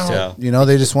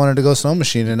 They just wanted to go snow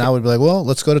machine, and I would be like, well,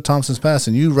 let's go to Thompson's Pass,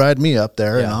 and you ride me up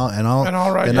there, and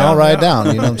I'll ride down.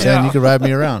 You know what I'm saying? You can ride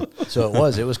me around. So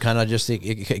it was kind of just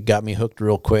it got me hooked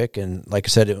real quick, and like I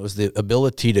said, it was the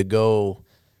ability to go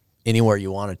anywhere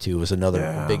you wanted to was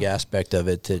another big aspect of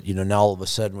it. That now all of a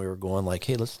sudden we were going like,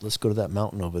 hey, let's go to that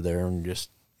mountain over there and just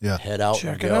head out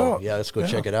and go. Yeah, let's go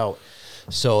check it out.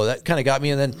 So that kind of got me,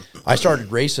 and then I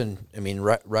started racing. I mean,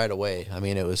 right away. I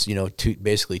mean, it was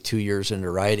basically 2 years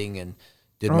into riding, and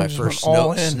did my first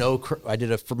I did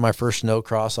my first snow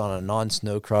cross on a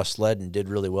non-snow cross sled and did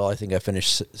really well. I think I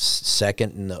finished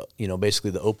second in the basically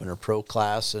the opener pro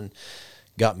class, and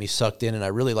got me sucked in, and I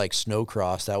really liked snow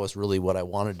cross. That was really what I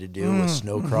wanted to do with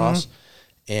snow cross.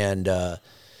 And but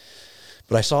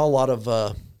I saw a lot of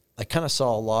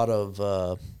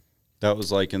that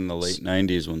was like in the late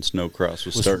 90s when snow cross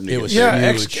was starting to get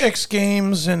huge. X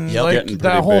Games and like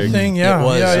that whole thing.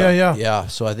 Yeah.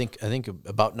 So I think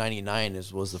about 99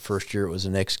 was the first year it was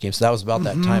an X Games. So that was about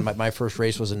that time. My first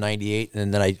race was in 98,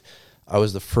 and then I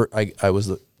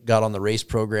got on the race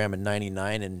program in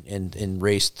 99 and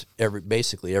raced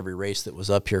basically every race that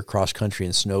was up here, cross country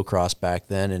and snow cross back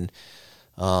then.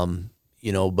 And,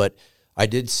 but I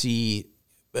did see,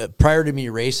 prior to me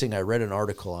racing, I read an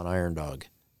article on Iron Dog,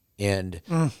 and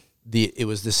it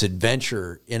was this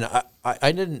adventure. And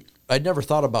I'd never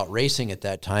thought about racing at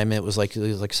that time. It was like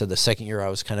I said, the second year I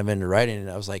was kind of into riding, and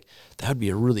I was like, that would be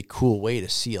a really cool way to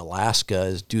see Alaska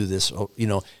is do this,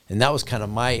 and that was kind of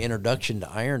my introduction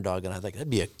to Iron Dog. And I was like, that'd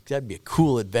be a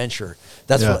cool adventure.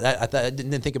 That's what I thought. I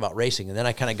didn't think about racing. And then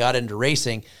I kind of got into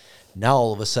racing. Now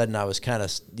all of a sudden I was kind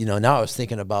of, now I was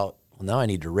thinking about, well, now I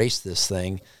need to race this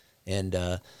thing. And,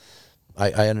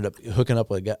 I ended up hooking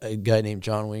up with a guy named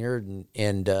John Wingard,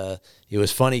 and it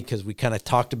was funny because we kind of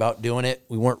talked about doing it.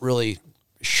 We weren't really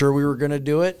sure we were going to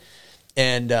do it,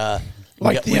 and we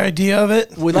liked the idea of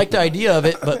it,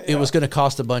 but it was going to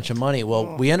cost a bunch of money.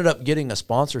 Well, we ended up getting a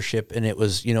sponsorship, and it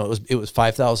was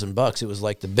 $5,000. It was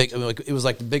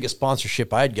like the biggest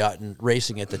sponsorship I'd gotten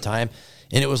racing at the time,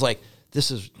 and it was like,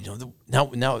 this is now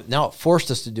it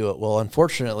forced us to do it. Well,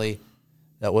 unfortunately,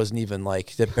 that wasn't even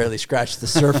that barely scratched the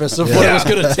surface of what it was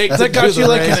going to take. That got you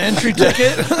like an entry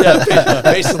ticket?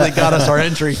 Basically got us our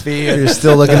entry fee. You're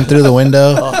still looking through the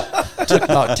window. Took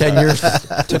about 10 years.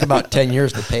 Took about 10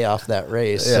 years to pay off that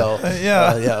race. So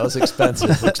it was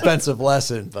expensive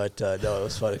lesson, but no, it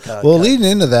was fun. Leading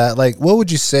into that, what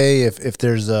would you say if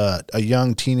there's a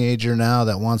young teenager now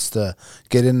that wants to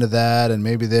get into that, and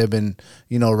maybe they've been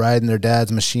riding their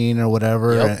dad's machine or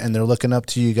whatever, and they're looking up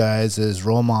to you guys as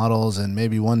role models, and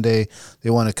maybe one day they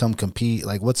want to come compete.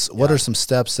 What are some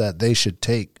steps that they should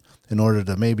take in order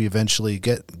to maybe eventually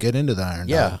get into the Iron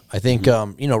Dog? I think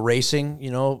racing,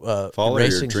 follow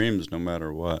your dreams no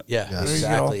matter what.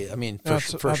 Exactly. I mean,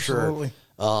 for sure. We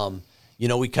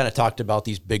kind of talked about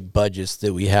these big budgets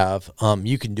that we have.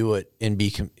 You can do it and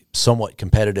be somewhat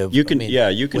competitive. You can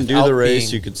you can do the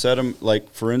race. You could set them,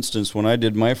 for instance, when I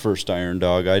did my first Iron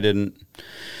Dog, I didn't,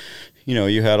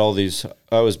 you had all these,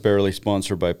 I was barely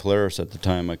sponsored by Polaris at the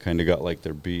time. I kind of got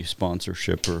their B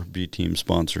sponsorship or B team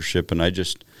sponsorship, and I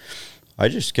just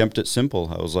kept it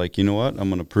simple. I was like, you know what? I'm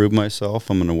going to prove myself.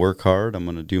 I'm going to work hard. I'm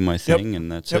going to do my thing,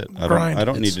 and that's it. I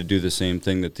don't need to do the same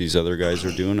thing that these other guys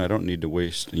are doing. I don't need to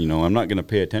waste, I'm not going to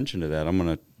pay attention to that. I'm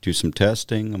going to do some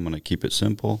testing. I'm going to keep it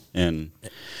simple, and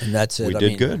that's it. We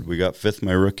did good. We got 5th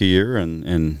my rookie year,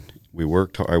 and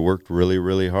I worked really,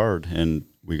 really hard, and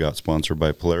we got sponsored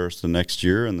by Polaris the next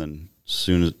year, and then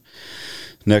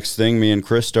next thing, me and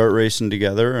Chris start racing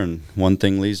together, and one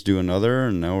thing leads to another,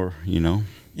 and now we're,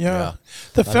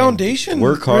 the foundation.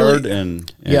 Work hard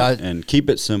and keep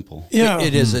it simple. Yeah,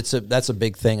 it is. That's a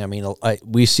big thing. I mean,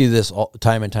 we see this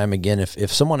time and time again.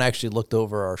 If someone actually looked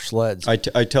over our sleds, I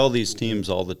tell these teams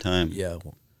all the time. Yeah,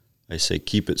 I say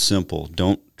keep it simple.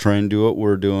 Don't try and do what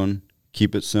we're doing.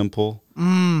 Keep it simple.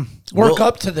 work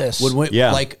up to this. When we,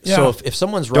 Yeah. So if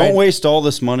someone's Don't waste all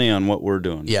this money on what we're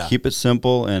doing. Yeah. Keep it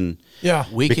simple and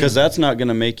because that's not going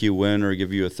to make you win or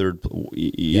give you a third.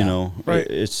 You know, Right.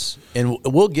 It's and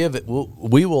we'll give it.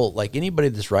 We will like anybody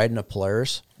that's riding a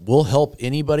Polaris. We'll help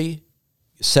anybody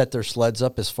set their sleds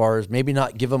up as far as maybe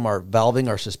not give them our valving,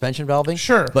 our suspension valving.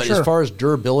 Sure, But sure. as far as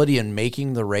durability and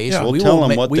making the race, Yeah. We'll we tell will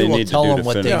them what they need to tell do them to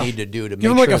what they finish. need to do to Give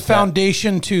them make like sure a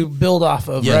foundation to build off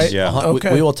of, Yes. right? Yeah.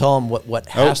 Okay. We will tell them what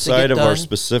has outside to get of done. our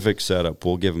specific setup.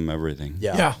 We'll give them everything.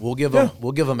 Yeah. We'll give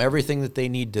them everything that they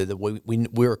need to. That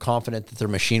we are confident that their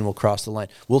machine will cross the line.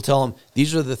 We'll tell them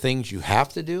these are the things you have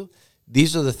to do.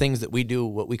 These are the things that we do.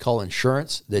 What we call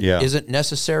insurance that not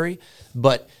necessary,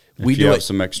 but we do have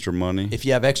some extra money. If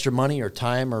you have extra money or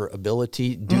time or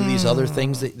ability, do these other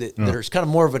things that are kind of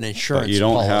more of an insurance. But you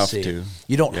don't policy. have to.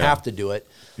 You don't have to do it.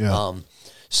 Yeah.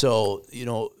 So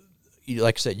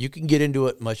like I said, you can get into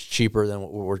it much cheaper than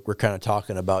what we're kind of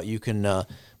talking about. You can,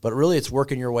 but really, it's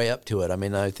working your way up to it. I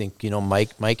mean, I think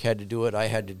Mike had to do it. I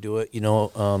had to do it.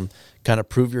 Kind of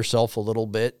prove yourself a little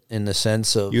bit in the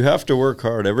sense of You have to work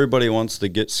hard. Everybody wants to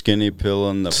get skinny pill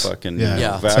and the fucking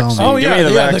vaccine. Oh Give yeah, me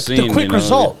the yeah, vaccine. the quick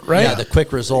result, right? Yeah, the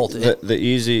quick result. The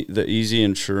easy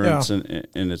insurance, and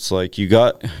it's like you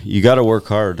got to work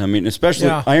hard. I mean, especially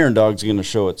Iron Dog's going to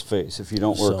show its face. If you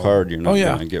don't work hard, you're not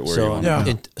going to get where you want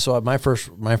to be. So my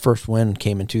first win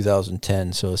came in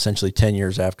 2010. So essentially 10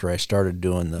 years after I started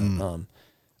doing the,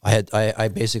 I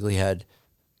basically had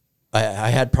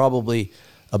probably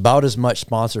about as much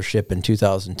sponsorship in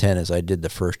 2010 as I did the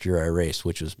first year I raced,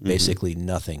 which was basically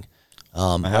nothing.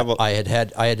 I had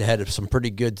had some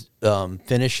pretty good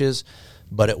finishes,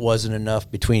 but it wasn't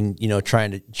enough between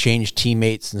trying to change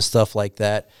teammates and stuff like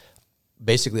that.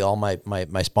 Basically, all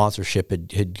my sponsorship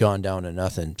had gone down to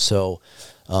nothing. So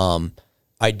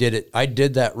I did it. I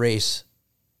did that race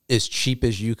as cheap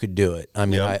as you could do it. I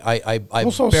mean, I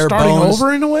also bare starting bones.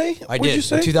 over in a way. I would did. You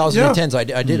say? In 2010s,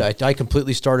 I did. I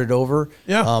completely started over.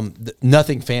 Yeah.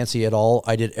 Nothing fancy at all.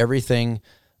 I did everything.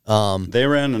 They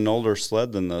ran an older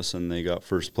sled than us, and they got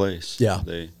first place. Yeah.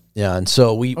 Yeah, and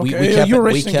so we kept you were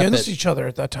it. racing against each other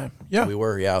at that time. Yeah, we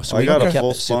were. Yeah, so I we got a kept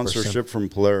full it super sponsorship from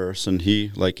Polaris, and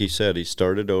he, like he said, he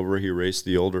started over. He raced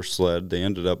the older sled. They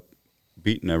ended up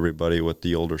beating everybody with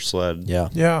the older sled. Yeah,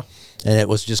 yeah. And it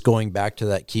was just going back to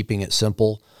that, keeping it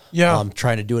simple. Yeah,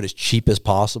 trying to do it as cheap as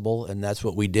possible, and that's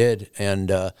what we did.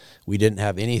 And we didn't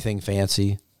have anything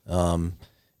fancy, and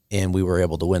we were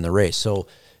able to win the race. So,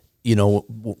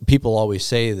 people always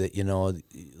say that,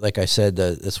 like I said,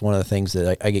 that's one of the things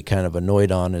that I get kind of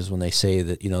annoyed on is when they say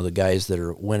that, the guys that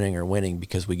are winning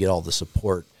because we get all the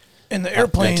support. And the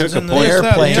airplanes. It took and a point,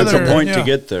 the point to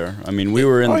get there. I mean, we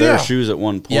were in their shoes at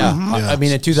one point. Yeah. I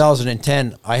mean, in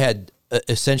 2010, I had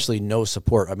essentially no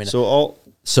support. I mean,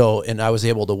 and I was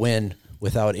able to win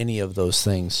without any of those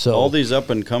things. So all these up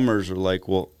and comers are like,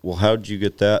 well, how'd you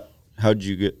get that? How'd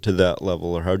you get to that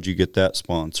level, or how'd you get that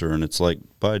sponsor? And it's like,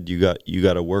 bud, you got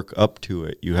to work up to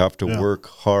it. You have to work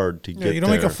hard to get there. You don't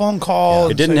make a phone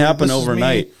call. It didn't happen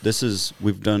overnight.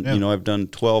 We've done, I've done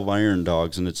 12 Iron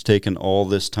Dogs, and it's taken all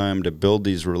this time to build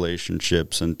these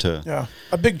relationships and to.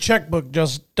 A big checkbook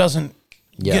just doesn't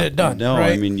get it done. No,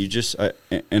 right? I mean,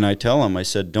 and I tell them, I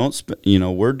said, don't,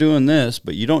 we're doing this,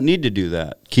 but you don't need to do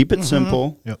that. Keep it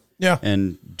simple. Yep. Yeah.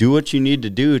 And do what you need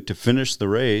to do to finish the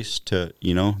race.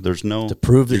 There's no to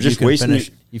prove that you can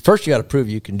finish. First, you got to prove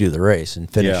you can do the race and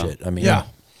finish it. I mean,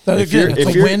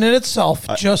 It's a win in itself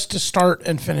just to start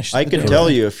and finish. I can tell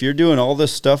you, if you're doing all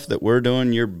this stuff that we're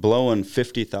doing, you're blowing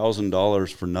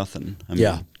 $50,000 for nothing. I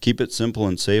mean, keep it simple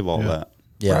and save all that.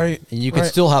 Yeah, right. And you could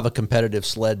still have a competitive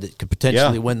sled that could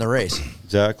potentially win the race.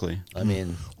 Exactly. I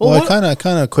mean, I kind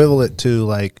of equivalent it to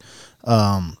like.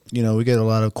 We get a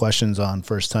lot of questions on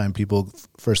first time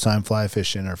fly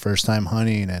fishing or first time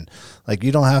hunting, and like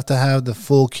you don't have to have the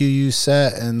full QU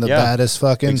set and the baddest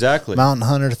fucking mountain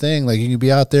hunter thing. Like you can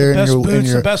be out there and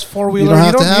the best four-wheeler. You don't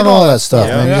have to have all that stuff,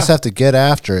 man. You Yeah. just have to get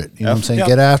after it. You know what I'm saying?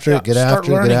 Get after it, get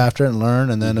after it, and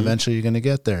learn, and then eventually you're going to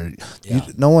get there. Yeah.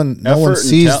 No one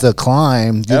sees the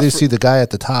climb. They see the guy at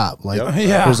the top. Like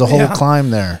there's a whole climb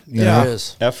there. You know? There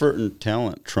is. Effort and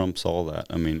talent trumps all that.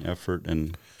 I mean, effort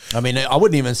and. I mean, I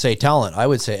wouldn't even say talent. I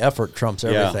would say effort trumps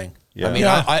everything. Yeah. I mean,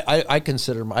 I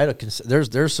consider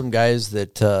there's some guys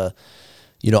that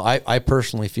I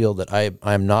personally feel that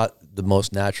I'm not the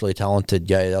most naturally talented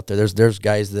guy out there. There's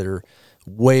guys that are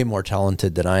way more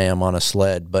talented than I am on a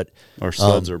sled, but our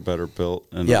sleds are better built.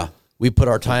 And we put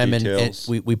our time in.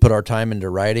 We put our time into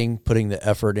riding, putting the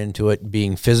effort into it,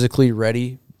 being physically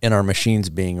ready, and our machines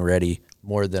being ready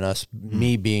more than us.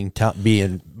 Me being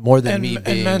more than me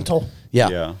being mental.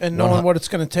 Yeah. and knowing what it's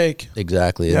going to take.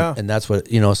 Exactly. Yeah. And that's what,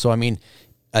 so I mean,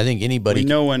 I think anybody. We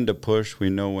know when to push. We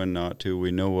know when not to.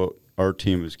 We know what our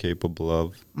team is capable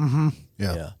of. Mm-hmm.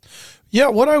 Yeah. Yeah,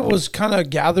 what I was kind of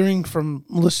gathering from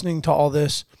listening to all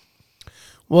this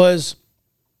was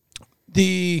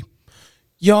the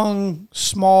young,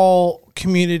 small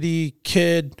community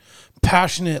kid,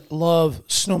 passionate, love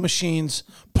snow machines,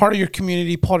 part of your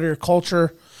community, part of your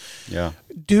culture. Yeah.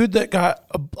 Dude that got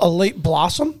a late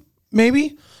blossom,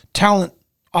 maybe. Talent,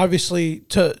 obviously,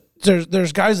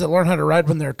 there's guys that learn how to ride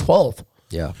when they're 12.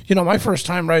 Yeah. My first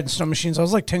time riding snow machines, I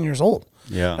was like 10 years old.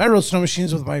 Yeah. I rode snow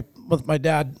machines with my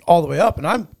dad all the way up, and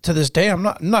I'm to this day I'm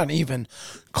not even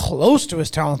close to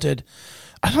as talented.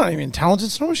 I'm not even a talented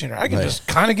snow machiner. I can just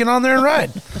kind of get on there and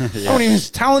ride. I don't even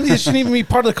talented. It shouldn't even be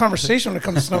part of the conversation when it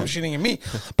comes to snow machining and me.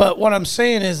 But what I'm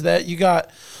saying is that you got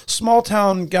small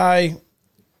town guy,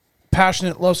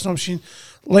 passionate, love snow machine,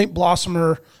 late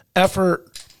blossomer, effort,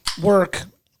 work,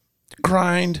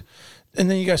 grind, and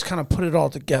then you guys kind of put it all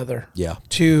together. Yeah.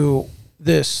 To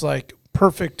this like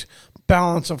perfect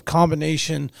balance of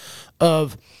combination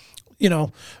of,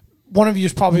 one of you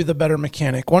is probably the better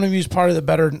mechanic. One of you is probably the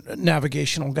better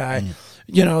navigational guy.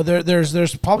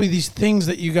 There's probably these things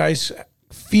that you guys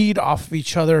feed off of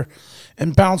each other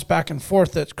and bounce back and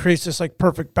forth that creates this like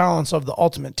perfect balance of the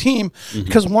ultimate team.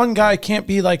 Because one guy can't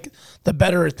be like the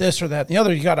better at this or that. The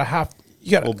other,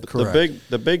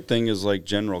 the big thing is like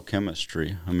general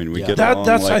chemistry. I mean, we get along.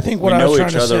 That's like, I think what I was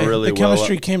trying to say. Really the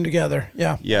chemistry came together.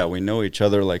 Yeah. Yeah, we know each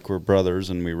other like we're brothers,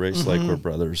 and we race like we're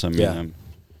brothers. I mean,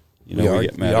 we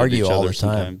get mad argue at each all other the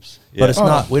time. sometimes. But it's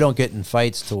not. We don't get in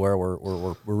fights to where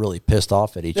we're really pissed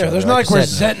off at each other. Yeah, there's not like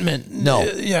resentment. No.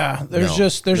 Yeah, there's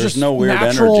There's just no weird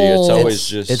natural energy. It's always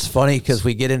just. It's funny because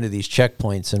we get into these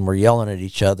checkpoints and we're yelling at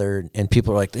each other, and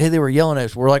people are like, "Hey, they were yelling at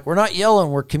us." We're like, "We're not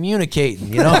yelling. We're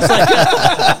communicating." It's like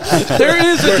there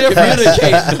is a difference.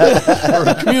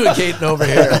 We're communicating over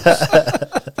here.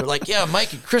 They're like, "Yeah,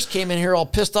 Mike and Chris came in here all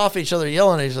pissed off at each other,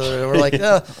 yelling at each other." And we're like,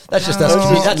 "That's just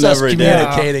us. That's us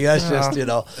communicating. That's just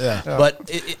Yeah. But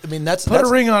that's put a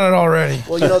ring on it already.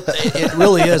 Well, it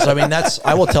really is. I mean,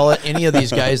 I will tell it. Any of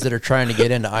these guys that are trying to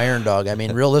get into Iron Dog. I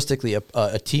mean, realistically, a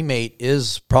teammate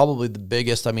is probably the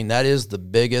biggest. I mean, that is the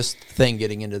biggest thing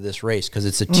getting into this race because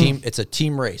it's a team. It's a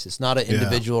team race. It's not an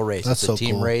individual race. That's it's a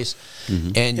team race,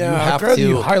 and you I'm have glad to.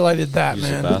 you highlighted that,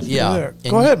 man. Yeah.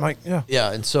 Go ahead, Mike. Yeah.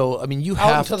 Yeah, and so I mean, you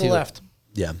Out have to the left.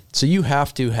 Yeah. So you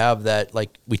have to have that,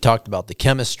 like we talked about, the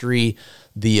chemistry,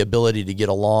 the ability to get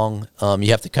along.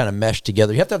 You have to kind of mesh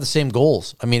together. You have to have the same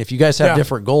goals. I mean, if you guys have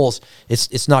different goals,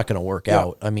 it's not going to work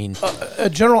out. I mean, a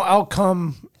general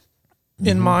outcome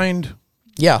in mind.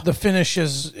 Yeah. The finish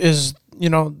is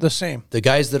the same. The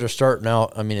guys that are starting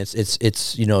out, I mean,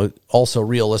 it's also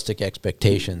realistic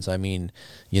expectations. I mean,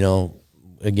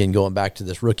 again, going back to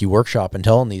this rookie workshop and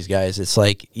telling these guys, it's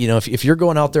like, if you're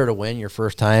going out there to win your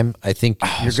first time, I think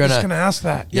you're going to ask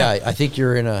that. Yeah. I think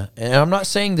you're and I'm not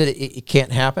saying that it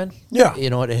can't happen. Yeah.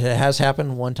 It has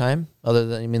happened one time other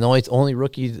than, the only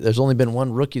rookie, there's only been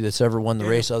one rookie that's ever won the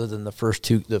race other than the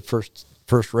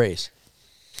first race.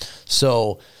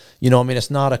 So, it's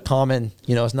not it's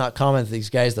not common that these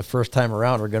guys the first time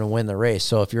around are going to win the race.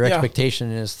 So if your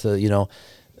expectation is to,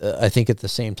 I think at the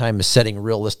same time is setting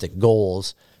realistic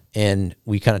goals, and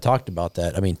we kind of talked about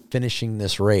that. I mean, finishing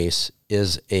this race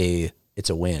it's a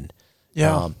win.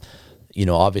 Yeah.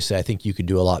 Obviously, I think you could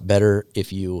do a lot better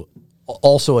if you.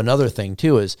 Also, another thing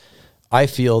too is, I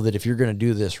feel that if you're going to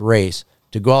do this race,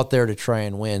 to go out there to try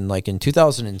and win, like in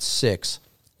 2006,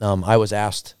 I was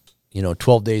asked,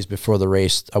 12 days before the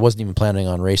race. I wasn't even planning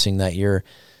on racing that year.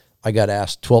 I got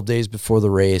asked 12 days before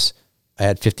the race. I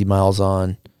had 50 miles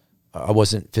on. I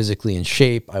wasn't physically in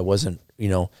shape. I wasn't,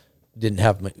 didn't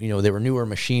have, they were newer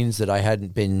machines that I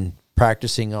hadn't been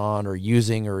practicing on or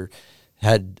using or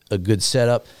had a good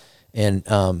setup. And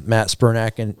Matt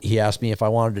Spernak, and he asked me if I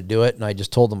wanted to do it. And I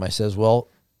just told him, I says, well,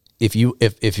 if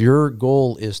your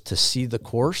goal is to see the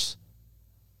course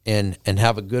and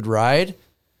have a good ride,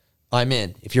 I'm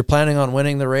in. If you're planning on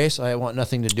winning the race, I want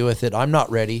nothing to do with it. I'm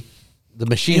not ready. The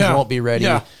machines won't be ready.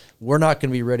 Yeah. We're not going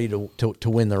to be ready to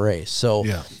win the race. So,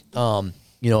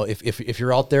 if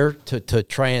you're out there to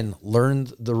try and learn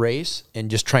the race and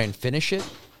just try and finish it,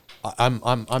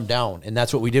 I'm down. And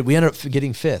that's what we did. We ended up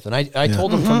getting fifth. And I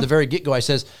told him from the very get go, I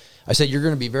said, you're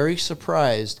going to be very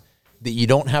surprised that you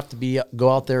don't have to go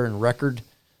out there and record,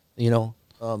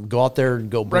 go out there and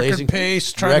go blazing. Record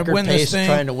pace, trying to win this thing.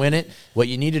 Trying to win it. What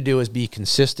you need to do is be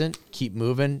consistent, keep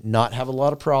moving, not have a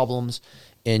lot of problems,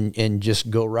 and just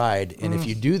go ride. And if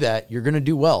you do that, you're going to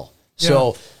do well.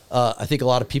 So I think a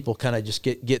lot of people kind of just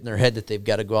get in their head that they've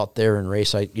got to go out there and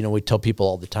race. We tell people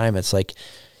all the time, it's like,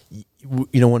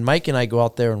 when Mike and I go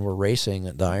out there and we're racing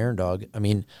at the Iron Dog, I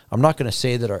mean, I'm not going to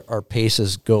say that our pace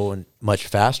is going much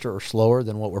faster or slower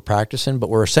than what we're practicing, but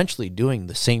we're essentially doing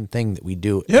the same thing that we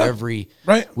do every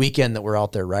weekend that we're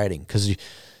out there riding. Because,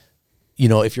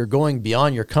 if you're going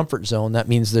beyond your comfort zone, that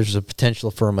means there's a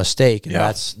potential for a mistake, and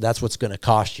that's what's going to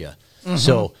cost you. Mm-hmm.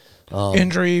 So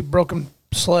injury, broken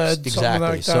sled, exactly.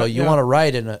 Like so you want to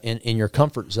ride in your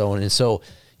comfort zone, and so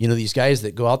these guys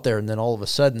that go out there and then all of a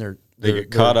sudden they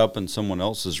get caught up in someone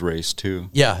else's race too.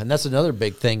 Yeah, and that's another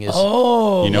big thing is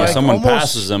someone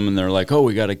passes them and they're like, oh,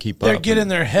 we got to keep up. They're getting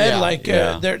their head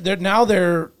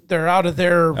they're out of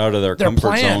their comfort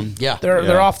plan. zone. Yeah,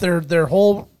 they're off their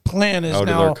whole plan is out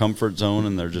now of their comfort zone,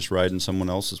 and they're just riding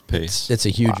someone else's pace. It's a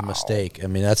huge mistake. I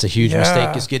mean, that's a huge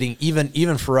mistake. Is getting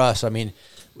even for us. I mean,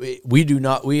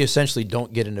 we essentially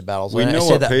don't get into battles. We know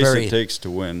what pace it takes to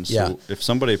win. So if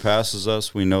somebody passes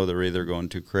us, we know they're either going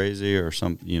too crazy or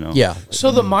something. Yeah.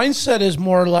 So the mindset is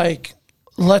more like,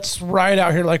 let's ride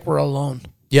out here like we're alone.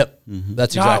 Yep,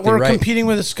 that's exactly right. We're competing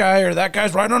with this guy or that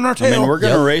guy's right on our tail. I mean, we're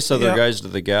going to race other guys to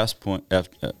the gas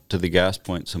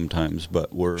point, sometimes,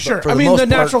 but we're sure. I mean, the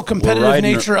natural competitive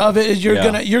nature of it is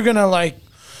you're gonna like.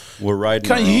 We're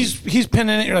riding. He's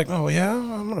pinning it. You're like, oh yeah,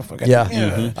 I'm gonna fucking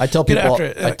I tell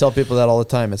people that all the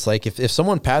time. It's like if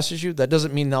someone passes you, that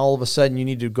doesn't mean all of a sudden you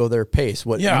need to go their pace.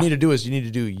 What you need to do is you need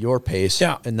to do your pace.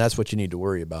 And that's what you need to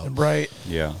worry about. Right.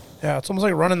 Yeah. Yeah, it's almost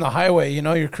like running the highway.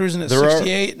 You're cruising at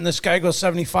 68, and this guy goes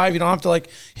 75. You don't have to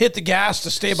hit the gas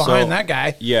to stay behind that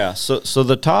guy. Yeah. So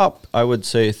the top, I would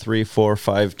say 3, 4,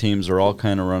 5 teams are all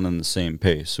kind of running the same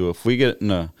pace. So if we get in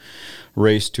a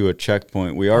race to a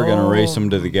checkpoint, we are going to race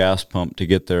them to the gas pump to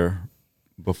get there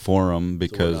before them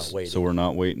so we're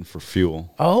not waiting for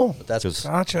fuel. Oh, that's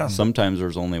gotcha. Sometimes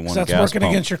there's only one gas pump. That's working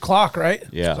against your clock, right?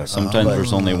 Yeah. Sometimes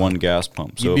there's only one gas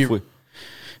pump. So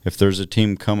if there's a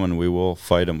team coming, we will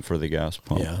fight them for the gas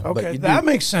pump. Yeah. Okay, that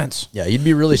makes sense. Yeah, you'd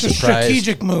be really surprised. It's a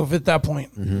strategic move at that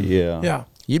point. Mm-hmm. Yeah. Yeah.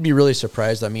 You'd be really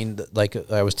surprised. I mean, like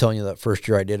I was telling you that first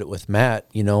year I did it with Matt,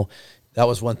 that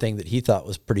was one thing that he thought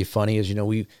was pretty funny is,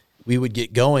 we would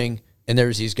get going and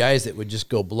there's these guys that would just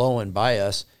go blowing by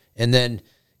us. And then,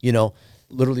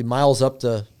 literally miles up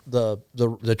the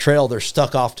trail, they're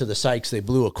stuck off to the side because they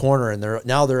blew a corner, and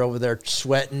they're over there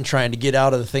sweating, trying to get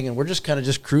out of the thing, and we're just kind of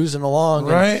just cruising along,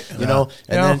 right?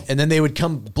 And then they would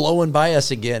come blowing by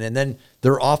us again, and then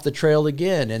they're off the trail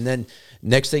again, and then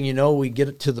next thing you know, we get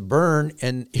it to the burn,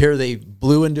 and here they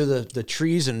blew into the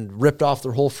trees and ripped off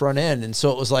their whole front end, and so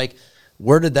it was like,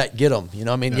 where did that get them?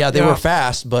 They were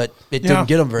fast, but it didn't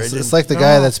get them very. It's like the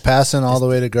guy that's passing all the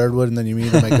way to Girdwood, and then you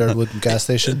meet him at Girdwood gas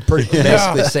station. Basically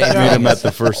the same. Meet him at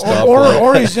the first stop.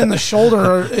 Or he's in the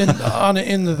shoulder in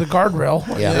the guardrail.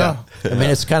 Yeah. I mean,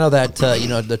 it's kind of that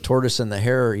the tortoise and the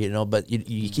hare, but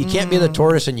you can't be the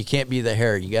tortoise and you can't be the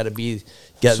hare. You got to be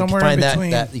somewhere find in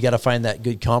between. that you got to find that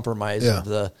good compromise of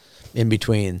the in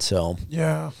between. So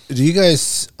yeah. Do you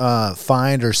guys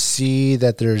find or see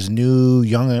that there's new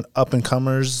young up and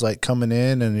comers coming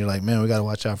in, and you're like, man, we got to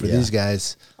watch out for these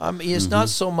guys? It's not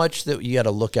so much that you got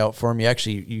to look out for them. You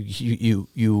actually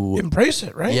you embrace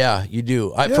it, right? Yeah, you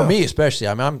do. For me especially,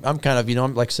 I'm kind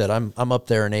of like I said, I'm up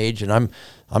there in age, and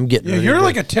I'm getting. Yeah, you're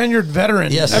like a tenured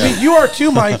veteran. Yes, I mean you are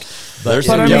too, Mike. There's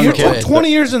but some I mean, young you're kids. 20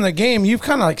 years in the game. You've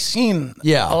kind of seen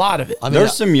a lot of it. I mean,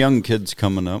 there's some young kids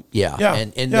coming up. Yeah.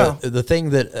 And the thing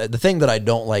that I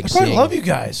don't like seeing. Seeing. I love you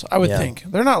guys. I would think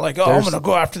they're not like, I'm going to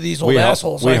go after these old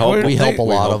assholes. We help a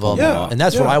lot of them, and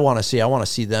that's what I want to see. I want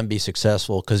to see them be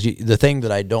successful because the thing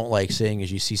that I don't like seeing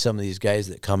is you see some of these guys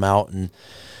that come out and.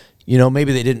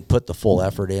 Maybe they didn't put the full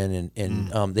effort in,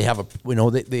 and they have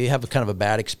they have a kind of a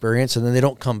bad experience, and then they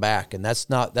don't come back, and that's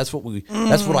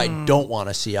what I don't want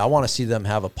to see. I want to see them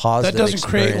have a positive. That doesn't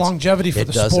create longevity for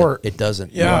the sport. It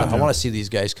doesn't. Yeah, I want to see these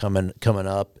guys coming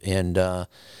up, and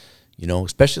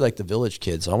especially like the village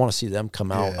kids. I want to see them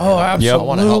come out. Oh, absolutely. I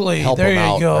want to help there them you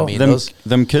out. go. I mean,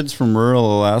 them kids from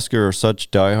rural Alaska are such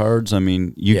diehards. I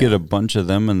mean, you get a bunch of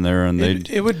them in there, and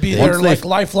it would be their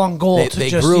lifelong goal to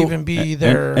just even be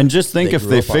there. And just think if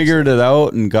they figured it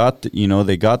out and got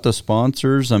they got the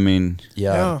sponsors. I mean,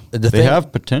 they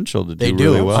have potential to do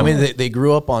really well. I mean, they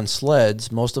grew up on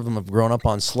sleds. Most of them have grown up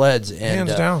on sleds, and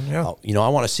hands down. Yeah. I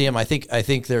want to see them. I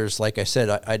think there's, like I said,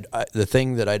 I the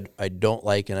thing that I don't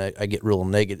like, and I get real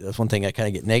negative. That's one thing I kind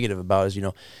of get negative about is,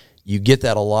 you get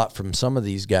that a lot from some of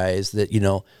these guys that,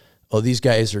 these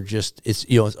guys are just, it's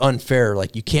unfair.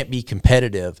 Like, you can't be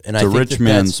competitive. And it's a rich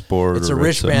man sport. It's a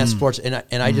rich man sport. And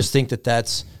I just think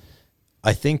that's,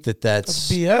 I think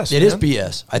that's BS. It is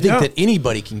BS. I think that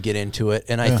anybody can get into it,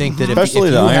 and I think that especially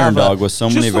if the you Iron have Dog with so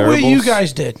many just the variables. way you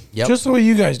guys did. Yep. Just the way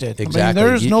you guys did. Exactly. I mean,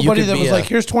 there's You nobody could that be was a- like,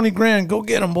 "Here's 20 grand, go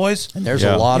get them, boys." And there's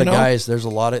Yeah. a lot of You know? guys. There's a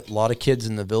lot of kids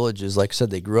in the villages. Like I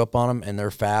said, they grew up on them, and they're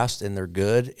fast and they're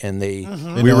good, and they.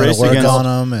 They We know how to race work against on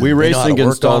 'em and- we They race know how to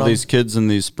against work all on 'em. these kids in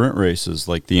these sprint races,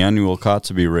 like the annual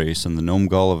Kotzebue race and the Nome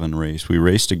Gullivan race. We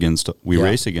race against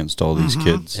all these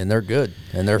kids, And they're good,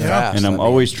 and they're fast. and I'm I mean,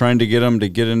 always trying to get them to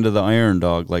get into the Iron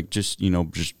Dog. Like just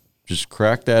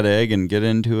crack that egg and get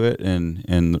into it, and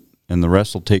the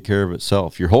rest will take care of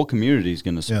itself. Your whole community is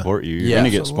going to support you. You're Yeah, going to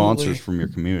get absolutely. sponsors from your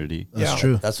community. That's Yeah.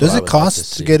 true. That's what Does I it would like to cost to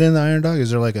see. get in the Iron Dog? Is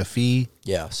there like a fee?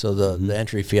 Yeah. So the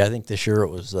entry fee, I think this year it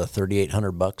was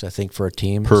 $3,800. I think for a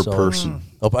team Per So- person.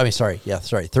 Oh, I mean, sorry. Yeah,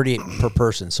 sorry. 38 per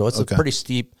person. So it's Okay. a pretty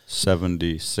steep.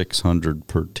 7,600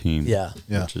 per team. Yeah.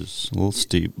 Yeah. which is a little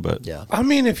steep, but Yeah. I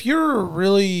mean, if you're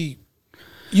really,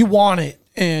 you want it,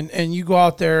 and you go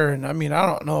out there, and I mean, I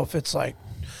don't know if it's like,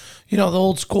 the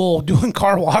old school doing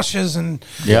car washes and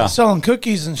Yeah. selling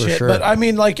cookies and shit. sure. But I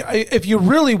mean, like, if you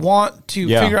really want to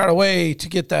Yeah. figure out a way to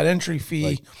get that entry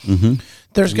fee,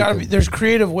 there's got to be there's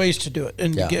creative ways to do it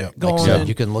and Yeah. get Like going. I said, and-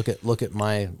 you can look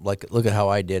at how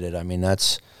I did it. I mean,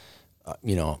 that's,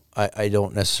 I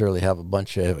don't necessarily have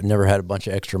never had a bunch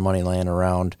of extra money laying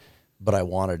around, but I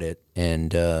wanted it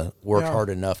and worked Yeah. hard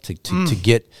enough to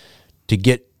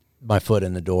get my foot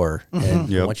in the door. And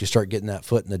Yep. once you start getting that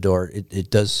foot in the door,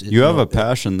 it does. you have a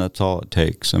passion. That's all it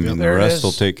takes. I mean, the There it rest is.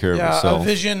 will take care of itself. A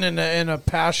vision and a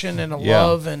passion and a Yeah.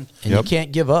 love and And you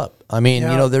can't give up. I mean,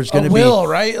 there's going to a be. will,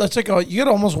 right? It's like you got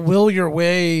to almost will your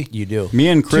way. You do. Me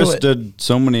and Chris it. did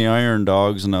so many Iron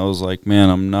Dogs, and I was like, man,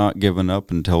 I'm not giving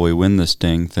up until we win this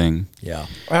dang thing. Yeah.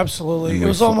 Absolutely. It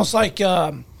was almost like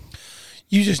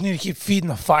you just need to keep feeding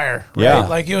the fire. Right? Yeah.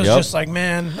 Like it was Yep. just like,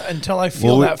 man, until I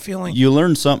feel that feeling. You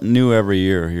learn something new every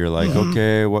year. You're like,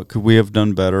 okay, what could we have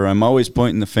done better? I'm always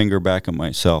pointing the finger back at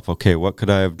myself. Okay, what could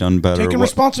I have done better? Taking What-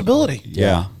 responsibility.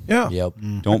 Yeah. Yeah. Yep.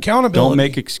 Don't Accountability. Don't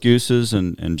make excuses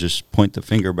and just point the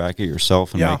finger back at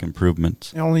yourself and Yeah. make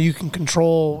improvements. Only you can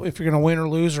control if you're going to win or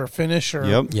lose or finish or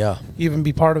Yep. Yeah. even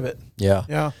be part of it. Yeah.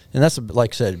 Yeah. And that's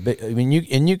like I said, I mean,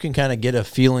 you can kind of get a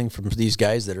feeling from these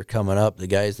guys that are coming up, the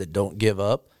guys that don't give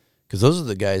up, because those are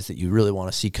the guys that you really want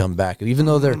to see come back. Even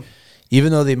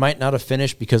though they might not have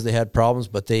finished because they had problems,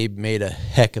 but they made a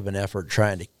heck of an effort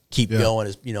trying to keep going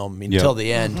until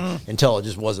the end, until it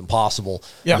just wasn't possible.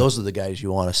 Yeah. Those are the guys you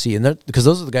want to see. And because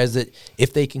those are the guys that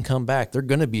if they can come back, they're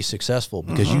going to be successful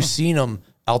because you've seen them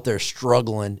out there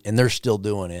struggling and they're still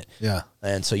doing it. Yeah.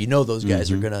 And so those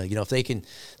guys are gonna, if they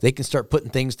can start putting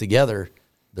things together,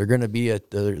 they're gonna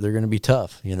be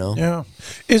tough. Yeah.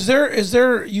 Is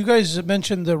there? You guys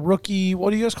mentioned the rookie.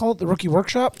 What do you guys call it? The rookie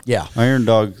workshop. Yeah. Iron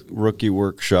Dog Rookie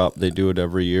Workshop, they do it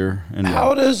every year. And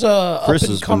How does a Chris up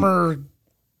has and comer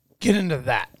get into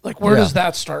that? Like, where does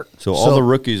that start? So all the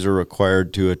rookies are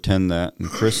required to attend that, and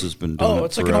Chris has been doing Oh, it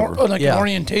it's like forever. Yeah. an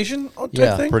orientation type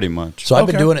Yeah. thing. Pretty much. So I've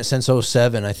been Okay. doing it since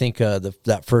 07. I think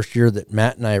that first year that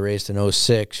Matt and I raced in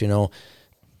 06,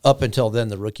 up until then,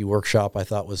 the rookie workshop I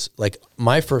thought was like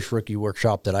my first rookie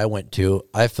workshop that I went to.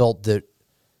 I felt that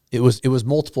it was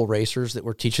multiple racers that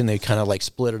were teaching. They kind of like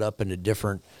split it up into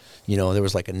different, there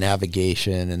was like a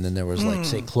navigation, and then there was like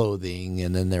say clothing,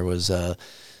 and then there was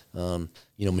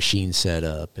machine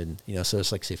setup, and so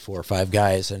it's like say 4 or 5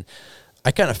 guys, and I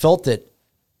kind of felt that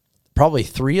probably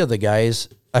 3 of the guys,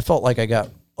 I felt like I got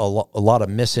a lot of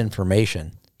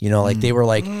misinformation. Like they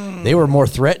were more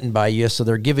threatened by you, so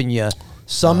they're giving you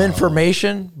some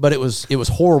information, but it was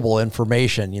horrible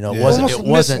information. It wasn't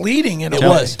misleading. It a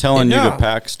was way. telling you Yeah. to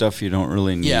pack stuff you don't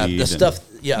really need. Yeah, the and- stuff.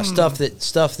 Yeah, stuff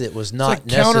that was It's not like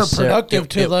necessary. counterproductive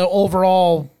to the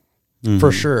overall.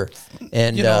 For sure.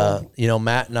 And You know.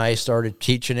 Matt and I started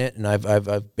teaching it, and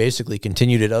I've basically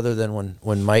continued it. Other than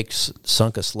when Mike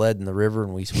sunk a sled in the river,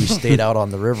 and we stayed out on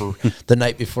the river the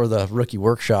night before the rookie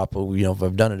workshop.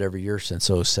 I've done it every year since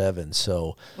 07.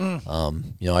 So,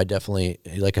 I definitely,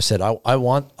 like I said, I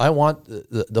want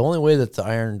the only way that the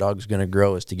Iron Dog's going to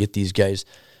grow is to get these guys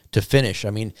to finish.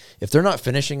 I mean, if they're not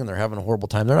finishing and they're having a horrible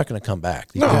time, they're not going to come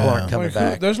back. These people aren't coming Like,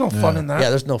 back. There's no fun in that. Yeah,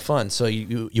 there's no fun. So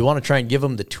you want to try and give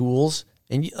them the tools.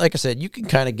 And like I said, you can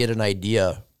kind of get an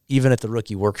idea even at the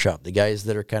rookie workshop. The guys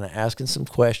that are kind of asking some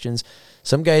questions.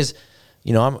 Some guys,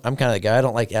 I'm kind of the guy, I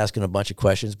don't like asking a bunch of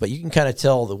questions, but you can kind of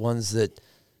tell the ones that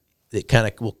kind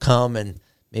of will come and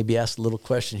maybe ask a little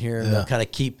question here, and they'll kind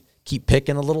of keep keep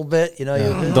picking a little bit. You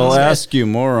know, they'll ask you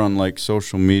more on like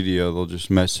social media. They'll just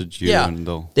message you, and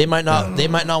they might not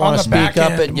want to speak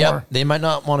up, and they might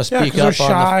not want to speak up.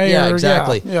 Shy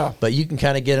exactly. Yeah. But you can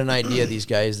kind of get an idea of these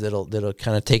guys that'll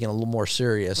kind of take it a little more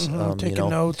serious, taking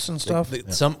notes and stuff.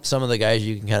 Some of the guys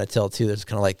you can kind of tell too. That's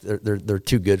kind of like they're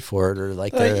too good for it, or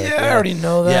like I already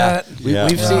know that. Yeah.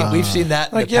 We've seen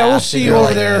that. Like we'll see you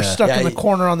over there stuck in the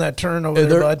corner on that turn over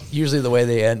there, bud. Usually the way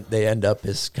they end up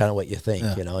is kind of what you think.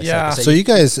 You know. So you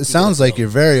guys, it sounds like you're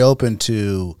very open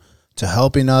to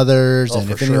helping others, and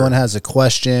if anyone has a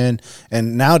question.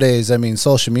 And nowadays, I mean,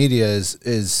 social media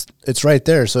is it's right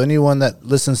there. So anyone that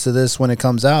listens to this when it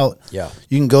comes out,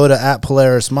 you can go to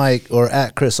 @PolarisMike or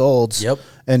 @Chris Olds,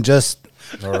 and just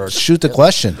shoot the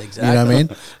question. Exactly. You know what I mean?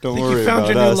 Don't worry you found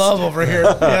about your us. new love over here.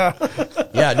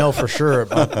 Yeah, no, for sure.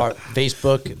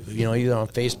 Facebook, you know, either on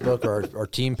Facebook or our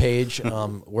team page,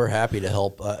 we're happy to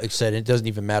help. Like I said, it doesn't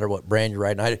even matter what brand you're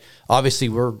riding. Obviously,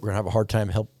 we're going to have a hard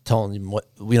time telling them what,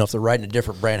 you know, if they're riding a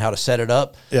different brand, how to set it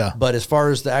up. Yeah. But as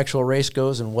far as the actual race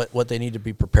goes and what they need to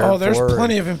be prepared for. Oh, there's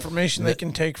plenty of information they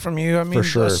can take from you. I mean,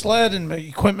 the sled and the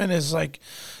equipment is like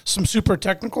some super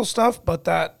technical stuff, but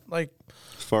that like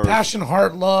passion,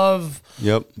 heart, love,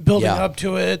 building up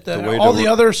to it, all the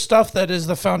other stuff that is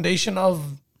the foundation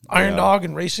of Iron Dog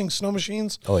and racing snow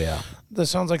machines. Oh, yeah. That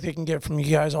sounds like they can get from you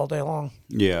guys all day long.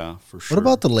 Yeah, for sure. What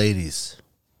about the ladies?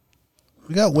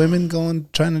 We got women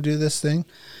trying to do this thing.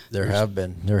 There's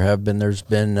been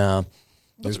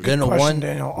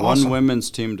one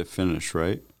women's team to finish,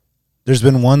 right? There's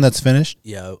been one that's finished?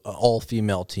 Yeah, an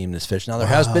all-female team that's finished. Now, there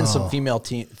has been some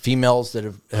females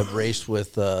that have raced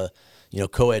with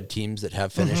co-ed teams that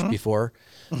have finished before.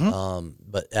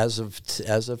 But as of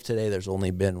today, there's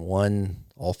only been one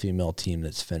all-female team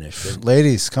that's finished.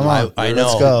 Ladies, come on. I know.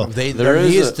 Let's go. There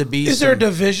needs to be. Is there a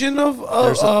division of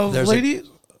ladies?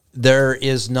 There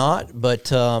is not, but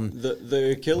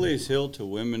the Achilles heel to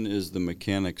women is the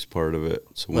mechanics part of it.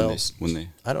 So when they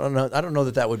I don't know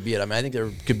that would be it. I mean, I think there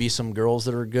could be some girls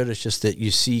that are good. It's just that you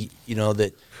see,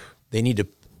 that they need to.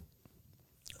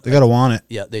 They got to want it.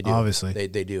 Yeah, they do. Obviously.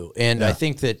 They do. And I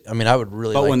think that, I would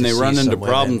really But like when to they see run into some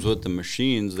problems women. with the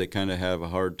machines, they kind of have a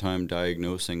hard time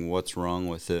diagnosing what's wrong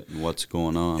with it and what's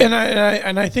going on. And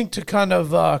I think to kind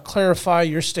of clarify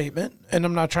your statement, and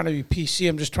I'm not trying to be PC,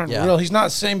 I'm just trying to be real. He's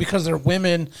not saying because they're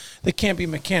women, they can't be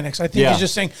mechanics. I think he's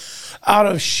just saying out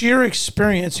of sheer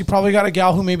experience, you probably got a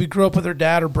gal who maybe grew up with her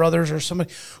dad or brothers or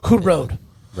somebody who rode.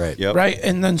 Right. Yep. Right.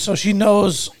 And then so she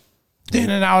knows in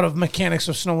and out of mechanics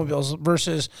of snowmobiles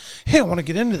versus, hey, I want to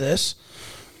get into this.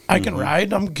 I can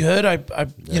ride. I'm good.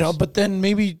 But then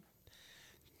maybe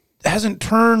hasn't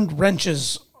turned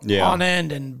wrenches on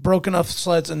end and broken off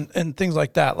sleds and things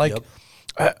like that. Like,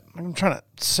 I'm trying to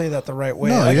say that the right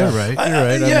way. No, you're right.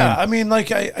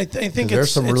 I think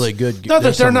there's some really good. Not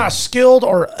that they're not skilled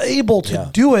or able to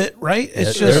do it. Right.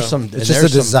 It's just a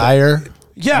desire.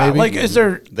 Yeah, maybe? like is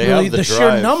there really the sheer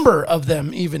drive. number of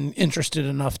them even interested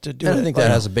enough to do it? I think that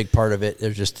has a big part of it.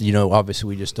 There's just, obviously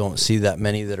we just don't see that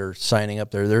many that are signing up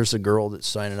there. There's a girl that's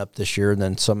signing up this year, and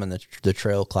then some in the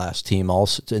trail class team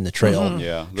also in the trail.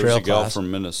 Yeah, there's a gal from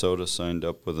Minnesota signed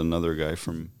up with another guy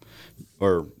from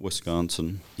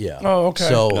Wisconsin. Yeah. Oh, okay.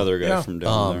 So another guy from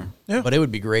down there. Yeah. But it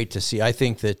would be great to see. I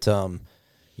think that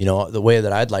the way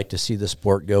that I'd like to see the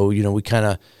sport go,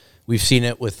 we've seen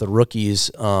it with the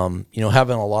rookies,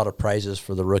 having a lot of prizes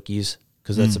for the rookies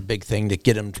because that's a big thing to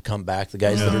get them to come back. The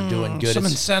guys that are doing good.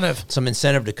 Some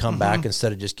incentive to come back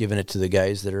instead of just giving it to the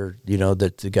guys that are,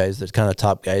 that the guys that kind of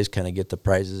top guys kind of get the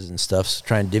prizes and stuff. So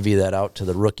try and divvy that out to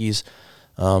the rookies.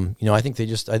 I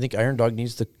think Iron Dog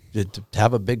needs to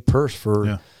have a big purse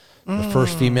for the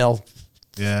first female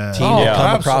team to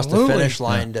come across the finish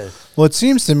line. Well, it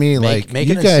seems to me make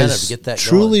you an guys incentive to get that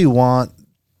truly want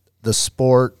the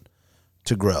sport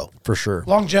to grow. For sure.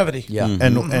 Longevity. Yeah.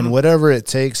 And whatever it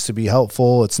takes to be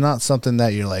helpful. It's not something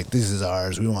that you're like, this is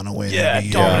ours, we want to win.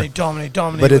 Dominate.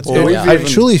 But I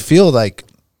truly feel like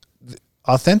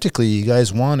authentically you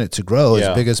guys want it to grow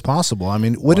as big as possible. I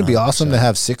mean, wouldn't it be awesome to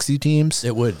have 60 teams?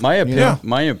 It would. My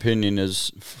opinion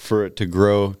is for it to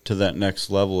grow to that next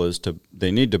level is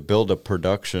they need to build a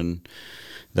production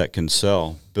that can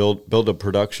sell. Build a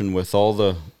production with all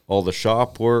the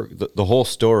shop work, the whole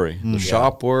story, the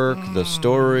shop work, the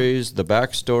stories, the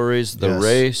backstories, the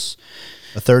race.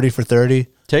 A 30 for 30.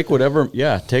 Take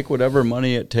whatever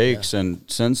money it takes and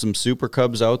send some Super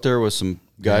Cubs out there with some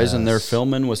guys in there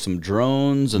filming with some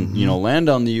drones and, land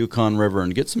on the Yukon River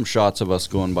and get some shots of us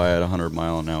going by at 100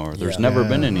 mile an hour. There's never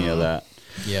been any of that.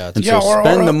 Yeah, and Yeah, so or-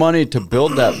 spend or- the money to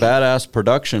build that badass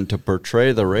production to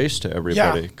portray the race to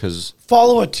everybody. Because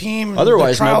Follow a team.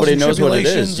 otherwise, the trials nobody and knows what it is.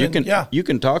 tribulations You and- can yeah. you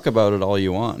can talk about it all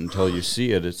you want until you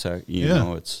see it. It's you Yeah.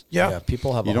 know it's Yeah.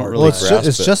 people have You a don't hard really Well, time.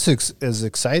 it's grasp it. just as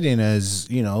exciting as,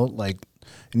 you know, like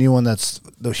anyone that's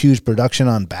the huge production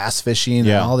on bass fishing and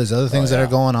Yeah. all these other things that are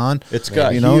going on. It's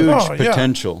got you know, huge Oh, yeah.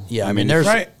 potential. Yeah, I mean, there's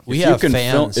Right. we if have you can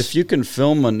fans. if you can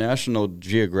film a National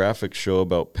Geographic show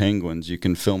about penguins, you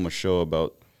can film a show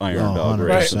about iron Oh, dog 100%.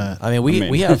 racing. I mean,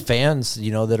 we have fans,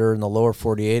 you know, that are in the lower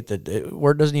 48 that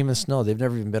where it doesn't even snow. They've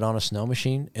never even been on a snow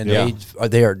machine, and Yeah.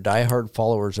 they are diehard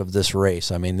followers of this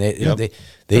race. I mean, they Yep.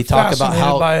 they talk about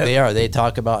fascinated by how it. they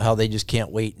talk about how they just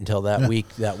can't wait until that week.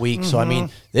 So I mean,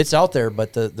 it's out there,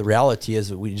 but the reality is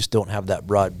that we just don't have that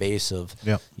broad base of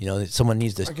Yep. you know, someone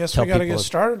needs to. I guess tell we got to people get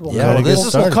started. We'll Yeah, cover well, this. this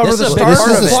is- We'll cover this the is a start. big This part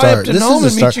is of the it. Fly up start. to This Nome is the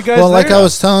and meet start. you guys Well, like there. I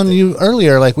was telling you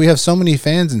earlier, like we have so many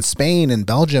fans in Spain and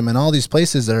Belgium and all these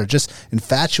places that are just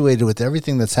infatuated with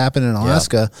everything that's happening in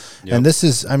Alaska. Yep. And this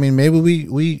is, I mean, maybe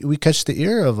we catch the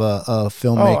ear of a filmmaker or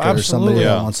somebody absolutely. that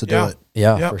Yeah. wants to do Yeah. it.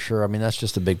 Yeah, Yep. for sure. I mean, that's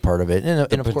just a big part of it, and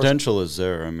The of course, potential is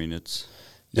there. I mean, it's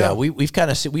yeah, we've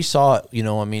kind of we saw it. You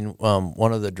know, I mean,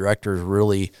 one of the directors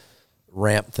really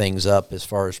ramped things up as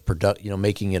far as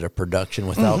making it a production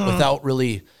without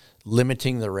really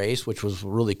limiting the race, which was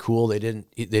really cool. They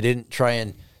didn't try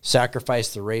and sacrifice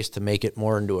the race to make it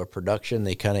more into a production.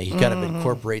 He kind of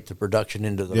incorporate the production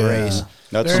into the Yeah. race.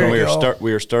 that's There when you go.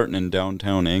 we were starting in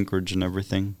downtown Anchorage and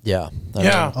everything. Yeah,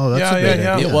 Yeah. Oh, that's yeah, a great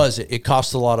yeah, idea. It was. It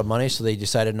cost a lot of money, so they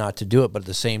decided not to do it. But at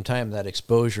the same time, that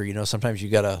exposure, you know, sometimes you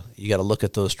gotta look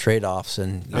at those trade offs,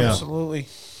 and you know, Absolutely.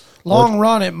 Long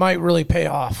run, it might really pay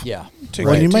off. yeah, To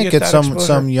Well, you to might get that some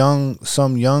exposure.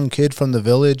 some young kid from the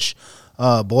village,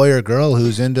 boy or girl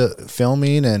who's into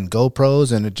filming and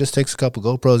GoPros, and it just takes a couple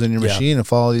GoPros in your Yeah. machine and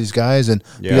follow these guys, and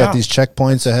you Yeah. got these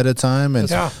checkpoints ahead of time, and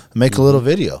Yeah. make a little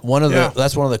video.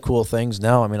 That's one of the cool things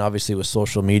now. I mean, obviously with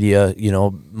social media, you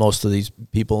know, most of these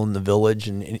people in the village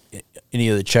and any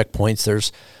of the checkpoints,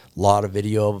 there's a lot of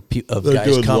video of They're guys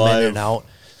doing come in live. and out.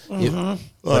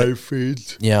 Live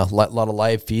feeds. Yeah, a lot of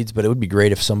live feeds, but it would be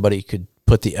great if somebody could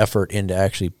put the effort into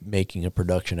actually making a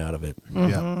production out of it.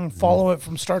 Yeah. Follow it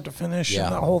from start to finish Yeah.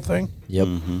 and that whole thing. Yep.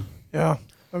 Yeah.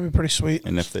 That'd be pretty sweet.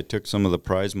 And if they took some of the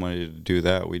prize money to do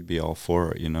that, we'd be all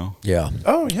for it, you know. Yeah.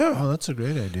 Oh, yeah. Oh, that's a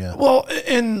great idea. Well,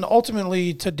 and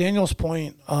ultimately, to Daniel's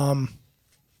point, and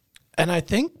I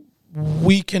think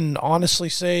we can honestly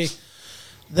say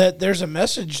that there's a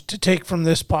message to take from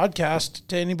this podcast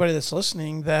to anybody that's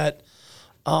listening that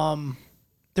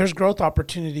there's growth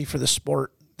opportunity for the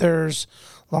sport. There's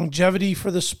longevity for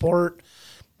the sport.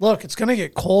 Look, it's going to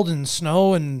get cold and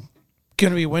snow and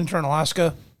going to be winter in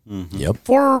Alaska Yep.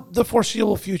 for the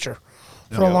foreseeable future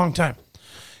for a long time.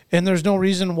 And there's no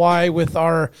reason why with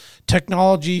our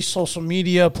technology, social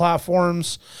media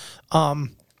platforms,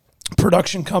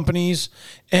 production companies,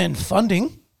 and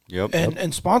funding Yep.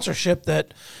 and sponsorship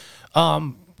that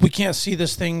we can't see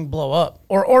this thing blow up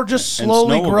or just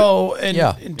slowly snowmobile- grow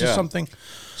into Yeah. something.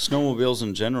 Snowmobiles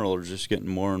in general are just getting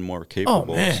more and more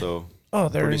capable. man. So Oh,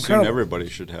 they're pretty incredible. soon everybody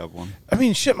should have one. I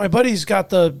mean, shit, my buddy's got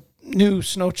the new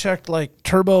snow checked like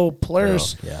turbo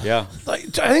Polaris. Yeah. Yeah. Like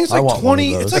I think it's I like want one of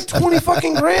 20. It's those. like 20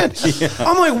 fucking grand.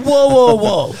 I'm like,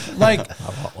 whoa. Like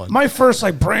my first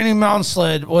like brand new mountain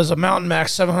sled was a Mountain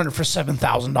Max 700 for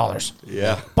 $7,000.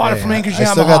 Yeah. Bought it from Anchorage I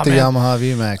Yamaha. still got the man. Yamaha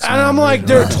VMAX. And I'm like,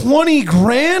 they're 20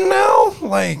 grand now.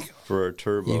 Like, For a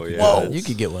turbo, yeah. Whoa. it's- You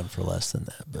could get one for less than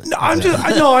that, but no, I'm just,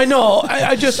 I know.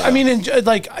 I mean,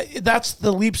 that's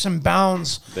the leaps and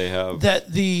bounds They have.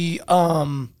 that the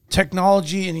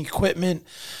technology and equipment,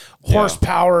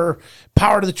 horsepower,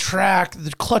 power to the track,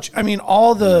 the clutch. I mean,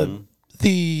 all the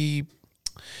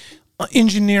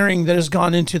engineering that has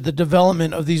gone into the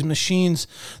development of these machines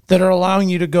that are allowing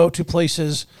you to go to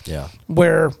places Yeah.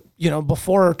 where, you know,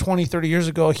 before 20, 30 years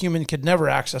ago, a human could never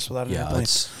access without an yeah, airplane.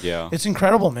 Yeah. It's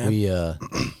incredible, man.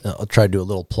 I'll try to do a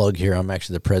little plug here. I'm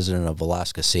actually the president of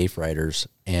Alaska Safe Riders,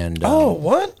 and Oh,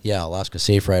 what? yeah, Alaska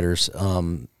Safe Riders.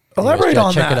 Elaborate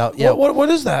on check that. it out. Yeah, What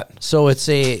is that? so it's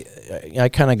I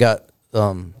kind of got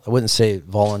I wouldn't say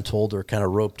voluntold or kind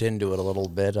of roped into it a little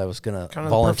bit. I was gonna Kinda the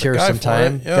volunteer perfect guy some for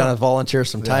time, it, yeah. kind of volunteer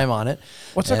some time on it.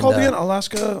 What's that And, called again?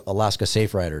 Alaska. Alaska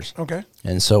Safe Riders. Okay.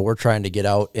 And so we're trying to get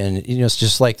out, and you know, it's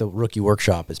just like the rookie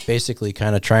workshop. It's basically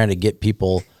kind of trying to get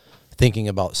people thinking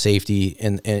about safety,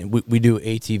 and we do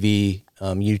ATV,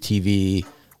 UTV,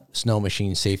 snow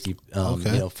machine safety.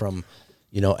 Okay. You know, from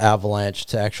avalanche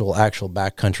to actual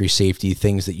backcountry safety,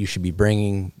 things that you should be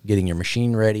bringing, getting your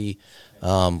machine ready.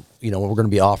 We're going to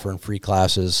be offering free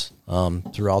classes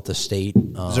throughout the state.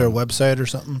 Is there a website or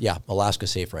something? Yeah, Alaska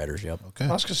Safe Riders. Yep. Okay.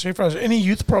 Alaska Safe Riders. Any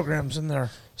youth programs in there?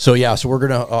 So we're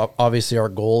gonna obviously our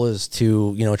goal is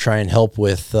to try and help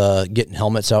with getting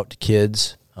helmets out to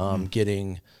kids,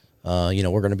 getting. We're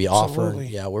going to be offering.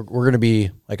 Yeah, we're going to be,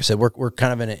 like I said, we're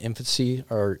kind of in an infancy.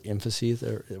 We're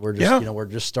just we're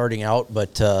just starting out,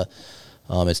 but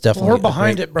it's definitely we're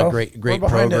behind it, bro. A great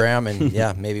program, and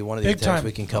maybe one of these times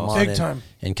we can come on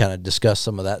and kind of discuss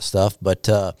some of that stuff. But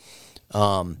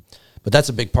that's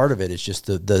a big part of it. Is just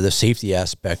the safety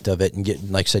aspect of it, and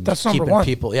getting, like I said, keeping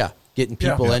people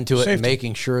into it, and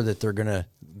making sure that they're going to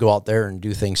go out there and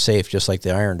do things safe, just like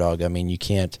the Iron Dog. I mean, you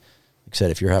can't. Like I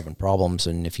said, if you're having problems,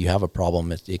 and if you have a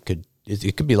problem, it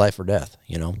could be life or death.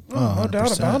 No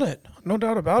doubt about it. No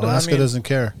doubt about Alaska doesn't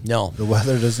care. No, the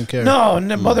weather doesn't care. No,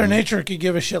 and Mother Nature could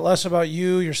give a shit less about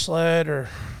you, your sled, or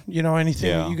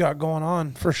anything that you got going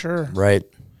on for sure. Right.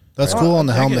 That's cool on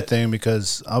the helmet thing,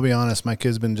 because I'll be honest, my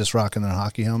kids been just rocking their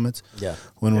hockey helmets. Yeah.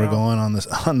 When we're going on the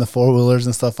 4-wheelers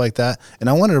and stuff like that. And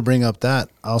I wanted to bring up that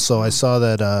also. I saw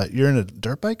that you're into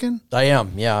dirt biking. I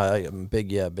am. Yeah, I'm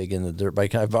big into dirt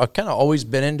biking. I've kind of always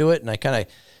been into it, and I kind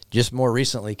of just more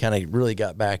recently kind of really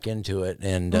got back into it.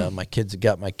 And my kids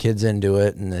got my kids into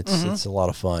it, and it's a lot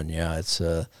of fun. Yeah, it's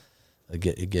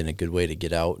again a good way to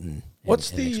get out and.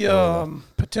 What's the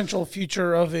potential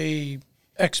future of a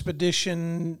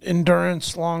expedition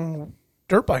endurance long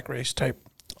dirt bike race type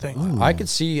thing? Ooh. I could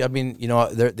see. I mean,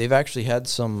 they've actually had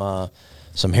some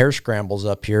hare scrambles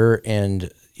up here,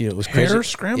 and it was crazy. Hare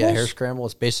scrambles? Yeah, hare scramble.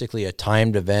 It's basically a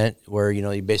timed event where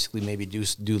you basically maybe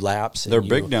do laps. They're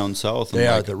big down south.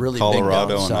 They're really Colorado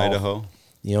big down and south.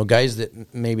 Idaho. Guys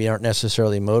that maybe aren't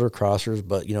necessarily motocrossers,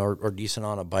 but are decent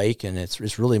on a bike, and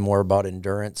it's really more about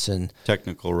endurance and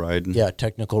technical riding. Yeah,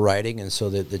 technical riding, and so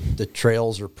the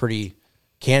trails are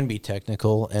can be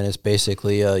technical, and it's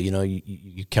basically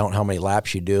you count how many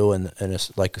laps you do, and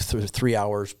it's like 3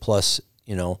 hours plus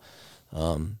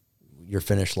your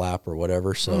finished lap or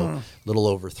whatever, so a little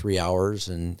over 3 hours,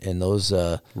 and those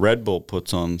Red Bull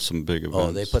puts on some big events.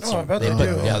 Oh, they put some. I bet they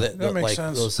do. Yeah, that makes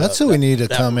sense. That's who we need to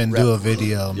come and do a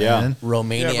video, man.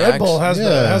 Romaniacs. Yeah, Red Bull has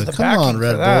the come on,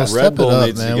 Red Bull, step it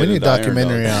up, man. We need a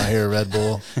documentary out here, Red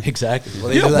Bull. Exactly.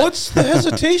 Well, what's the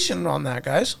hesitation on that,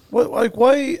 guys? Why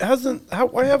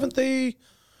haven't they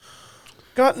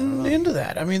gotten into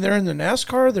that? I mean, they're in the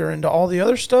NASCAR, they're into all the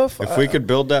other stuff. If we could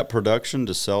build that production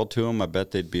to sell to them, I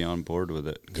bet they'd be on board with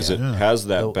it, because it has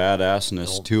that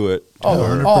badassness to it.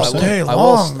 All day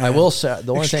long. I will say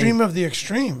the only extreme thing of the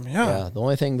extreme. Yeah. The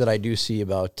only thing that I do see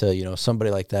about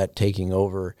somebody like that taking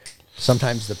over.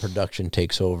 Sometimes the production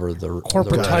takes over the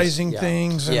corporatizing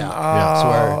things. And,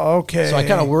 okay. So I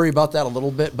kind of worry about that a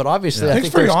little bit, but obviously, I thanks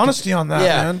think for your honesty on that,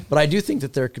 man. But I do think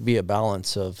that there could be a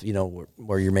balance of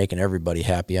where you're making everybody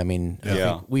happy. I mean,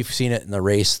 we've seen it in the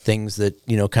race, things that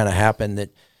kind of happen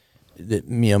that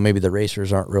maybe the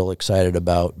racers aren't real excited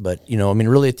about. But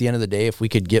really, at the end of the day, if we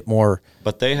could get more,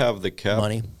 but they have the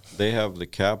money. They have the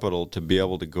capital to be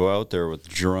able to go out there with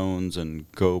drones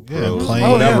and GoPros,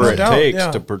 whatever it takes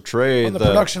to portray on the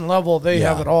production level. They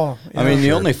have it all. I mean,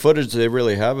 the only footage they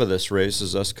really have of this race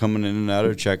is us coming in and out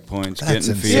of checkpoints,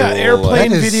 getting fuel. Yeah,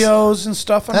 airplane videos and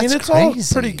stuff. I mean, it's all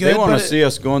pretty good. They want to see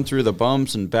us going through the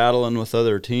bumps and battling with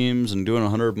other teams and doing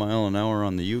 100 mile an hour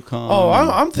on the Yukon. Oh,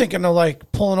 I'm thinking of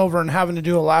like pulling over and having to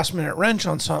do a last minute wrench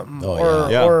on something,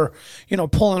 or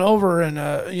pulling over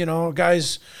and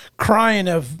guys crying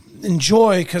of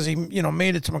enjoy because he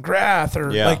made it to McGrath,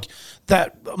 or like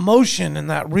that emotion and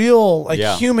that real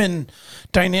human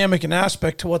dynamic and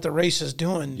aspect to what the race is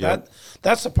doing.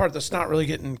 That's the part that's not really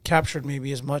getting captured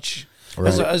maybe as much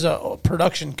as a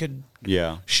production could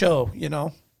show.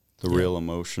 The real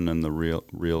emotion and the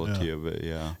reality of it,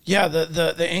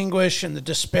 the anguish and the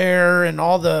despair and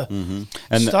all the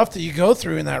stuff that you go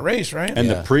through in that race, right? And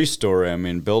the pre-story, I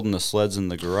mean, building the sleds in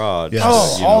the garage.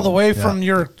 All the way from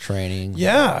your training.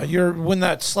 Yeah, when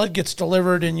that sled gets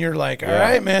delivered and you're like, all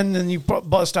right, man, then you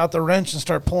bust out the wrench and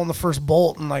start pulling the first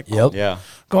bolt and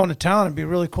going to town. It'd be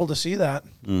really cool to see that.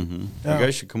 You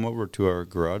guys should come over to our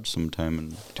garage sometime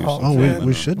and do some filming.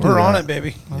 We should. We're on it,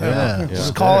 baby.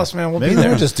 Just call us, man. We'll be there.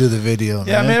 We'll just do the video.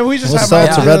 Yeah, man. We just we'll have sell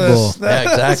it to Red Bull.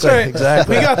 Exactly. That's right.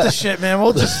 Exactly. We got the shit, man.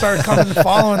 We'll just start coming and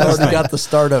following this. Already got the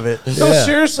start of it. No,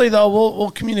 seriously though,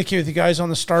 we'll communicate with you guys on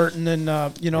the start, and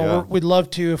then we'd love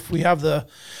to, if we have the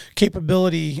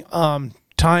capability,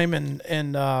 time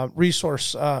and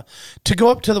resource to go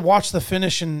up to watch the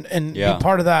finish and be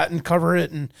part of that and cover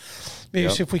it, and maybe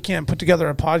see if we can't put together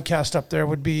a podcast up there.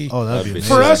 Would be that'd be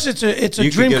for us. It's a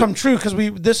dream come true, because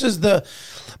this is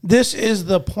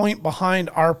the point behind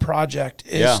our project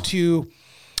is to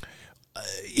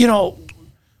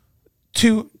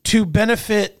to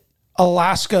benefit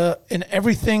Alaska and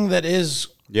everything that is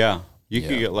Yeah. You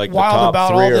could get like wild the top about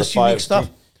 3 all or this unique 5 stuff.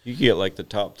 You could get like the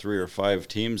top 3 or 5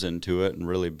 teams into it and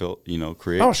really build,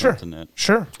 create Oh, sure. something that.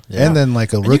 Sure. And then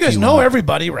like a And rookie you guys know one.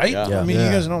 everybody, right? Yeah. I mean, Yeah.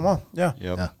 you guys know them all. Yeah. Yep.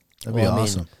 Yeah, that'd be Well, I mean,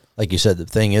 awesome. like you said, the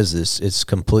thing is, it's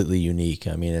completely unique.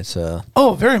 I mean, it's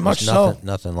Oh, very much there's so.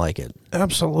 nothing like it.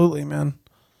 Absolutely, man.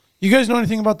 You guys know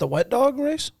anything about the wet dog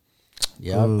race?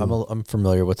 Yeah, I'm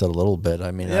familiar with it a little bit. I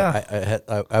mean, Yeah.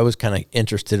 I was kind of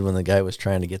interested when the guy was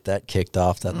trying to get that kicked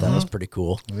off. That was pretty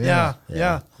cool. Yeah.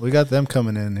 Yeah. We got them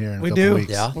coming in here in a We couple do.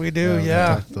 weeks. Yeah. We do. we'll Yeah.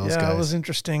 talk to those Yeah. guys. It was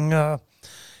interesting. That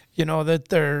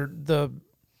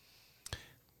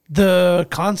the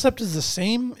concept is the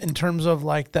same in terms of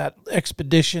like that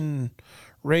expedition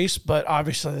race, but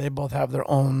obviously they both have their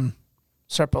own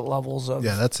separate levels of.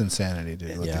 Yeah, that's insanity,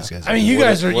 dude. What Yeah. these guys I mean, are you doing.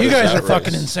 guys are what is fucking that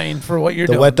race? insane for what you're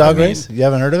The doing. wet dog I mean, race. You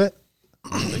haven't heard of it?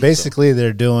 Basically,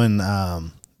 they're doing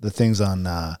the things on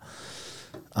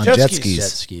Jet jet skis. skis. Jet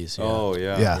skis. Yeah. Oh,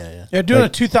 yeah. Yeah. Yeah, doing a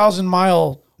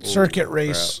 2,000-mile circuit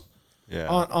race Yeah.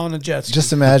 on a jet ski.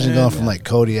 Just imagine going from Yeah. like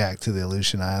Kodiak to the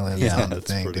Aleutian Islands Yeah, on the that's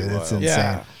thing, pretty dude. It's wild. insane.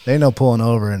 Yeah. They know pulling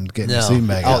over and getting your sleeping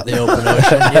bag out out. in the open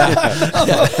ocean.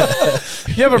 Yeah,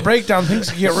 If you have a breakdown, things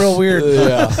can get real weird.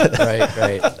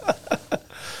 right.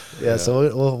 Yeah, so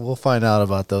we'll find out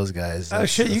about those guys.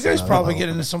 Shit, you That's guys another probably one. get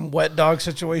into some wet dog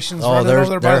situations Oh, running there's-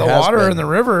 over there by there the has water been. and the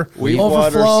river, We've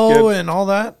overflow water-skipped- and all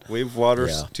that. We've water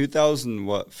Yeah.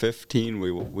 2015.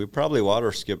 We probably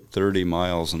water skipped 30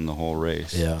 miles in the whole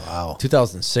race. Yeah. Wow.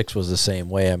 2006 was the same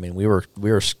way. I mean, we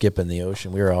were skipping the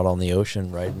ocean. We were out on the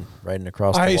ocean riding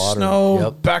across the Ice, water. snow,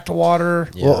 Yep. back to water.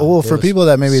 Yeah, Well, it for was people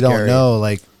that maybe don't scary. know,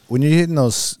 like when you're hitting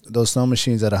those snow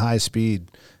machines at a high speed,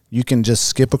 you can just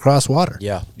skip across water.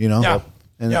 Yeah. You know? Yeah.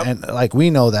 And, Yep. and like we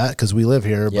know that because we live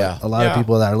here, but Yeah. a lot Yeah. of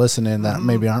people that are listening that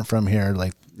maybe aren't from here,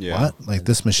 like, Yeah. what? Like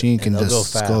this machine can they'll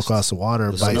just go go fast. across the water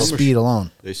by snow speed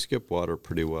alone. They skip water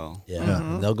pretty well. Yeah.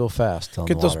 And they'll go fast. On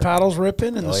Get the those water. paddles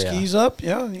ripping and the Oh, yeah. skis up.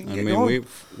 Yeah, you can I get mean,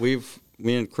 going.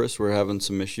 me and Chris were having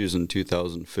some issues in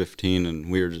 2015,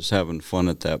 and we were just having fun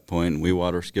at that point. We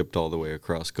water skipped all the way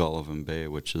across Gullivan Bay,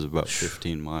 which is about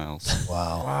 15 miles.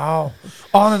 Wow. Wow.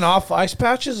 On and off ice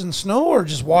patches and snow or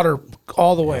just water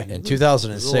all the way? In There's a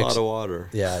 2006, lot of water.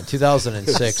 yeah, in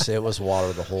 2006 it was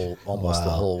water almost the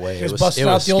whole way. You it guys was busted it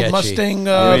out was the old sketchy. Mustang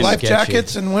I mean, life sketchy.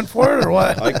 jackets and went for it or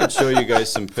what? I could show you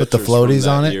guys some pictures the floaties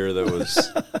from on that it? year that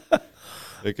was.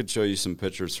 I could show you some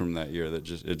pictures from that year that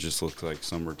just looked like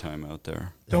summertime out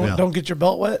there. Don't get your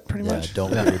belt wet, pretty Yeah, much.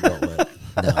 don't get your belt wet.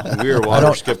 No. And we were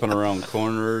water skipping around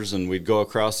corners, and we'd go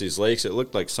across these lakes. It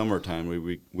looked like summertime.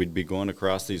 We'd be going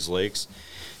across these lakes,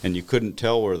 and you couldn't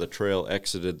tell where the trail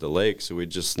exited the lake. So we'd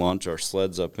just launch our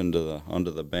sleds up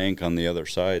onto the bank on the other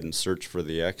side and search for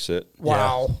the exit.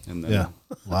 Wow. And then Yeah.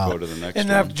 Wow. go to the next And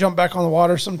one. have to jump back on the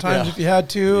water sometimes Yeah. if you had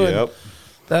to. And Yep.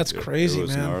 that's It- crazy, It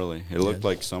was man. gnarly. It looked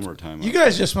like summertime. You out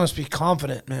guys just must be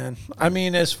confident, man. I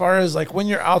mean, as far as like when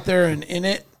you're out there and in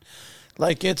it,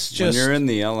 like it's there. When just you're in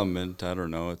the element, I don't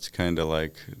know. It's kind of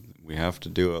like we have to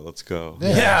do it. Let's go.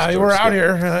 yeah, Start we're out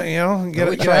skipping. here, get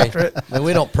we get try. after it. I mean,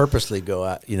 we don't purposely go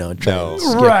out, and try No. to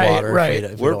skip Right, water right.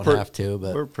 if we don't have to.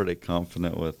 But we're pretty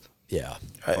confident with. yeah,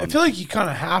 I feel like you kind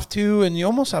of have to, and you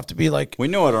almost have to be like We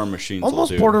know what our machines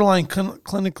almost will do. borderline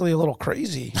clinically a little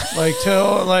crazy, like to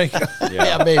like.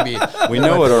 yeah, maybe. We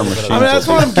know what our machines I mean, that's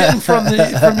will what do. I'm getting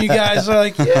from you guys. They're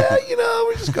like, yeah,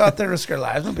 we just go out there and risk our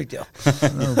lives. No big deal.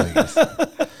 No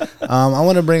biggies. I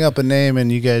want to bring up a name,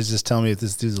 and you guys just tell me if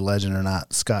this dude's a legend or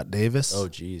not. Scott Davis. Oh,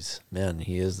 geez, man,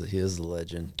 he is the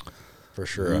legend for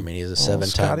sure. Mm-hmm. I mean, he's a Scotty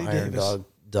seven-time Iron Davis.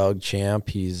 Dog champ.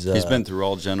 He's been through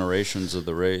all generations of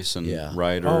the race and Yeah.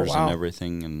 riders Oh, wow. and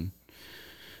everything. And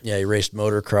yeah, he raced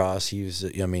motocross. He's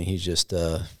just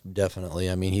definitely.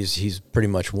 I mean, he's pretty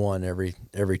much won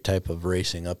every type of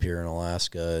racing up here in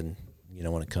Alaska, and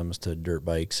when it comes to dirt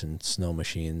bikes and snow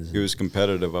machines. he was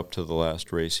competitive up to the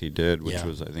last race he did, which Yeah.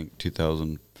 was, I think,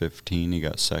 2015. He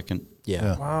got second.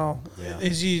 Yeah. Wow. Yeah.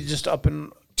 Is he just up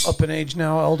in age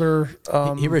now, elder?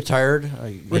 He retired.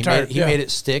 Retired, He yeah. made it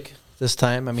stick this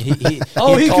time. I mean, he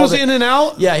Oh, he called goes it- in and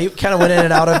out. Yeah, he kind of went in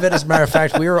and out of it. As a matter of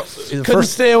fact, we were Couldn't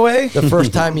stay away. the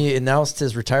first time he announced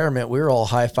his retirement, we were all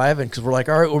high fiving because we're like,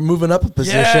 all right, we're moving up a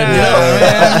position. Yeah,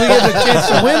 man, we get the chance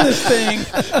to win this thing.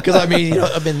 Because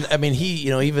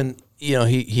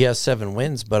he has 7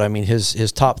 wins, but I mean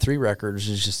his top 3 records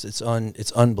is just it's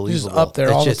unbelievable. He's up there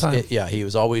It's all the just- time. yeah, he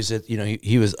was always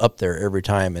he was up there every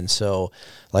time, and so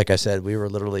like I said, we were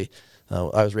literally.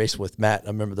 I was racing with Matt. I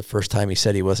remember the first time he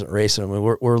said he wasn't racing. I mean,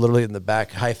 we're literally in the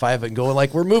back high fiving, going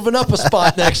like we're moving up a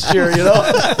spot next year.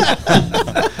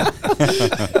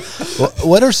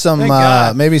 What are some Thank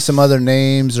God. maybe some other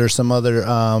names or some other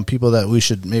people that we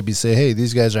should maybe say, hey,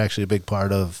 these guys are actually a big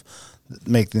part of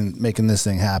making this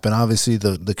thing happen? Obviously,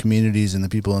 the communities and the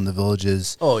people in the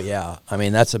villages. Oh yeah, I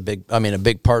mean that's a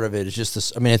big part of it is just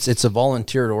this. I mean it's a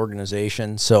volunteer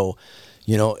organization, so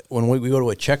you know when we go to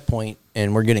a checkpoint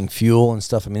and we're getting fuel and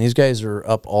stuff. I mean these guys are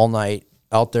up all night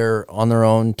out there on their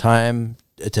own time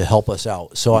to help us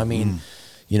out. So I mean,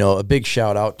 you know, a big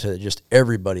shout out to just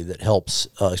everybody that helps.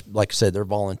 Like I said, they're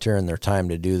volunteering their time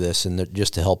to do this and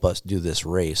just to help us do this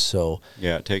race. So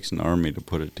yeah, it takes an army to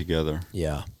put it together.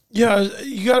 Yeah. Yeah,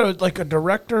 you got a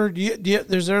director.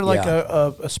 Is there like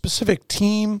a specific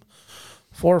team,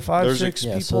 4 or 5, 6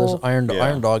 people? So there's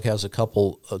Iron Dog has a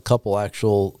couple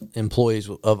actual employees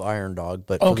of Iron Dog,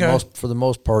 but for the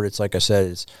most part, it's like I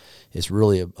said, it's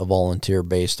really a volunteer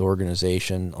based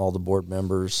organization. All the board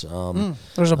members.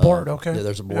 There's a board. Okay.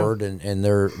 There's a board, and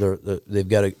they've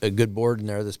got a good board in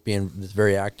there that's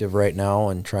very active right now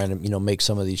and trying to make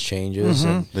some of these changes.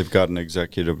 And they've got an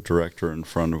executive director in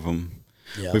front of them.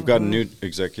 Yeah. We've got a new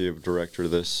executive director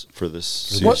for this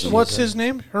season. What's his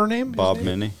name? Her name? Bob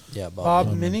Minnie. Yeah,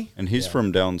 Bob Minnie. And he's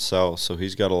from down south, so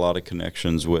he's got a lot of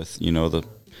connections with, the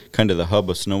kind of the hub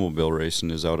of snowmobile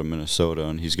racing is out of Minnesota,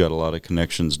 and he's got a lot of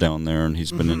connections down there, and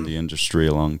he's been in the industry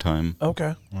a long time.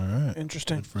 Okay. All right.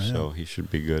 Interesting. So he should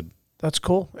be good. That's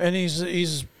cool. And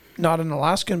he's not an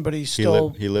Alaskan, but he's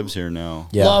still he lives here now.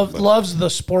 Yeah. loves the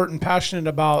sport and passionate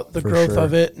about the growth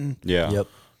of it. And yeah,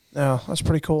 that's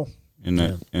pretty cool.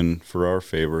 And for our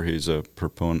favor, he's a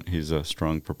proponent. He's a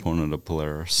strong proponent of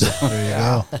Polaris. So. There you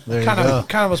go. There you go.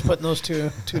 Kind of was putting those two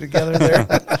together there.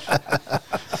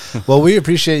 Well, we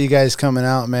appreciate you guys coming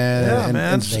out, man, Yeah, and,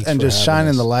 man. and just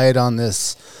shining the light on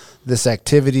this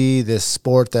activity, this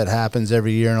sport that happens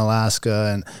every year in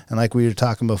Alaska, and like we were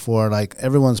talking before, like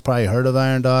everyone's probably heard of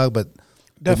Iron Dog, but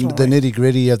the nitty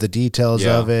gritty of the details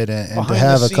of it, and to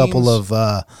have a couple of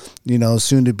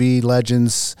soon to be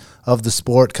legends of the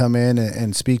sport come in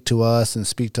and speak to us and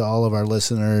speak to all of our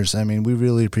listeners. I mean, we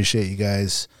really appreciate you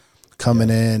guys coming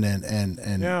in and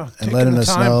letting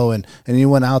us know. And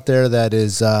anyone out there that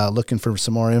is looking for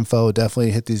some more info, definitely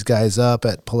hit these guys up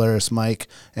at Polaris Mike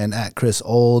and at Chris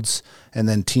Olds, and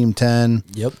then Team 10.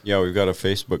 Yep. Yeah, we've got a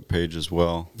Facebook page as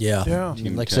well. Yeah.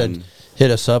 Team like 10. I said,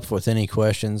 hit us up with any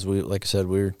questions.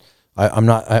 I'm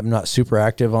not super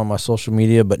active on my social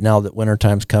media, but now that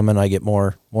wintertime's coming, I get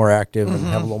more active and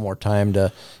have a little more time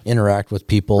to interact with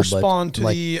people. Respond to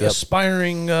the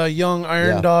aspiring young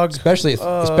Iron Dogs, especially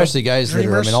guys dreamers.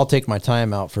 that are. I mean, I'll take my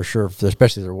time out for sure.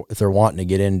 Especially if they're wanting to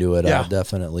get into it, I'll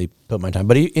definitely put my time.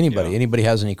 But anybody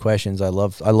has any questions, I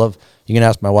love. You can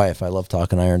ask my wife. I love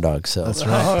talking Iron Dogs. So that's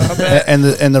right.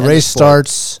 And the race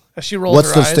starts. She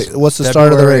rolls her eyes. What's the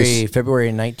start of the race?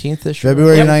 February 19th this year.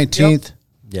 February 19th.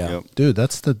 Yeah, dude,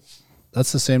 that's the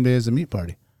same day as the meat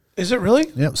party. Is it really?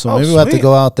 Yep. So maybe we'll have to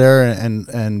go out there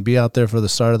and be out there for the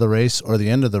start of the race or the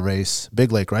end of the race.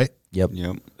 Big Lake, right? Yep.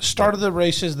 Start of the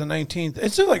race is the 19th.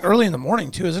 It's like early in the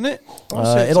morning too, isn't it?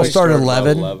 It'll start at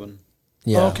 11.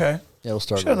 Yeah. Okay. It'll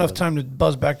start. She had enough time to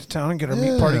buzz back to town and get our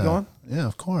meat party going. Yeah,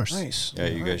 of course. Nice. Yeah,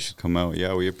 you guys should come out.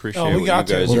 Yeah, we appreciate we what got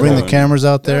you to. guys We'll are bring the doing. cameras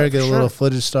out there, get a for little sure.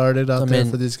 footage started out there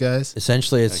for these guys.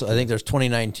 Essentially, I think there's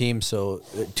 29 teams, so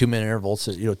 2-minute intervals.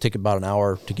 So, take about an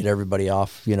hour to get everybody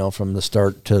off. From the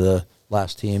start to the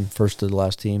last team, first to the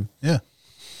last team. Yeah.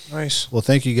 Nice. Well,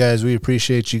 thank you guys. We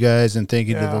appreciate you guys, and thank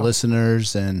you to the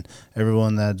listeners and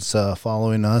everyone that's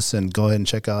following us. And go ahead and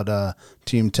check out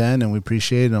Team 10, and we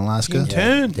appreciate it in Alaska. Team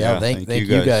 10. Yeah, thank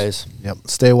you guys. Yep.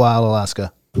 Stay wild,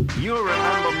 Alaska. You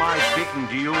remember my speaking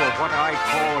to you of what I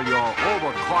call your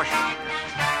overcautiousness.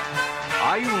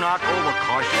 Are you not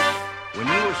overcautious when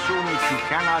you assume that you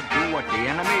cannot do what the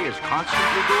enemy is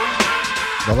constantly doing?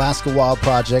 The Alaska Wild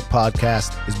Project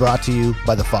podcast is brought to you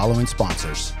by the following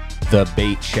sponsors. The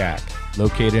Bait Shack,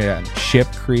 located on Ship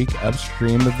Creek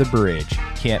upstream of the bridge.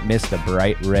 Can't miss the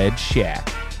bright red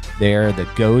shack. They are the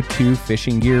go-to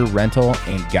fishing gear rental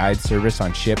and guide service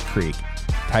on Ship Creek.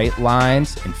 Tight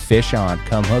lines and fish on.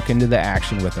 Come hook into the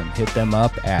action with them. Hit them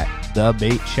up at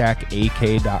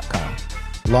thebaitshackak.com.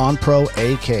 Lawn Pro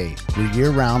AK, your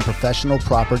year-round professional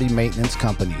property maintenance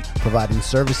company, providing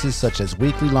services such as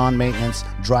weekly lawn maintenance,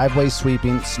 driveway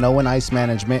sweeping, snow and ice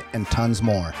management, and tons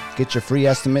more. Get your free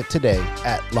estimate today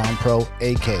at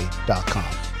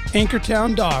lawnproak.com.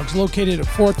 Anchortown Dogs, located at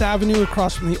 4th Avenue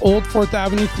across from the old 4th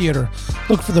Avenue Theater.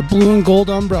 Look for the blue and gold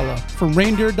umbrella. From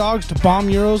reindeer dogs to bomb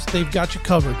euros, they've got you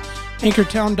covered.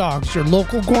 Anchortown Dogs, your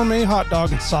local gourmet hot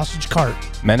dog and sausage cart.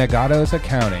 Menegato's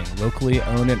Accounting, locally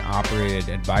owned and operated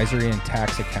advisory and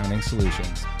tax accounting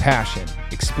solutions. Passion,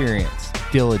 experience,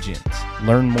 diligence.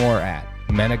 Learn more at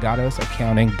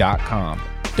menegatosaccounting.com.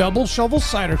 Double Shovel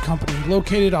Cider Company,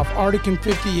 located off Arctic and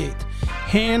 58th.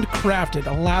 Handcrafted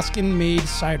Alaskan-made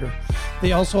cider.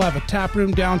 They also have a tap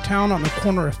room downtown on the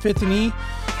corner of 5th and E.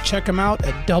 Check them out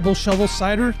at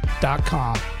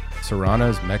doubleshovelcider.com.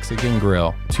 Serrano's Mexican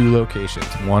Grill, 2 locations,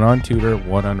 one on Tudor,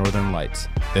 one on Northern Lights.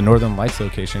 The Northern Lights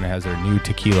location has their new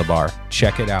tequila bar.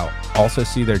 Check it out. Also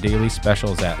see their daily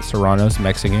specials at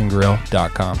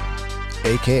serranosmexicangrill.com.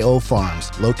 AKO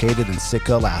Farms, located in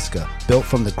Sitka, Alaska, built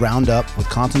from the ground up with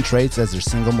concentrates as their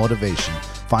single motivation.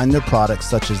 Find their products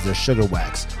such as their sugar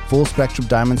wax, full spectrum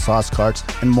diamond sauce carts,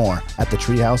 and more at the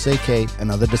Treehouse AK and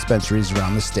other dispensaries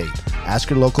around the state. Ask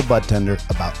your local bud tender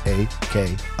about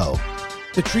AKO.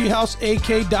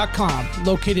 TheTreehouseAK.com,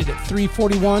 located at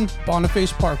 341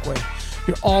 Boniface Parkway.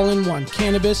 Your all-in-one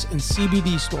cannabis and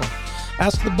CBD store.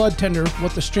 Ask the bud tender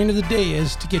what the strain of the day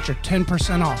is to get your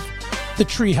 10% off. The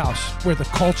Treehouse, where the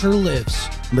culture lives.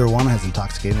 Marijuana has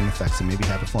intoxicating effects and may be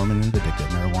habit-forming and addictive.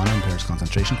 Marijuana impairs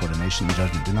concentration, coordination, and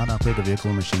judgment. Do not operate a vehicle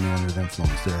or machinery under the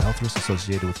influence. There are health risks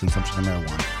associated with consumption of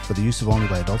marijuana. For the use of only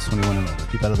by adults 21 and older.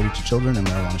 Keep out of the reach of children, and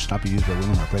marijuana should not be used by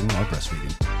women who are pregnant or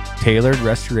breastfeeding. Tailored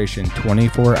Restoration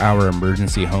 24-hour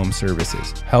emergency home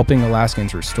services, helping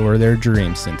Alaskans restore their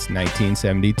dreams since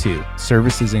 1972.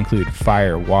 Services include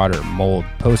fire, water, mold,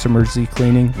 post-emergency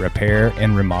cleaning, repair,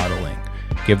 and remodeling.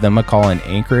 Give them a call in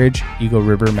Anchorage, Eagle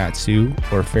River, Matsu,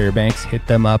 or Fairbanks. Hit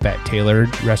them up at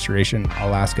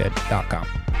tailoredrestorationalaska.com.